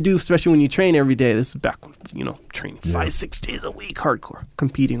twisting that you do, especially when you train every day. This is back when, training 5-6 days a week, hardcore,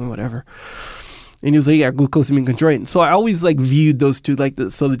 competing or whatever. And he was like, yeah, glucosamine, chondroitin. So I always viewed those two like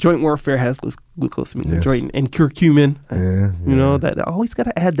this. So the joint warfare has glucosamine, chondroitin, and curcumin. That I always got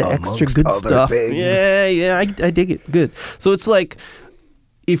to add the extra good stuff. Things. Yeah, I dig it. Good. So it's like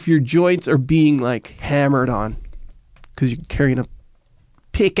if your joints are being hammered on because you're carrying a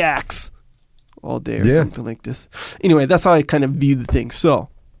pickaxe all day or something like this. Anyway, that's how I kind of view the thing. So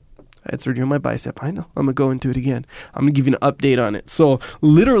I had surgery on my bicep. I know. I'm going to go into it again. I'm going to give you an update on it. So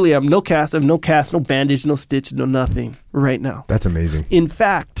literally, I'm no cast. I have no cast, no bandage, no stitch, no nothing right now. That's amazing. In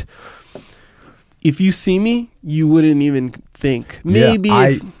fact, if you see me, you wouldn't even think. Maybe.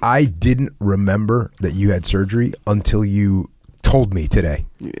 Yeah, I didn't remember that you had surgery until you told me today.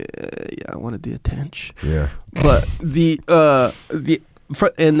 Yeah, I wanted the attention. Yeah. But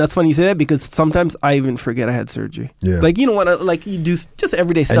and that's funny you say that because sometimes I even forget I had surgery. Yeah. You do just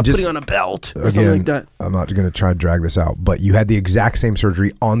everyday stuff, putting on a belt or something like that. I'm not going to try to drag this out, but you had the exact same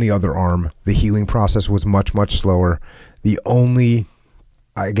surgery on the other arm. The healing process was much, much slower. The only,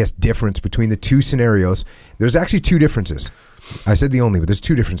 I guess, difference between the two scenarios, there's actually two differences. I said the only, but there's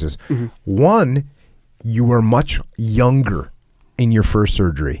two differences. Mm-hmm. One, you were much younger in your first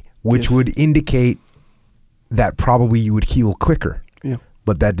surgery, which would indicate that probably you would heal quicker. Yeah.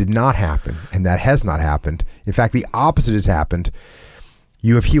 But that did not happen, and that has not happened. In fact, the opposite has happened.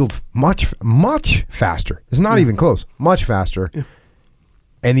 You have healed much, much faster. It's not even close. Much faster. Yeah.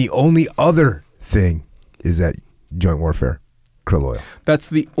 And the only other thing is that joint warfare, krill oil. That's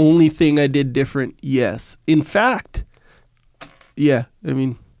the only thing I did different, yes. In fact, it's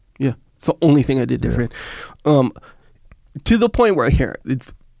the only thing I did different. To the point where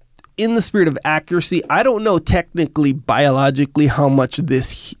it's in the spirit of accuracy, I don't know technically, biologically, how much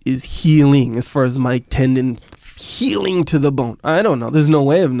this is healing as far as my tendon healing to the bone. I don't know. There's no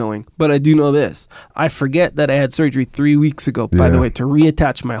way of knowing. But I do know this. I forget that I had surgery 3 weeks ago, by the way, to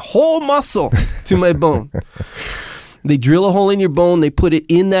reattach my whole muscle to my bone. They drill a hole in your bone. They put it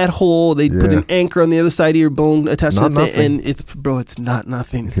in that hole. They put an anchor on the other side of your bone attached to the thing. And it's not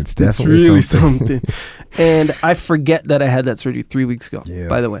nothing. It's definitely really something. And I forget that I had that surgery 3 weeks ago,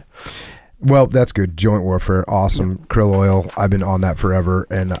 by the way. Well, that's good. Joint warfare, awesome. Krill oil, I've been on that forever,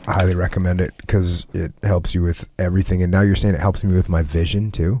 and I highly recommend it because it helps you with everything. And now you're saying it helps me with my vision,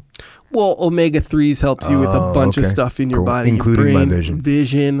 too? Well, omega-3s helps you with a bunch of stuff in your body. Including your brain, my vision.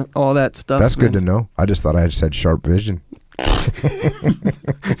 Vision, all that stuff. That's good to know. I just thought I just had sharp vision.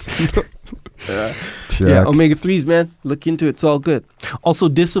 Yeah, omega-3s, man. Look into it. It's all good. Also,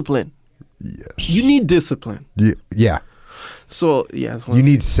 discipline. Yes. You need discipline. Yeah. So, yeah. You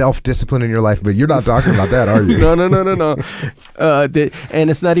need self-discipline in your life, but you're not talking about that, are you? No. And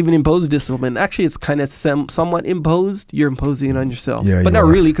it's not even imposed discipline. Actually, it's kind of somewhat imposed. You're imposing it on yourself. Yeah, but not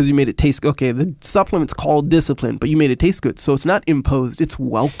really because you made it taste good. Okay, the supplement's called discipline, but you made it taste good. So it's not imposed. It's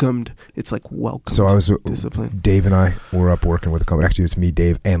welcomed. It's like welcomed. So I was discipline. Dave and I were up working with a company. Actually, it's me,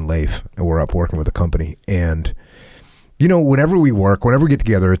 Dave, and Leif. And we're up working with a company. And whenever we get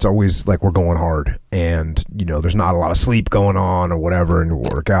together, it's always like we're going hard, and there's not a lot of sleep going on or whatever, and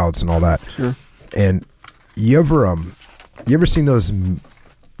workouts and all that. Sure. And you ever seen those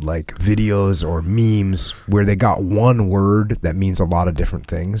like videos or memes where they got one word that means a lot of different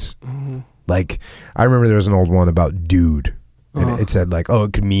things? Mm-hmm. Like I remember there was an old one about dude, and it said like, oh,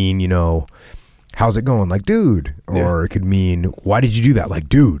 it could mean how's it going, like dude, or it could mean why did you do that, like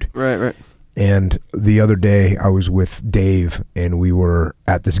dude. Right. And the other day I was with Dave and we were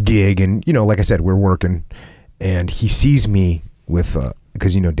at this gig, and like I said, we're working, and he sees me with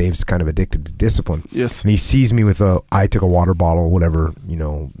because Dave's kind of addicted to discipline. Yes. And he sees me with I took a water bottle, whatever,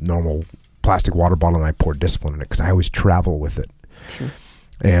 normal plastic water bottle and I pour Discipline in it because I always travel with it. Sure.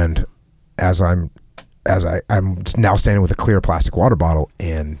 And as I'm now standing with a clear plastic water bottle,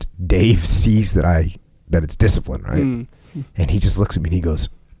 and Dave sees that it's Discipline, right? And he just looks at me and he goes,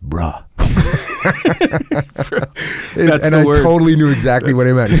 "Bruh." And I totally knew exactly what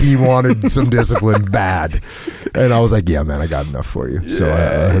he meant. He wanted some Discipline bad. And I was like, "Yeah, man, I got enough for you." So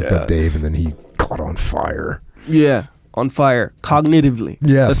I hooked up Dave, and then he caught on fire. Yeah, on fire cognitively.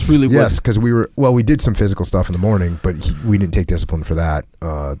 Yes, that's really what. Yes, because we did some physical stuff in the morning, but we didn't take Discipline for that.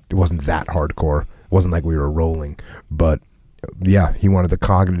 It wasn't that hardcore. It wasn't like we were rolling, but yeah, he wanted the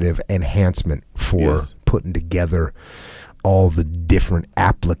cognitive enhancement for putting together all the different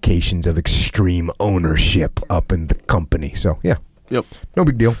applications of extreme ownership up in the company. So yeah, no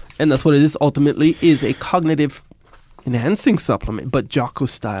big deal. And that's what it is. Ultimately, is a cognitive enhancing supplement, but Jocko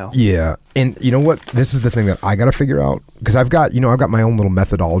style. Yeah, and you know what? This is the thing that I got to figure out, because I've got my own little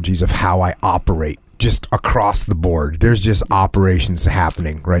methodologies of how I operate. Just across the board, there's just operations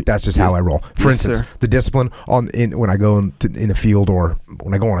happening, right? That's just how I roll. For instance, the Discipline when I go in the field or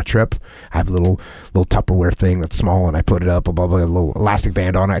when I go on a trip, I have a little Tupperware thing that's small, and I put it up, a little elastic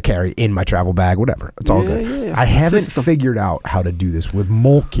band on it. I carry in my travel bag, whatever. It's all good. Yeah. I haven't figured out how to do this with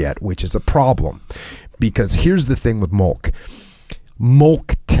Molk yet, which is a problem, because here's the thing with Molk.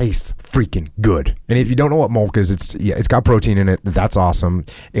 Molk tastes freaking good, and if you don't know what Molk is, it's got protein in it. That's awesome.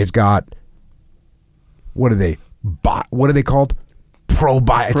 It's got what are they called?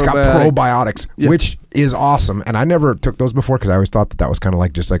 It's got probiotics, which is awesome. And I never took those before because I always thought that was kind of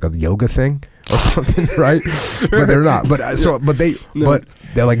like just like a yoga thing or something, right? Sure. But they're not. But but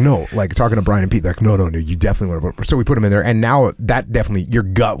they're like, no, like talking to Brian and Pete, they're like, no, you definitely want to. So we put them in there, and now that definitely your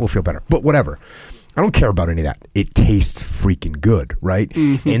gut will feel better. But whatever, I don't care about any of that. It tastes freaking good, right?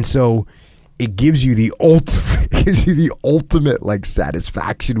 Mm-hmm. And so it gives you the ultimate like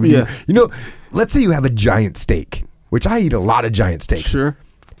satisfaction when let's say you have a giant steak, which I eat a lot of giant steaks. Sure.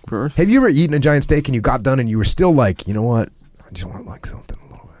 Of course. Have you ever eaten a giant steak and you got done and you were still like, you know what? I just want like something a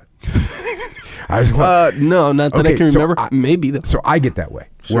little bit. No, not that I can remember. Maybe though. So I get that way.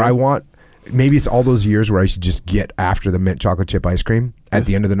 Sure. Where I want, maybe it's all those years where I should just get after the mint chocolate chip ice cream at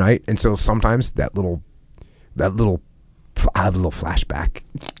the end of the night. And so sometimes I have a little flashback,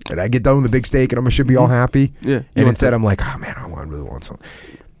 and I get done with the big steak, and I should be all happy. Yeah, and instead I'm like, oh man, I really want something.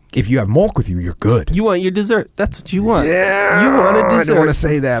 If you have Molk with you, you're good. You want your dessert. That's what you want. Yeah, you want a dessert. I don't want to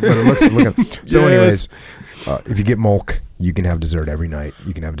say that, but it looks. So, anyways, if you get Molk, you can have dessert every night.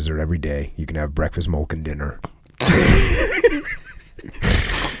 You can have dessert every day. You can have breakfast, Molk, and dinner.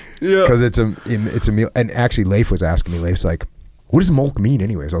 Yeah, because it's a meal. And actually, Leif was asking me. Leif's like, "What does Molk mean,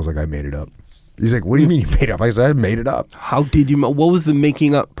 anyways?" I was like, "I made it up." He's like, "What do you mean you made it up?" I said, "I made it up." How did you? What was the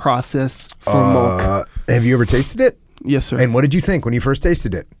making up process for Molk? Have you ever tasted it? Yes, sir. And what did you think when you first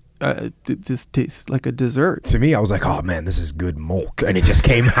tasted it? This tastes like a dessert. To me, I was like, "Oh man, this is good Molk," and it just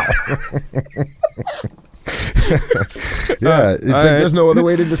came out. Yeah, it's like there's no other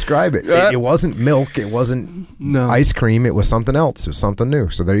way to describe it. It wasn't milk. It wasn't ice cream. It was something else. It was something new.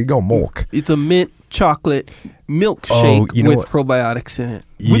 So there you go, Molk. It's a mint chocolate milkshake with probiotics in it,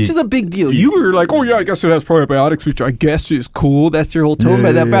 which is a big deal. You were like, "Oh yeah, I guess it has probiotics," which I guess is cool. That's your whole tone.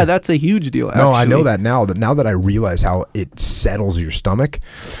 But that's a huge deal. Actually. No, I know that now. Now that I realize how it settles your stomach.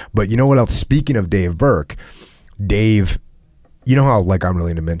 But you know what else? Speaking of Dave Burke, Dave, you know how like I'm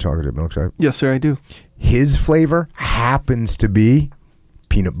really into mint chocolate milkshake? Yes, sir, I do. His flavor happens to be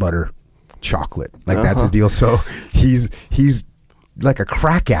peanut butter chocolate. Like that's his deal. So he's like a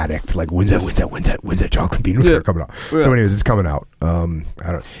crack addict. Like when's that chocolate peanut butter coming out? Yeah. So anyways, it's coming out. And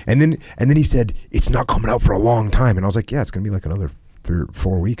then he said it's not coming out for a long time. And I was like, yeah, it's gonna be like another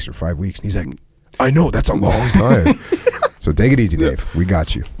 4 weeks or 5 weeks. And he's like, I know, that's a long time. So take it easy, Dave. We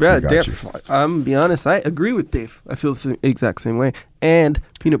got you. Yeah, Dave. I'm gonna be honest. I agree with Dave. I feel the exact same way. And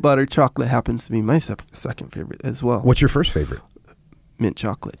peanut butter chocolate happens to be my second favorite as well. What's your first favorite? Mint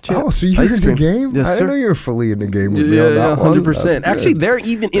chocolate chip. Oh, so you're in the game? Yes, I sir. know you're fully in the game with me on that 100%. Actually, they're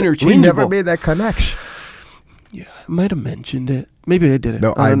even interchangeable. We never made that connection. Yeah, I might have mentioned it. Maybe I didn't.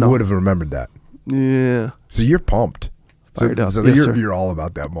 No, I would have remembered that. Yeah. So you're pumped. So you're all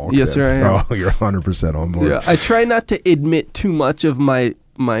about that Molk. Yes, sir, I am. Oh, you're 100% on board. Yeah, I try not to admit too much of my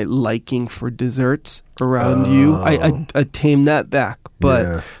liking for desserts around you. I tame that back.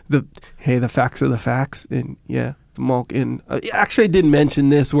 But the facts are the facts. And the Molk. And actually, I did mention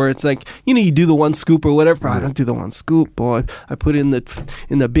this where it's like, you do the one scoop or whatever. I don't do the one scoop, boy. I put in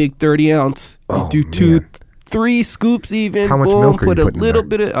the big 30 ounce. I do 3 scoops even. How much milk are you put putting a little in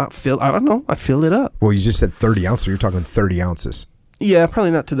there? bit of I don't know. I fill it up. Well, you just said 30 ounces, so you're talking 30 ounces. Yeah,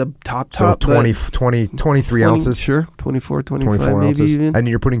 probably not to the top. So 23 ounces. Sure, 24 maybe ounces. even. And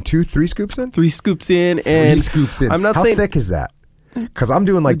you're putting 3 scoops in? 3 scoops in. And 3 scoops in. I'm not How saying, thick is that? Because I'm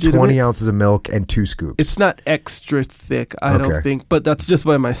doing like 20 ounces of milk and 2 scoops. It's not extra thick, I don't think. But that's just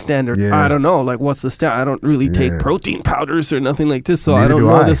by my standard. Yeah. I don't know. Like, what's the standard? I don't really take protein powders or nothing like this, so Neither I don't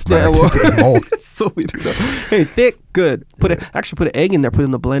know the standard. So we do know. Hey, thick, good. Put an egg in there. Put it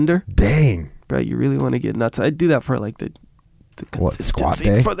in the blender. Dang. Right, you really want to get nuts. I do that for like the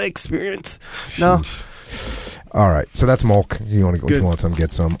consistency, for the experience. No. All right. So that's milk. You want some,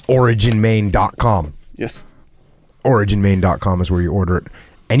 get some. OriginMaine.com. Yes. OriginMaine.com is where you order it.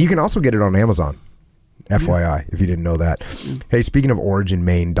 And you can also get it on Amazon. FYI, if you didn't know that. Hey, speaking of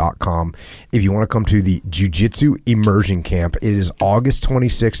OriginMaine.com, if you want to come to the Jiu-Jitsu Immersion Camp, it is August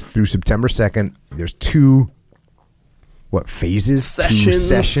 26th through September 2nd. There's 2 phases? 2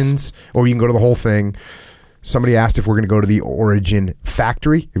 sessions. Or you can go to the whole thing. Somebody asked if we're going to go to the Origin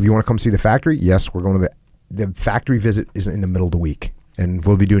Factory. If you want to come see the factory, yes, we're going to the factory visit is in the middle of the week. And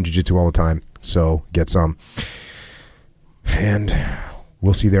we'll be doing jiu-jitsu all the time. So get some. And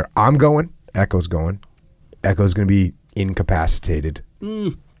we'll see there. I'm going. Echo's going. Echo's going to be incapacitated.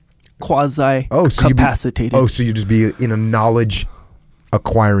 Quasi-capacitated. So you'll just be in a knowledge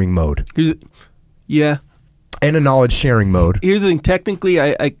acquiring mode. Yeah. And a knowledge sharing mode. Here's the thing. Technically,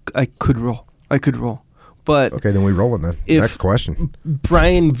 I could roll. But okay, then we rolling then. Next question.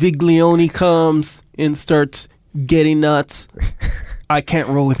 Brian Viglione comes and starts getting nuts. I can't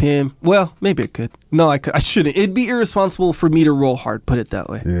roll with him. Well, maybe I could. No, I shouldn't. It'd be irresponsible for me to roll hard, put it that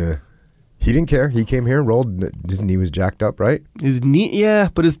way. Yeah. He didn't care. He came here and rolled. His knee was jacked up, right? His knee, yeah,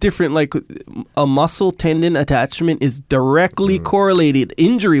 but it's different. Like a muscle tendon attachment is directly correlated,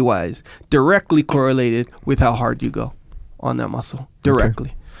 injury-wise, directly correlated with how hard you go on that muscle. Directly.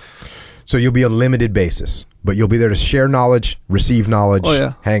 Okay. So you'll be a limited basis, but you'll be there to share knowledge, receive knowledge,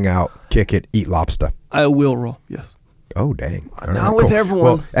 hang out, kick it, eat lobster. I will roll, yes. Oh, dang. Not with everyone.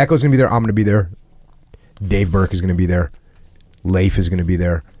 Well, Echo's going to be there. I'm going to be there. Dave Burke is going to be there. Leif is going to be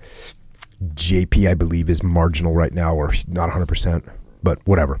there. JP, I believe, is marginal right now, or not 100%, but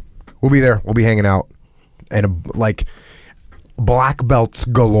whatever. We'll be there. We'll be hanging out. And black belts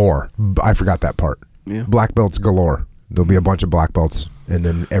galore. I forgot that part. Yeah. Black belts galore. There'll be a bunch of black belts and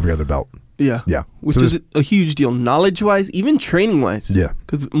then every other belt. Yeah. Yeah. Which is a huge deal. Knowledge-wise, even training-wise. Yeah.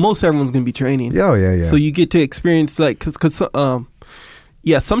 Because most everyone's going to be training. Yeah. So you get to experience, because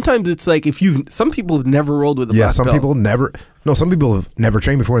sometimes it's like some people have never rolled with a black belt. Some people have never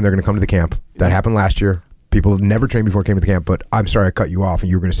trained before and they're going to come to the camp. That happened last year. People have never trained before came to the camp, but I'm sorry I cut you off and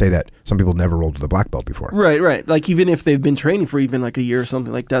you were going to say that some people never rolled with a black belt before. Right. Like even if they've been training for even like a year or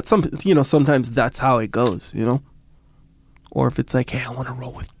something like that, sometimes that's how it goes, Or if it's like, hey, I want to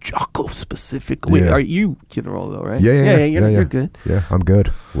roll with Jocko specifically. Yeah. Are you going to roll though, right? Yeah. You're good. Yeah, I'm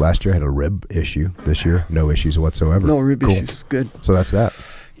good. Last year I had a rib issue. This year, no issues whatsoever. No rib issues. Good. So that's that.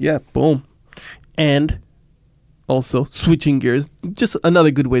 Yeah, boom. And also, switching gears, just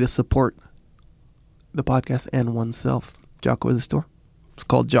another good way to support the podcast and oneself. Jocko is a store. It's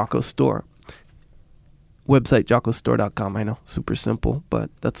called Jocko Store. Website, jockostore.com. I know, super simple, but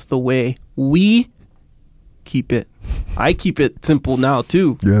that's the way we keep it. I keep it simple now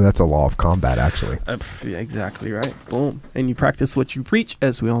too. Yeah, that's a law of combat, actually. Yeah, exactly right. Boom. And you practice what you preach,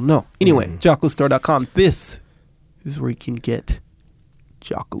 as we all know. Anyway, jockostore.com. This is where you can get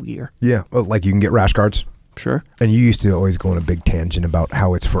Jocko gear. Yeah, like you can get rash guards. Sure. And you used to always go on a big tangent about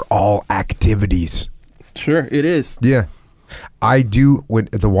how it's for all activities. Sure, it is. Yeah. I do, when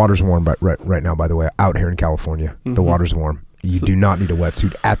the water's warm right now, by the way, out here in California. Mm-hmm. The water's warm. You do not need a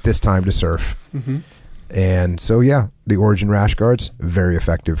wetsuit at this time to surf. Mm-hmm. And so, yeah, the Origin rash guards, very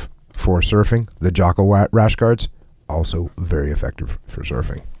effective for surfing. The Jocko rash guards, also very effective for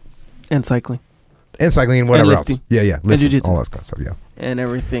surfing. And cycling. And cycling and whatever else. Yeah. Lifting, and jiu-jitsu. all that kind of stuff, yeah. And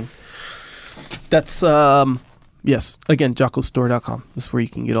everything. That's, yes, again, jockostore.com. This is where you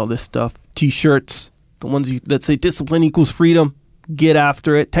can get all this stuff. T-shirts, the ones that say discipline equals freedom. Get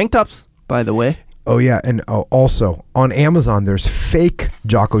after it. Tank tops, by the way. Oh, yeah, and also, on Amazon, there's fake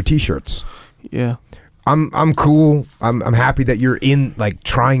Jocko T-shirts. Yeah. I'm cool. I'm happy that you're in, like,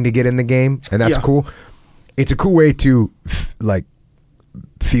 trying to get in the game, and that's cool. It's a cool way to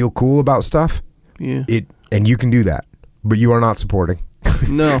feel cool about stuff. Yeah. And you can do that, but you are not supporting.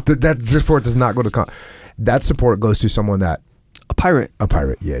 No. that support does not go to that support goes to someone that a pirate.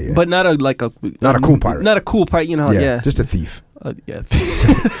 Yeah. But not a cool pirate. Not a cool pirate, Yeah. Just a thief. Yeah.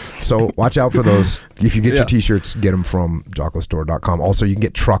 So watch out for those. If you get your T-shirts, get them from jockostore.com. Also, you can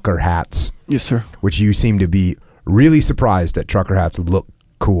get trucker hats. Yes, sir. Which you seem to be really surprised that trucker hats look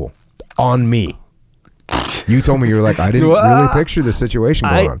cool on me. You told me you were like, I didn't really picture the situation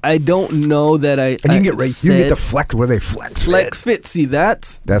going on. I don't know that I. And you get the flex where they flex fit. See,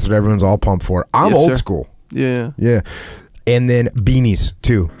 that's what everyone's all pumped for. I'm old school. Yeah. Yeah. And then beanies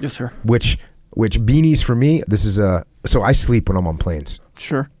too. Yes, sir. Which beanies for me? This is so I sleep when I'm on planes.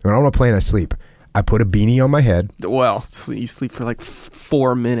 Sure. When I'm on a plane, I sleep. I put a beanie on my head. Well, you sleep for like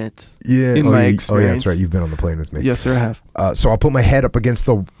 4 minutes. Yeah. In my experience. Oh yeah, that's right. You've been on the plane with me. Yes, sir. I have. So I'll put my head up against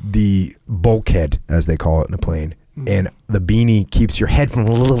the bulkhead, as they call it in the plane, and the beanie keeps your head from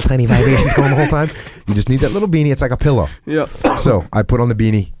little tiny vibrations going the whole time. You just need that little beanie. It's like a pillow. Yep. So I put on the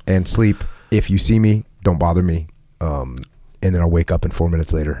beanie and sleep. If you see me, don't bother me. And then I'll wake up and 4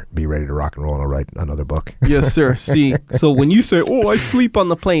 minutes later, be ready to rock and roll, and I'll write another book. Yes, sir. See, so when you say, "Oh, I sleep on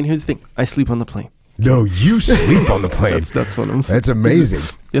the plane," here's the thing: I sleep on the plane. No, you sleep on the plane. That's what I'm saying. That's amazing.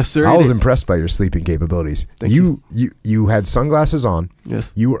 Yes, sir. I was impressed by your sleeping capabilities. Thank you had sunglasses on.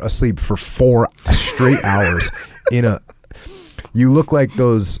 Yes. You were asleep for 4 straight hours you look like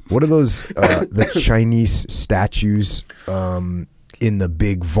those. What are those? The Chinese statues in the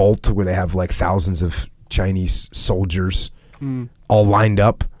big vault where they have like thousands of Chinese soldiers all lined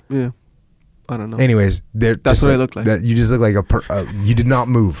up. Yeah. I don't know. Anyways, that's what I look like. You just look like you did not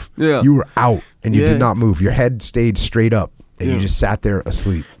move. Yeah. You were out and you did not move. Your head stayed straight up and you just sat there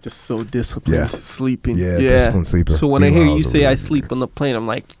asleep. Just so disciplined sleeping. Yeah, disciplined sleeper. So when I hear you say I sleep on the plane, I'm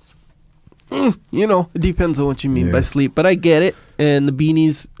like, it depends on what you mean by sleep. But I get it. And the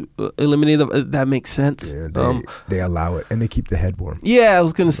beanies eliminate that makes sense. Yeah, they allow it, and they keep the head warm. Yeah, I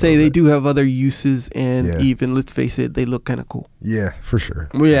was going to say they do have other uses, and even, let's face it, they look kind of cool. Yeah, for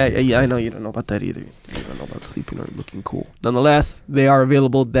sure. Well, yeah, I know you don't know about that either. You don't know about sleeping or looking cool. Nonetheless, they are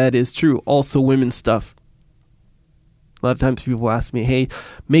available. That is true. Also, women's stuff. A lot of times people ask me, hey,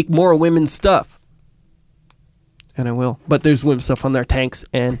 make more women's stuff. And I will. But there's women's stuff on their tanks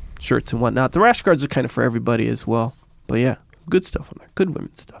and shirts and whatnot. The rash guards are kind of for everybody as well. But yeah. Good stuff on there. Good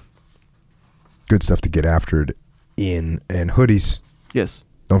women's stuff. Good stuff to get after it in. And hoodies. Yes.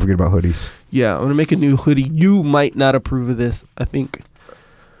 Don't forget about hoodies. Yeah, I'm going to make a new hoodie. You might not approve of this, I think.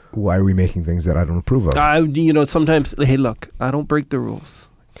 Why are we making things that I don't approve of? Sometimes, hey, look, I don't break the rules.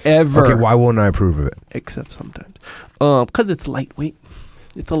 Ever. Okay, why won't I approve of it? Except sometimes. Because it's lightweight.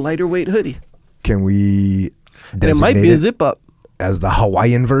 It's a lighter weight hoodie. Can we designate it might be a zip-up. As the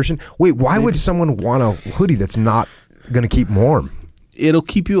Hawaiian version? Wait, why would someone want a hoodie that's not going to keep warm? It'll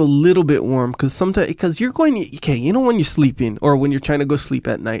keep you a little bit warm because you're going when you're sleeping or when you're trying to go sleep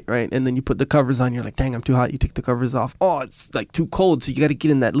at night, right? And then you put the covers on, you're like, dang, I'm too hot. You take the covers off. Oh, it's like too cold. So you got to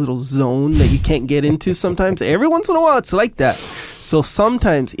get in that little zone that you can't get into sometimes. Every once in a while, it's like that. So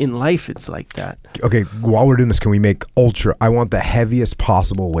sometimes in life, it's like that. Okay, while we're doing this, can we make ultra? I want the heaviest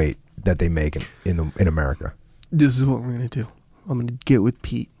possible weight that they make in America. This is what we're going to do. I'm going to get with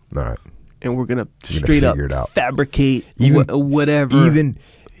Pete. All right. And we're going to straight up fabricate whatever. Even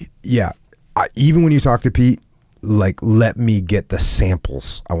when you talk to Pete, like, let me get the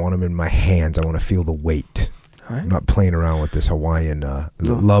samples. I want them in my hands. I want to feel the weight. All right. I'm not playing around with this Hawaiian.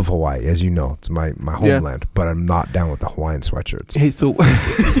 Love Hawaii, as you know. It's my homeland. But I'm not down with the Hawaiian sweatshirts. Hey, so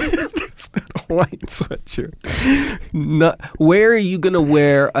there's a Hawaiian sweatshirt. Where are you going to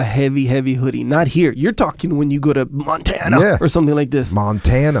wear a heavy, heavy hoodie? Not here. You're talking when you go to Montana or something like this.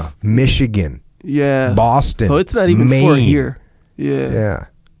 Montana, Michigan, Boston, so it's not even Maine. For here. Yeah.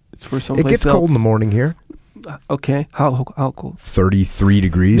 It's for someplace else. It gets cold in the morning here. Okay. How cold? 33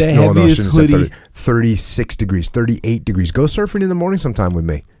 degrees. No, I shouldn't say 30. 36 degrees, 38 degrees. Go surfing in the morning sometime with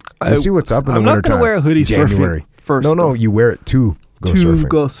me. Let's see what's up in the wintertime. I'm not going to wear a hoodie January. surfing first. No, you wear it to go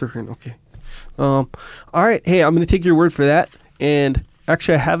surfing. Okay. All right. Hey, I'm going to take your word for that. And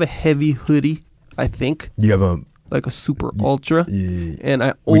actually, I have a heavy hoodie, I think. You have a super ultra. And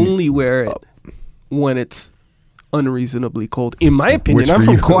I only wear it when it's unreasonably cold. In my opinion, I'm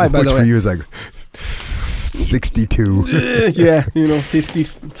from Kauai, by the way. Which for you is like 62.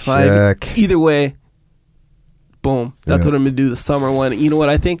 55. Check. Either way, boom. That's what I'm going to do, the summer one. You know what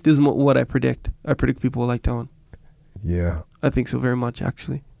I think? This is what I predict. I predict people will like that one. Yeah. I think so very much,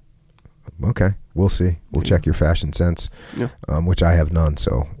 actually. Okay. We'll see. We'll check your fashion sense, which I have none,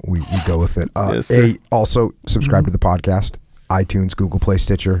 so we go with it. Yes, also, subscribe to the podcast. iTunes, Google Play,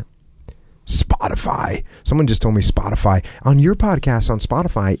 Stitcher, Spotify. Someone just told me Spotify. On your podcast on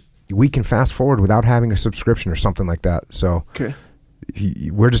Spotify, we can fast forward without having a subscription or something like that. So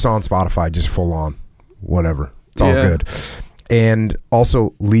we're just on Spotify, just full on. Whatever. It's all good. And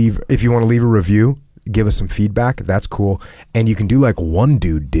also, if you want to leave a review, give us some feedback. That's cool. And you can do like one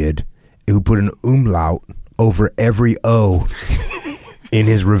dude did, who put an umlaut over every O in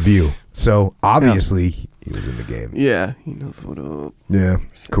his review. So obviously he was in the game. Yeah, he knows what up. Yeah,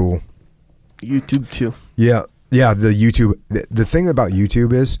 cool. YouTube too. Yeah. Yeah, the YouTube. The thing about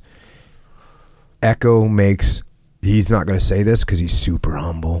YouTube is Echo makes, he's not going to say this because he's super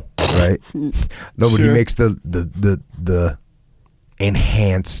humble, right? No, but he makes the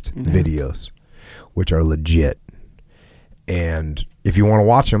enhanced videos, which are legit. And if you want to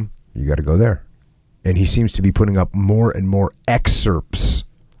watch them, you got to go there. And he seems to be putting up more and more excerpts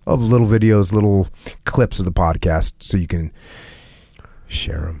of little videos, little clips of the podcast, so you can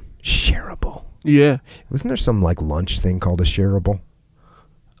share them. Shareable. Yeah. Wasn't there some like lunch thing called a shareable?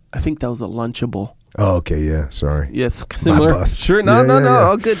 I think that was a Lunchable. Oh, okay, yeah. Sorry. Yes, similar. Sure, no.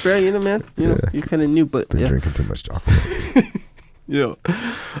 All good, bro. You know, man. You know, you kind of knew, but been drinking too much chocolate. Yeah.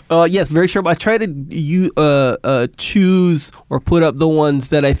 Yes, very sharp. I try to choose or put up the ones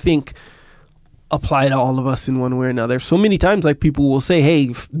that I think apply to all of us in one way or another. So many times, like, people will say,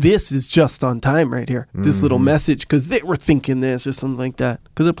 hey, this is just on time right here. This little message, because they were thinking this or something like that.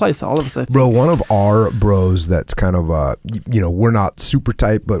 Because it applies to all of us, I think. Bro, one of our bros that's kind of, we're not super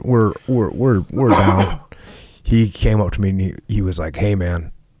tight, but we're down. He came up to me and he was like, hey,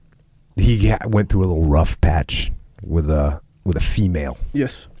 man, he went through a little rough patch with a female.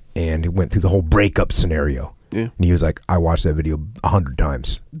 Yes. And he went through the whole breakup scenario. Yeah. And he was like, I watched that video 100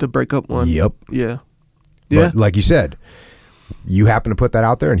 times. The breakup one? Yep. Yeah. But like you said, you happen to put that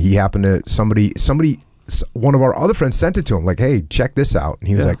out there, and he happened to, somebody, one of our other friends sent it to him, like, hey, check this out. And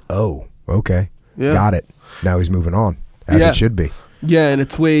he was like, oh, okay. Yeah. Got it. Now he's moving on, as it should be. Yeah, and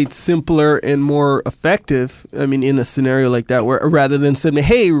it's way simpler and more effective. I mean, in a sscenario like that, where rather than saying,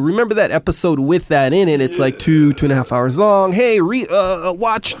 "Hey, remember that episode with that in it?" It's like 2.5 hours long. Hey,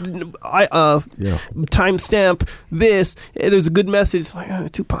 watch, timestamp this. Hey, there's a good message.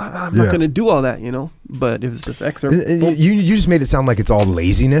 I'm not going to do all that, you know. But if it's just excerpt, you just made it sound like it's all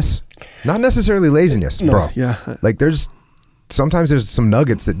laziness. Not necessarily laziness, bro. Yeah, like sometimes there's some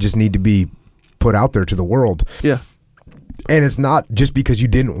nuggets that just need to be put out there to the world. Yeah. And it's not just because you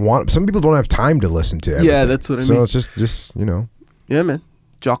didn't want. Some people don't have time to listen to everything. Yeah, that's what I mean. So it's just you know. Yeah, man.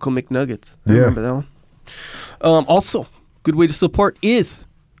 Jocko McNuggets. I remember that one. Also, good way to support is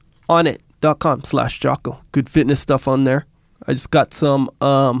Onnit.com/Jocko. Good fitness stuff on there. I just got some.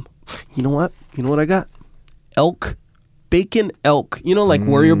 You know what? I got? Bacon elk. You know, like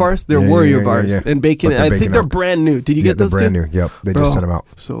Warrior bars? They're Warrior bars. Yeah. And bacon. I think they're brand new. Did you get those too? Brand new. Yep. They just sent them out.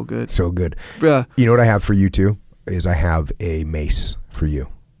 So good. So good. Bruh. You know what I have for you too? Is I have a mace for you.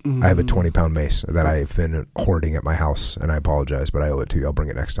 I have a 20-pound mace that I've been hoarding at my house, and I apologize, but I owe it to you. I'll bring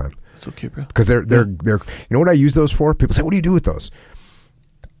it next time. It's okay, bro. Because they're you know what I use those for? People say, what do you do with those?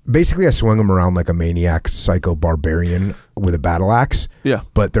 Basically, I swing them around like a maniac psycho barbarian with a battle axe. Yeah.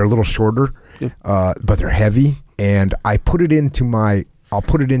 But they're a little shorter, but they're heavy, and I'll put it into my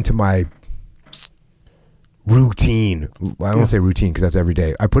routine. I don't want to say routine because that's every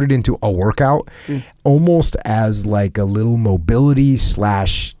day. I put it into a workout almost as like a little mobility /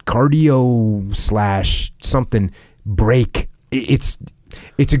 cardio / something break. It's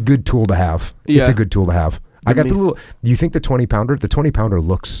a good tool to have. It's a good tool to have. I got the little, do you think the 20-pounder? The 20-pounder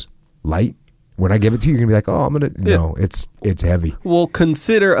looks light. When I give it to you, you're going to be like, oh, I'm going to, no, it's heavy. Well,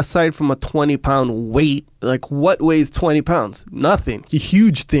 consider, aside from a 20-pound weight, like what weighs 20 pounds? Nothing.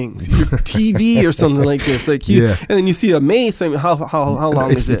 Huge things. Your TV or something like this. Like and then you see a mace. I mean, how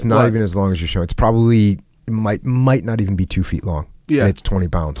long is it? It's not even as long as you're showing. It's probably, might not even be 2 feet long. Yeah. And it's 20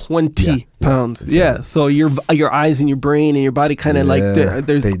 pounds. 20 pounds. Yeah. So your eyes and your brain and your body kind of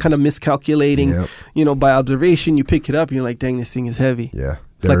there's kind of miscalculating, by observation. You pick it up and you're like, dang, this thing is heavy. Yeah.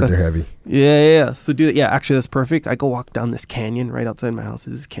 They're heavy. Yeah. So do that. Yeah, actually, that's perfect. I go walk down this canyon right outside my house.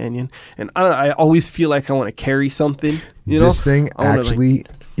 This canyon, and I always feel like I want to carry something. This thing actually,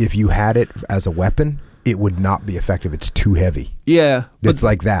 if you had it as a weapon, it would not be effective. It's too heavy. Yeah, it's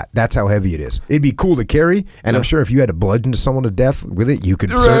like that. That's how heavy it is. It'd be cool to carry, and I'm sure if you had to bludgeon someone to death with it, you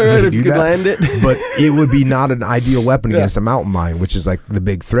could certainly do that. Land it. But it would be not an ideal weapon against a mountain lion, which is like the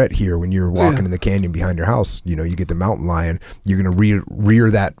big threat here. When you're walking in the canyon behind your house, you get the mountain lion. You're gonna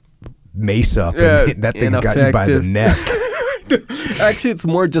rear that mace up, and that thing got you by the neck. Actually, it's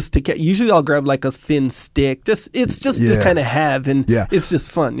more just to usually I'll grab like a thin stick. It's just to kind of have, and it's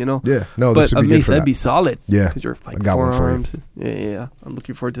just fun, Yeah, no, but this would be mace, good for that'd be solid. Yeah, because you're like forearms. Yeah. I'm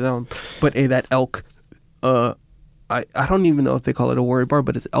looking forward to that one. But that elk, I don't even know if they call it a warrior bar,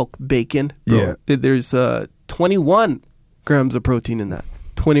 but it's elk bacon. Yeah, there's 21 grams of protein in that.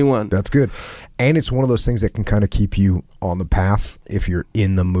 21. That's good. And it's one of those things that can kind of keep you on the path if you're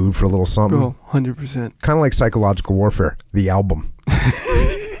in the mood for a little something. Oh, 100%. Kind of like Psychological Warfare, the album.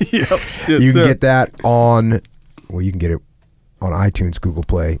 Yes, you can get that you can get it on iTunes, Google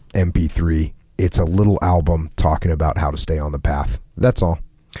Play, MP3. It's a little album talking about how to stay on the path. That's all.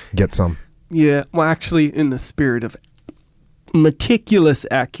 Get some. Yeah, well, actually, in the spirit of meticulous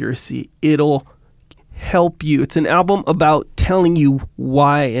accuracy, it'll help you. It's an album about telling you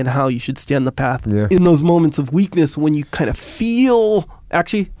why and how you should stay on the path in those moments of weakness when you kind of feel.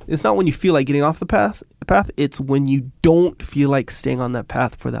 Actually, it's not when you feel like getting off the path. It's when you don't feel like staying on that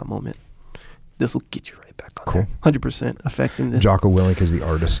path for that moment. This will get you right back on there. 100% effectiveness. Jocko Willink is the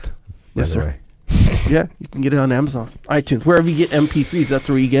artist. Yes, sir. Yeah, you can get it on Amazon, iTunes, wherever you get MP3s. That's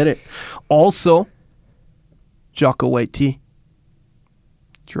where you get it. Also, Jocko White tea,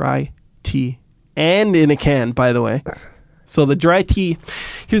 dry tea, and in a can, by the way. So the dry tea,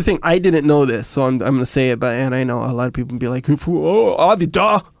 here's the thing. I didn't know this, so I'm going to say it, and I know a lot of people be like, oh,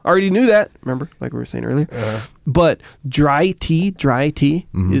 duh, I already knew that. Remember, like we were saying earlier? But dry tea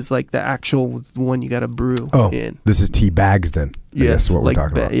is like the actual one you got to brew in. This is tea bags then? Yes, what like we're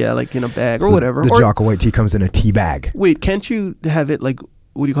talking about. Yeah, like in a bag or whatever. The Jocko White tea comes in a tea bag. Wait, can't you have it like,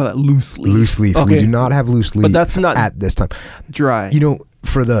 what do you call that, loose leaf? Loose leaf. Okay. We do not have loose leaf, but that's not at this time. Dry. You know,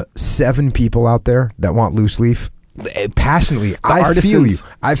 for the 7 people out there that want loose leaf, passionately, I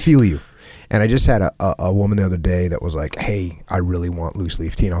feel you. And I just had a woman the other day that was like, hey, I really want loose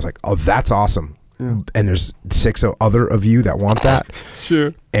leaf tea. And I was like, oh, that's awesome. Yeah. And there's 6 other of you that want that.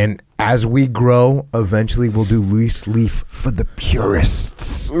 Sure. And as we grow, eventually we'll do loose leaf for the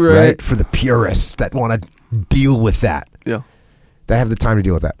purists, right? For the purists that want to deal with that. Yeah. That have the time to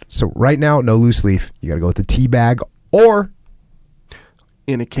deal with that. So right now, no loose leaf. You got to go with the tea bag or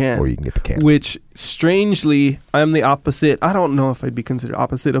in a can. Or you can get the can. Which, strangely, I'm the opposite. I don't know if I'd be considered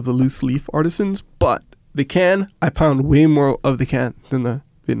opposite of the loose leaf artisans, but the can, I pound way more of the can than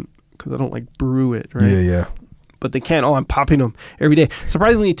because I don't like brew it, right? Yeah. But the can, I'm popping them every day.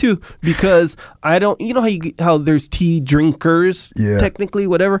 Surprisingly, too, because I don't, you know how there's tea drinkers, technically,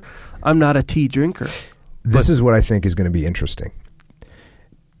 whatever? I'm not a tea drinker. This is what I think is going to be interesting.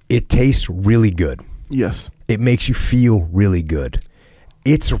 It tastes really good. Yes. It makes you feel really good.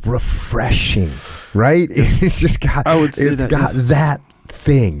 It's refreshing, right? It's just got, that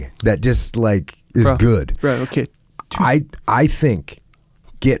thing that just like is good. Right, okay. I think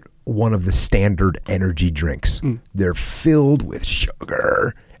get one of the standard energy drinks. They're filled with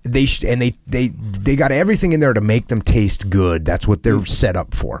sugar. They got everything in there to make them taste good. That's what they're set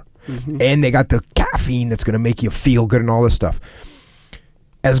up for. And they got the caffeine that's going to make you feel good and all this stuff.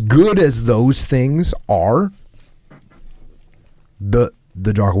 As good as those things are, the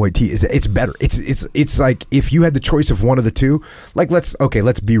Jocko White tea it's better. It's like if you had the choice of one of the two, like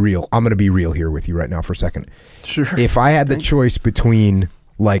let's be real. I'm going to be real here with you right now for a second. Sure. If I had the choice between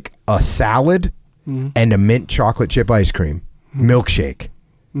like a salad and a mint chocolate chip ice cream milkshake,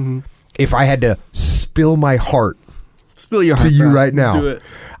 if I had to spill my heart to you right now, do it.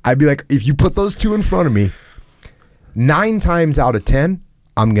 I'd be like, if you put those two in front of me, 9 times out of 10,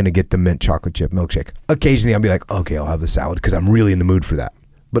 I'm going to get the mint chocolate chip milkshake. Occasionally, I'll be like, okay, I'll have the salad because I'm really in the mood for that.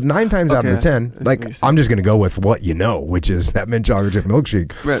 But 9 times out of the 10, like, I'm just going to go with what you know, which is that mint chocolate chip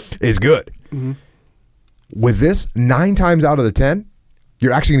milkshake is good. With this, 9 times out of the 10,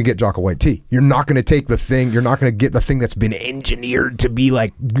 you're actually going to get Jocko White tea. You're not going to take the thing, you're not going to get the thing that's been engineered to be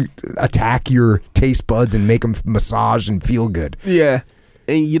like, attack your taste buds and make them massage and feel good. Yeah.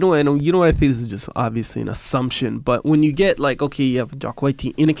 And you know what I think, this is just obviously an assumption, but when you get like, okay, you have a Jocko White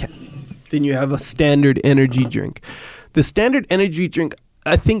tea in a can, then you have a standard energy drink. The standard energy drink,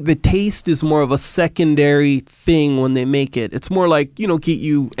 I think the taste is more of a secondary thing when they make it. It's more like, get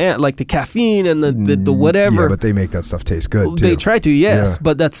you like the caffeine and the whatever. Yeah, but they make that stuff taste good too. They try to, yes,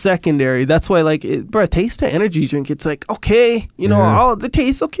 but that's secondary. That's why, like, taste of energy drink, it's like, okay, the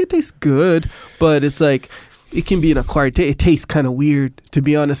taste, okay, it tastes good, but it's like, it can be an acquired taste. It tastes kind of weird, to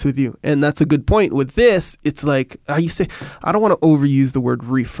be honest with you. And that's a good point. With this, it's like, I don't want to overuse the word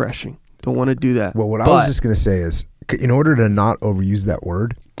refreshing. Don't want to do that. Well, I was just going to say is, in order to not overuse that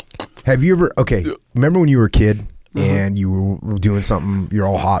word, have you ever, remember when you were a kid and you were doing something, you're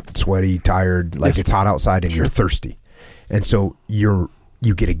all hot, sweaty, tired, like it's hot outside and you're thirsty. And so you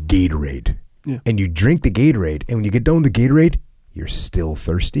get a Gatorade and you drink the Gatorade. And when you get done with the Gatorade, you're still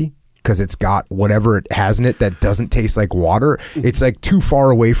thirsty. Because it's got whatever it has in it that doesn't taste like water. It's like too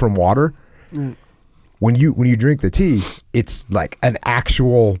far away from water. When you drink the tea, it's like an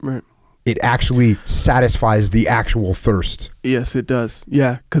actual. It actually satisfies the actual thirst. Yes, it does.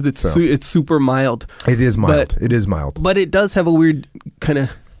 Yeah, because it's super mild. It is mild. But it does have a weird kind of.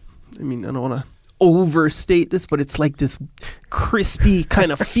 I mean, I don't want to overstate this, but it's like this crispy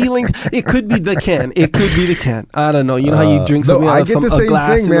kind of feeling. It could be the can. I don't know. You know how you drink something I get the same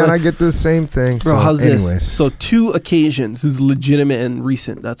thing, man. I get the same thing. Bro, how's this? So 2 occasions. This is legitimate and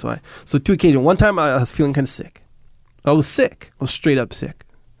recent. That's why. So 2 occasions. One time I was feeling kind of sick. I was sick. I was straight up sick.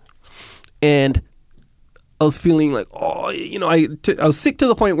 And I was feeling like, I was sick to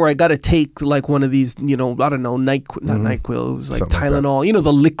the point where I got to take like one of these, I don't know, not NyQuil, it was like something Tylenol, like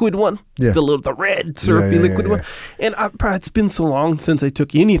the liquid one, the red syrupy liquid one. And it's been so long since I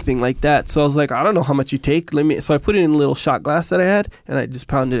took anything like that. So I was like, I don't know how much you take. So I put it in a little shot glass that I had and I just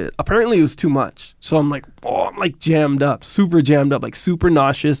pounded it. Apparently it was too much. So I'm like, I'm like jammed up, like super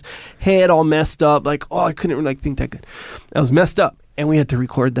nauseous, head all messed up. Like, I couldn't really think that good. I was messed up. And we had to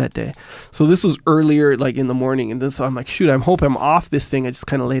record that day. So this was earlier, like in the morning. And then so I'm like, shoot, I hope I'm off this thing. I just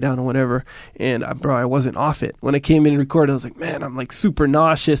kind of lay down or whatever. And I wasn't off it. When I came in and recorded, I was like, man, I'm like super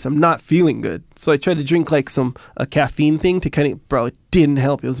nauseous. I'm not feeling good. So I tried to drink like a caffeine thing to kind of, it didn't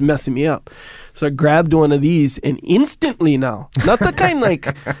help. It was messing me up. So I grabbed one of these and instantly now, not the kind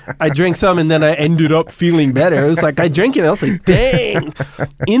like I drank some and then I ended up feeling better. It was like I drank it and I was like, dang,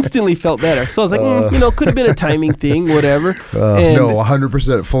 instantly felt better. So I was like, could have been a timing thing, whatever. No,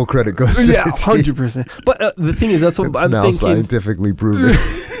 100% full credit goes to 100%. But the thing is, that's what I'm now thinking. Scientifically proven.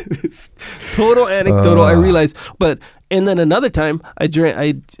 It's total anecdotal, I realized. And then another time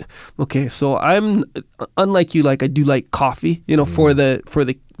so I'm unlike you, like I do like coffee, for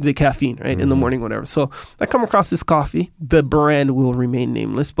the caffeine, right, in the morning, whatever. So I come across this coffee. The brand will remain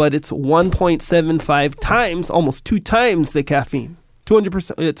nameless, but it's 1.75 times, almost 2 times the caffeine.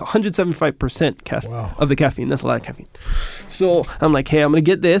 200%. It's 175% of the caffeine. That's a lot of caffeine. So I'm like, hey, I'm going to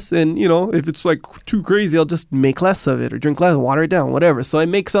get this. And, if it's like too crazy, I'll just make less of it or drink less, water it down, whatever. So I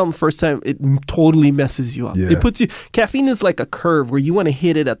make some first time. It totally messes you up. Yeah. It puts you, caffeine is like a curve where you want to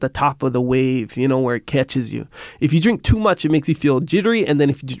hit it at the top of the wave, where it catches you. If you drink too much, it makes you feel jittery. And then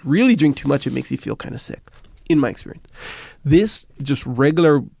if you really drink too much, it makes you feel kind of sick, in my experience. This just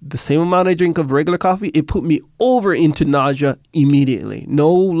the same amount I drink of regular coffee, it put me over into nausea immediately.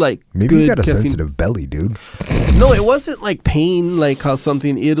 No, like, maybe good you got a caffeine. sensitive belly, dude. No, it wasn't like pain, like how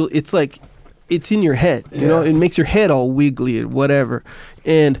something, it's like, it's in your head, it makes your head all wiggly and whatever.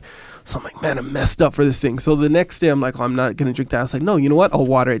 And so I'm like, man, I'm messed up for this thing. So the next day I'm like, I'm not going to drink that. I was like, no, you know what? I'll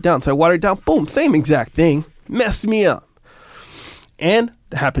water it down. So I watered it down. Boom, same exact thing. Messed me up. And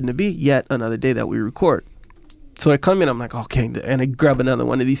it happened to be yet another day that we record. So I come in, I'm like, okay, and I grab another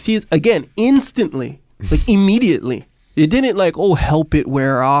one of these teas. Again, instantly, like immediately. It didn't like, help it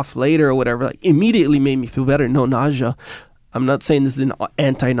wear off later or whatever. Like immediately made me feel better. No nausea. I'm not saying this is an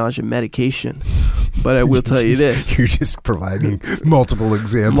anti-nausea medication, but I will tell you this. You're just providing multiple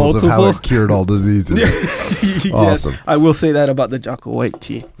examples of how it cured all diseases. Awesome. Yes, I will say that about the Jocko White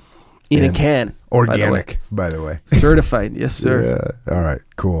tea. In a can. Organic, by the way. Certified. Yes, sir. Yeah. All right,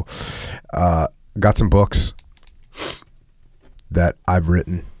 cool. Got some books that I've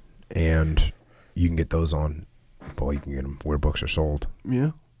written, and you can get those on, you can get them where books are sold.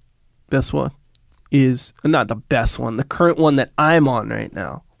 Yeah. Best one is, not the best one, the current one that I'm on right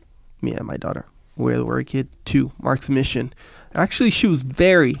now, me and my daughter, Where the Warrior Kid 2, Mark's Mission. Actually, she was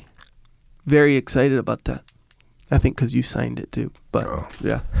very, very excited about that. I think because you signed it too. But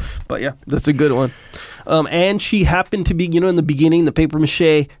yeah, that's a good one. And she happened to be, in the beginning, the paper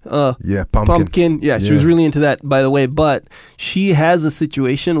mache. Pumpkin. Yeah, she was really into that, by the way. But she has a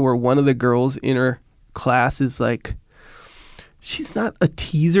situation where one of the girls in her class is like, she's not a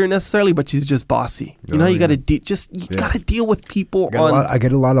teaser necessarily, but she's just bossy. You got to got to deal with people. I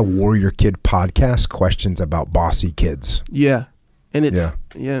get a lot of Warrior Kid podcast questions about bossy kids. Yeah, and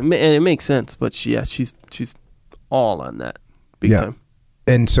and it makes sense. But she's all on that big time.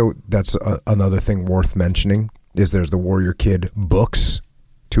 And so that's another thing worth mentioning is there's the Warrior Kid books,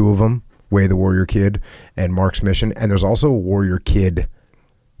 2 of them, Way the Warrior Kid and Mark's Mission. And there's also a Warrior Kid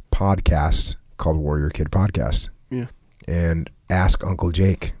podcast called Warrior Kid Podcast. Yeah. And Ask Uncle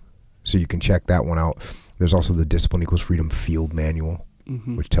Jake. So you can check that one out. There's also the Discipline Equals Freedom Field Manual,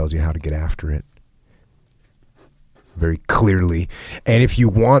 which tells you how to get after it very clearly. And if you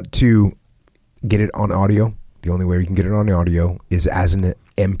want to get it on audio, the only way you can get it on audio is as an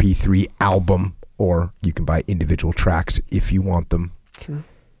MP3 album, or you can buy individual tracks if you want them. Sure.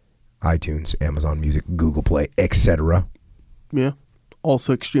 iTunes, Amazon Music, Google Play, etc. Yeah.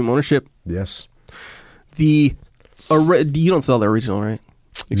 Also Extreme Ownership. Yes. You don't sell the original, right?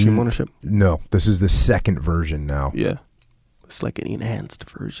 Extreme Ownership? No. This is the second version now. Yeah. It's like an enhanced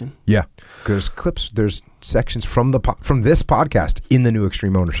version. Yeah. There's clips, there's sections from this podcast in the new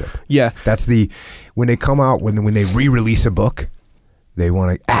Extreme Ownership. Yeah. That's when they come out, when they re-release a book, they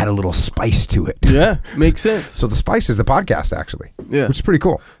want to add a little spice to it. Yeah, makes sense. So the spice is the podcast, actually. Yeah. Which is pretty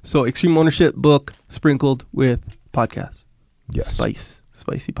cool. So Extreme Ownership book sprinkled with podcast. Yes.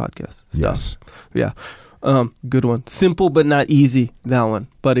 Spicy podcast stuff. Yes. Yeah. Good one. Simple but not easy, that one.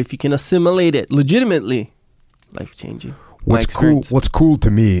 But if you can assimilate it legitimately, life-changing. What's cool to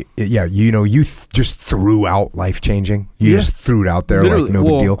me, you just threw out life-changing. You just threw it out there. Literally. Like no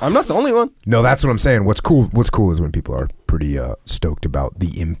big deal. I'm not the only one. No, that's what I'm saying. What's cool is when people are pretty stoked about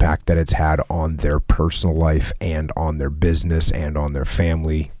the impact that it's had on their personal life and on their business and on their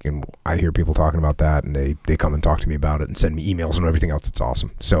family. And I hear people talking about that, and they come and talk to me about it and send me emails and everything else. It's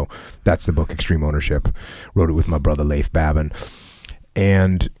awesome. So that's the book, Extreme Ownership. Wrote it with my brother Leif Babin.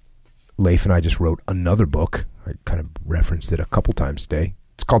 And Leif and I just wrote another book. I kind of referenced it a couple times today.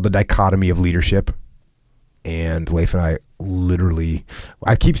 It's called The Dichotomy of Leadership. And Leif and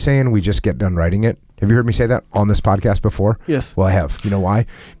I keep saying we just get done writing it. Have you heard me say that on this podcast before? Yes. Well, I have. You know why?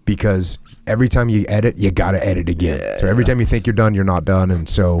 Because every time you edit, you got to edit again. Yeah, so every time you think you're done, you're not done. And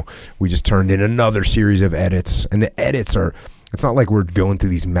so we just turned in another series of edits. And the edits it's not like we're going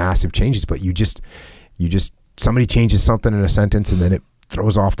through these massive changes, but you just somebody changes something in a sentence and then it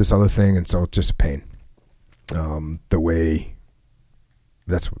throws off this other thing. And so it's just a pain.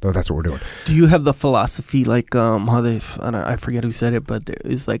 That's what we're doing. Do you have the philosophy like how I forget who said it, but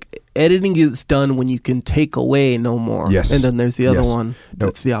it's like editing is done when you can take away no more. Yes. And then there's the other one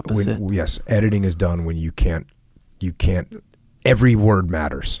that's the opposite. Yes, editing is done when you can't. Every word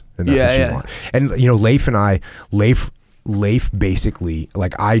matters, and that's what you want. And Leif and I, Leif basically,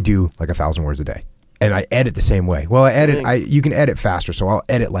 like I do like 1,000 words a day. And I edit the same way. Well, you can edit faster, so I'll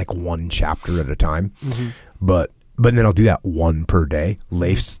edit like one chapter at a time. Mm-hmm. But then I'll do that one per day.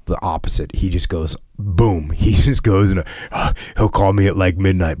 Leif's the opposite. He just goes, boom. He just goes and he'll call me at like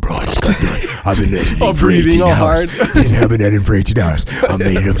midnight. Bro, I just got done. I've been editing for 18 hours. I've been editing for 18 hours. I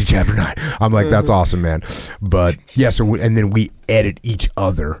made it up to chapter 9. I'm like, that's awesome, man. But yeah, and then we edit each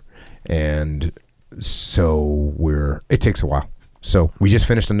other. And so it takes a while. So we just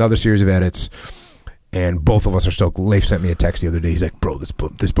finished another series of edits. And both of us are stoked. Leif sent me a text the other day. He's like, "Bro, this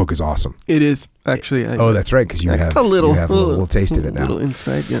book is awesome." It is actually. That's right, because you have a little taste of it now. A little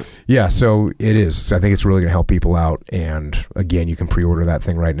insight, yeah. Yeah, so it is. So I think it's really going to help people out. And again, you can pre-order that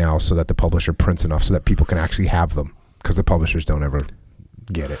thing right now so that the publisher prints enough so that people can actually have them, because the publishers don't ever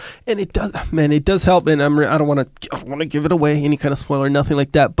get it. And it does, man. It does help. And I don't want to give it away, any kind of spoiler, nothing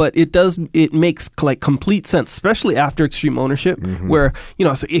like that. But it does. It makes like complete sense, especially after Extreme Ownership, where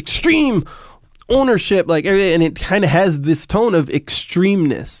it's extreme ownership, like, and it kind of has this tone of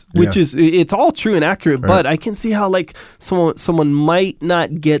extremeness, which is, it's all true and accurate, but I can see how like someone might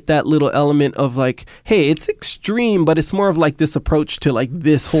not get that little element of like, hey, it's extreme, but it's more of like this approach to like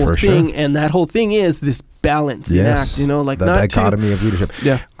this whole thing, and that whole thing is this balance in act, like the not dichotomy of leadership.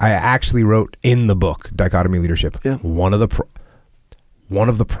 Yeah, I actually wrote in the book Dichotomy of Leadership. Yeah, one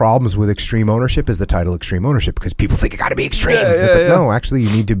of the problems with extreme ownership is the title Extreme Ownership, because people think it got to be extreme. No, actually,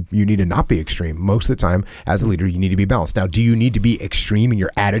 you need to not be extreme. Most of the time, as a leader, you need to be balanced. Now, do you need to be extreme in your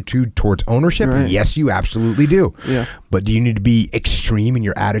attitude towards ownership? Right. Yes, you absolutely do. Yeah. But do you need to be extreme in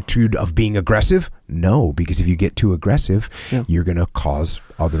your attitude of being aggressive? No, because if you get too aggressive, you're going to cause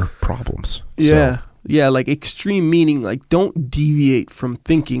other problems. Yeah. So. Yeah, like extreme meaning like don't deviate from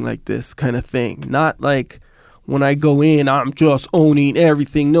thinking like this kind of thing. Not like, when I go in, I'm just owning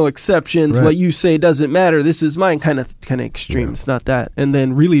everything, no exceptions. Right. What you say doesn't matter. This is mine. Kind of extreme. Yeah. It's not that. And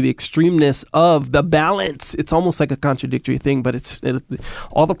then really the extremeness of the balance. It's almost like a contradictory thing, but it's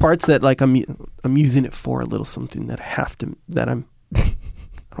all the parts that like I'm using it for a little something that I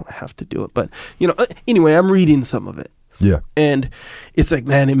don't have to do it. But anyway, I'm reading some of it. Yeah. And it's like,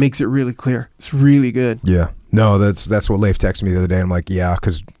 man, it makes it really clear. It's really good. Yeah. No, that's what Leif texted me the other day. I'm like, yeah,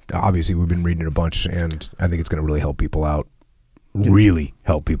 because obviously we've been reading it a bunch, and I think it's going to really help people out. Really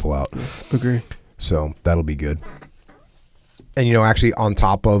help people out. Agree. So that'll be good. And, actually on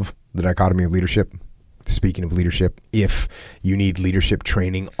top of the Dichotomy of Leadership, speaking of leadership, if you need leadership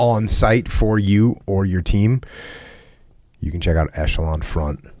training on site for you or your team, you can check out Echelon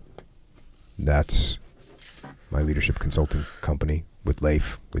Front. That's my leadership consulting company with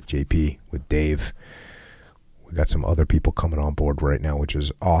Leif, with JP, with Dave. We got some other people coming on board right now, which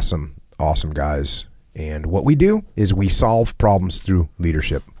is awesome. Awesome guys. And what we do is we solve problems through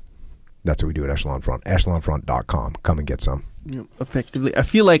leadership. That's what we do at Echelon Front. EchelonFront.com. Come and get some. Effectively. I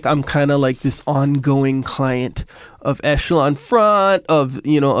feel like I'm kind of like this ongoing client of Echelon Front, of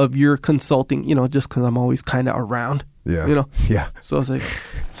your consulting, just because I'm always kind of around. Yeah. Yeah. So it's like,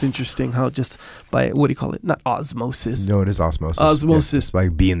 it's interesting how just by, what do you call it? Not osmosis. No, it is osmosis. Osmosis. It's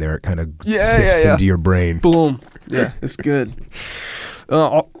like being there, it kind of sifts into your brain. Boom. Yeah, it's good.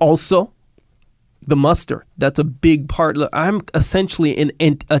 Also, the muster. That's a big part. I'm essentially an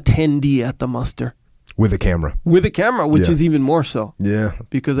attendee at the muster. With a camera. Which is even more so. Yeah.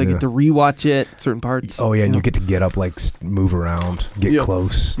 Because I get to rewatch it, certain parts. Oh, yeah, and you get to get up, like, move around, get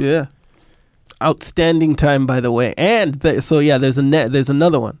close. Yeah. outstanding time, by the way. And there's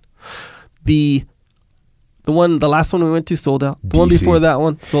another one. The last one we went to sold out. The DC. One before that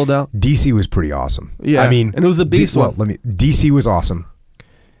one sold out. DC was pretty awesome. Yeah, I mean, and it was a base one. DC was awesome.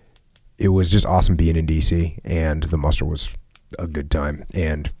 It was just awesome being in DC, and the muster was a good time,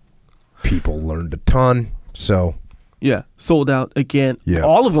 and people learned a ton. So yeah, sold out again. Yeah,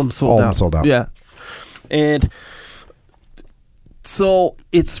 all of them sold out. All of them sold out. Yeah, and so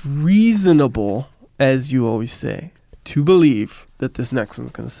it's reasonable, as you always say, to believe that this next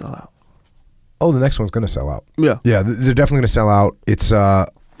one's going to sell out. Oh, the next one's going to sell out. Yeah. Yeah, they're definitely going to sell out. It's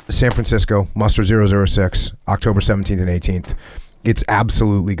San Francisco, Muster 006, October 17th and 18th. It's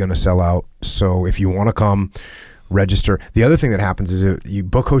absolutely going to sell out. So if you want to come, register. The other thing that happens is you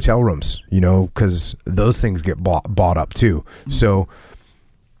book hotel rooms, because those things get bought up too. So,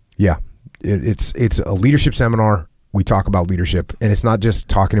 yeah, it's a leadership seminar. We talk about leadership, and it's not just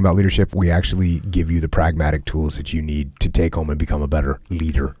talking about leadership. We actually give you the pragmatic tools that you need to take home and become a better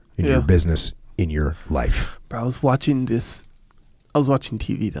leader in your business, in your life. Bro, I was watching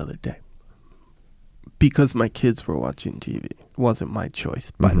TV the other day because my kids were watching TV. It wasn't my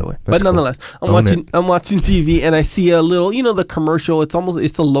choice, by the way. But nonetheless, cool. I'm watching TV, and I see a little, the commercial. It's a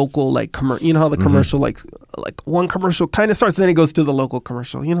local commercial. How the commercial like one commercial kind of starts, and then it goes to the local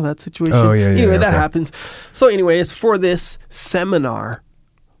commercial. That situation. Oh yeah. Anyway, that happens. So anyway, it's for this seminar.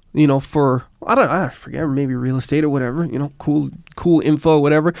 For I forget, maybe real estate or whatever. Cool info,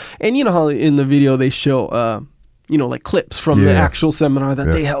 whatever. And how in the video they show like clips from the actual seminar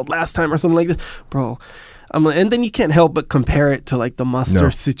that they held last time or something like that, bro. And then you can't help but compare it to like the muster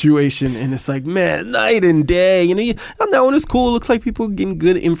situation, and it's like, man, night and day. And that one is cool. Looks like people are getting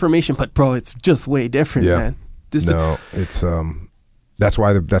good information, but bro, it's just way different, man. It's that's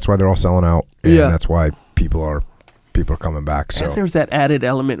why they're all selling out, and that's why people are coming back. So and there's that added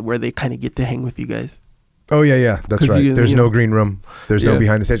element where they kind of get to hang with you guys. Oh yeah, that's right. There's no green room. There's no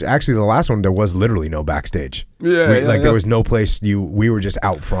behind the stage. Actually, the last one there was literally no backstage. There was no place. We were just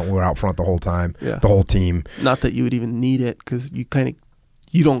out front. We were out front the whole time. Yeah. The whole team. Not that you would even need it, because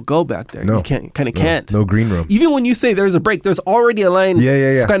you don't go back there. No, you can't. No green room. Even when you say there's a break, there's already a line.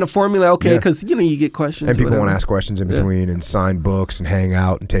 Kind of formula. Okay, because you get questions. And people want to ask questions in between and sign books and hang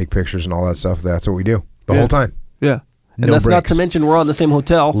out and take pictures and all that stuff. That's what we do the whole time. Yeah. And that's breaks. Not to mention we're all in the same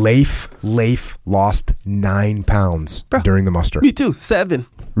hotel. Leif lost 9 pounds during the muster. Me too, 7.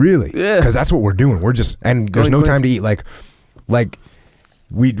 Really? Yeah. Because that's what we're doing. We're just, and there's no time to eat. Like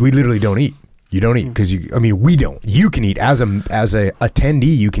we literally don't eat. You don't eat because we don't. You can eat as a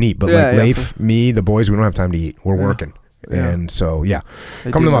attendee. You can eat, but Leif, me, the boys, we don't have time to eat. We're working. And so,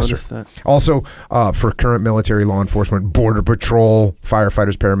 come to the muster. Also, for current military, law enforcement, border patrol,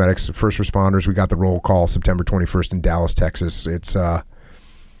 firefighters, paramedics, first responders, we got the roll call September 21st in Dallas, Texas. It's like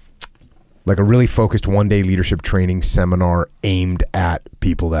a really focused one-day leadership training seminar aimed at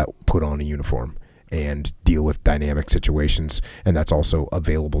people that put on a uniform and deal with dynamic situations. And that's also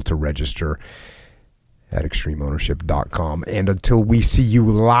available to register at extremeownership.com. And until we see you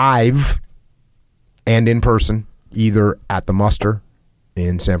live and in person, either at the muster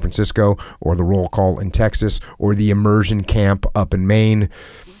in San Francisco or the roll call in Texas or the immersion camp up in Maine,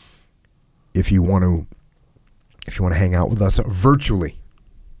 if you want to hang out with us virtually,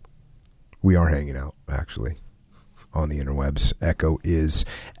 we are hanging out actually on the interwebs. Echo is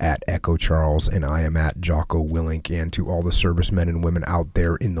at Echo Charles, and I am at Jocko Willink. And to all the servicemen and women out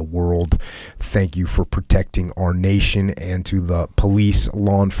there in the world, thank you for protecting our nation. And to the police,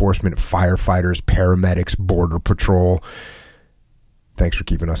 law enforcement, firefighters, paramedics, border patrol, thanks for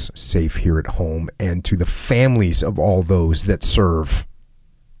keeping us safe here at home. And to the families of all those that serve,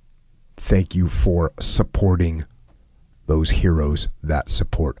 thank you for supporting those heroes that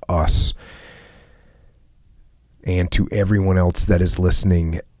support us. And to everyone else that is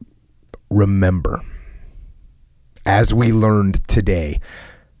listening, remember, as we learned today,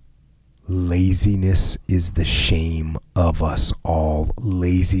 laziness is the shame of us all.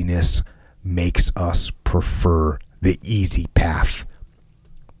 Laziness makes us prefer the easy path,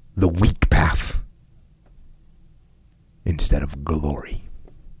 the weak path, instead of glory.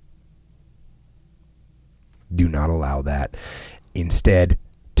 Do not allow that. Instead,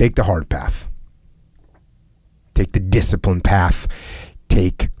 take the hard path. Take the discipline path.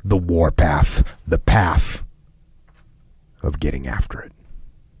 Take the war path. The path of getting after it.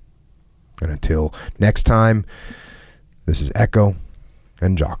 And until next time, this is Echo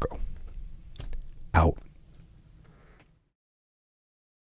and Jocko. Out.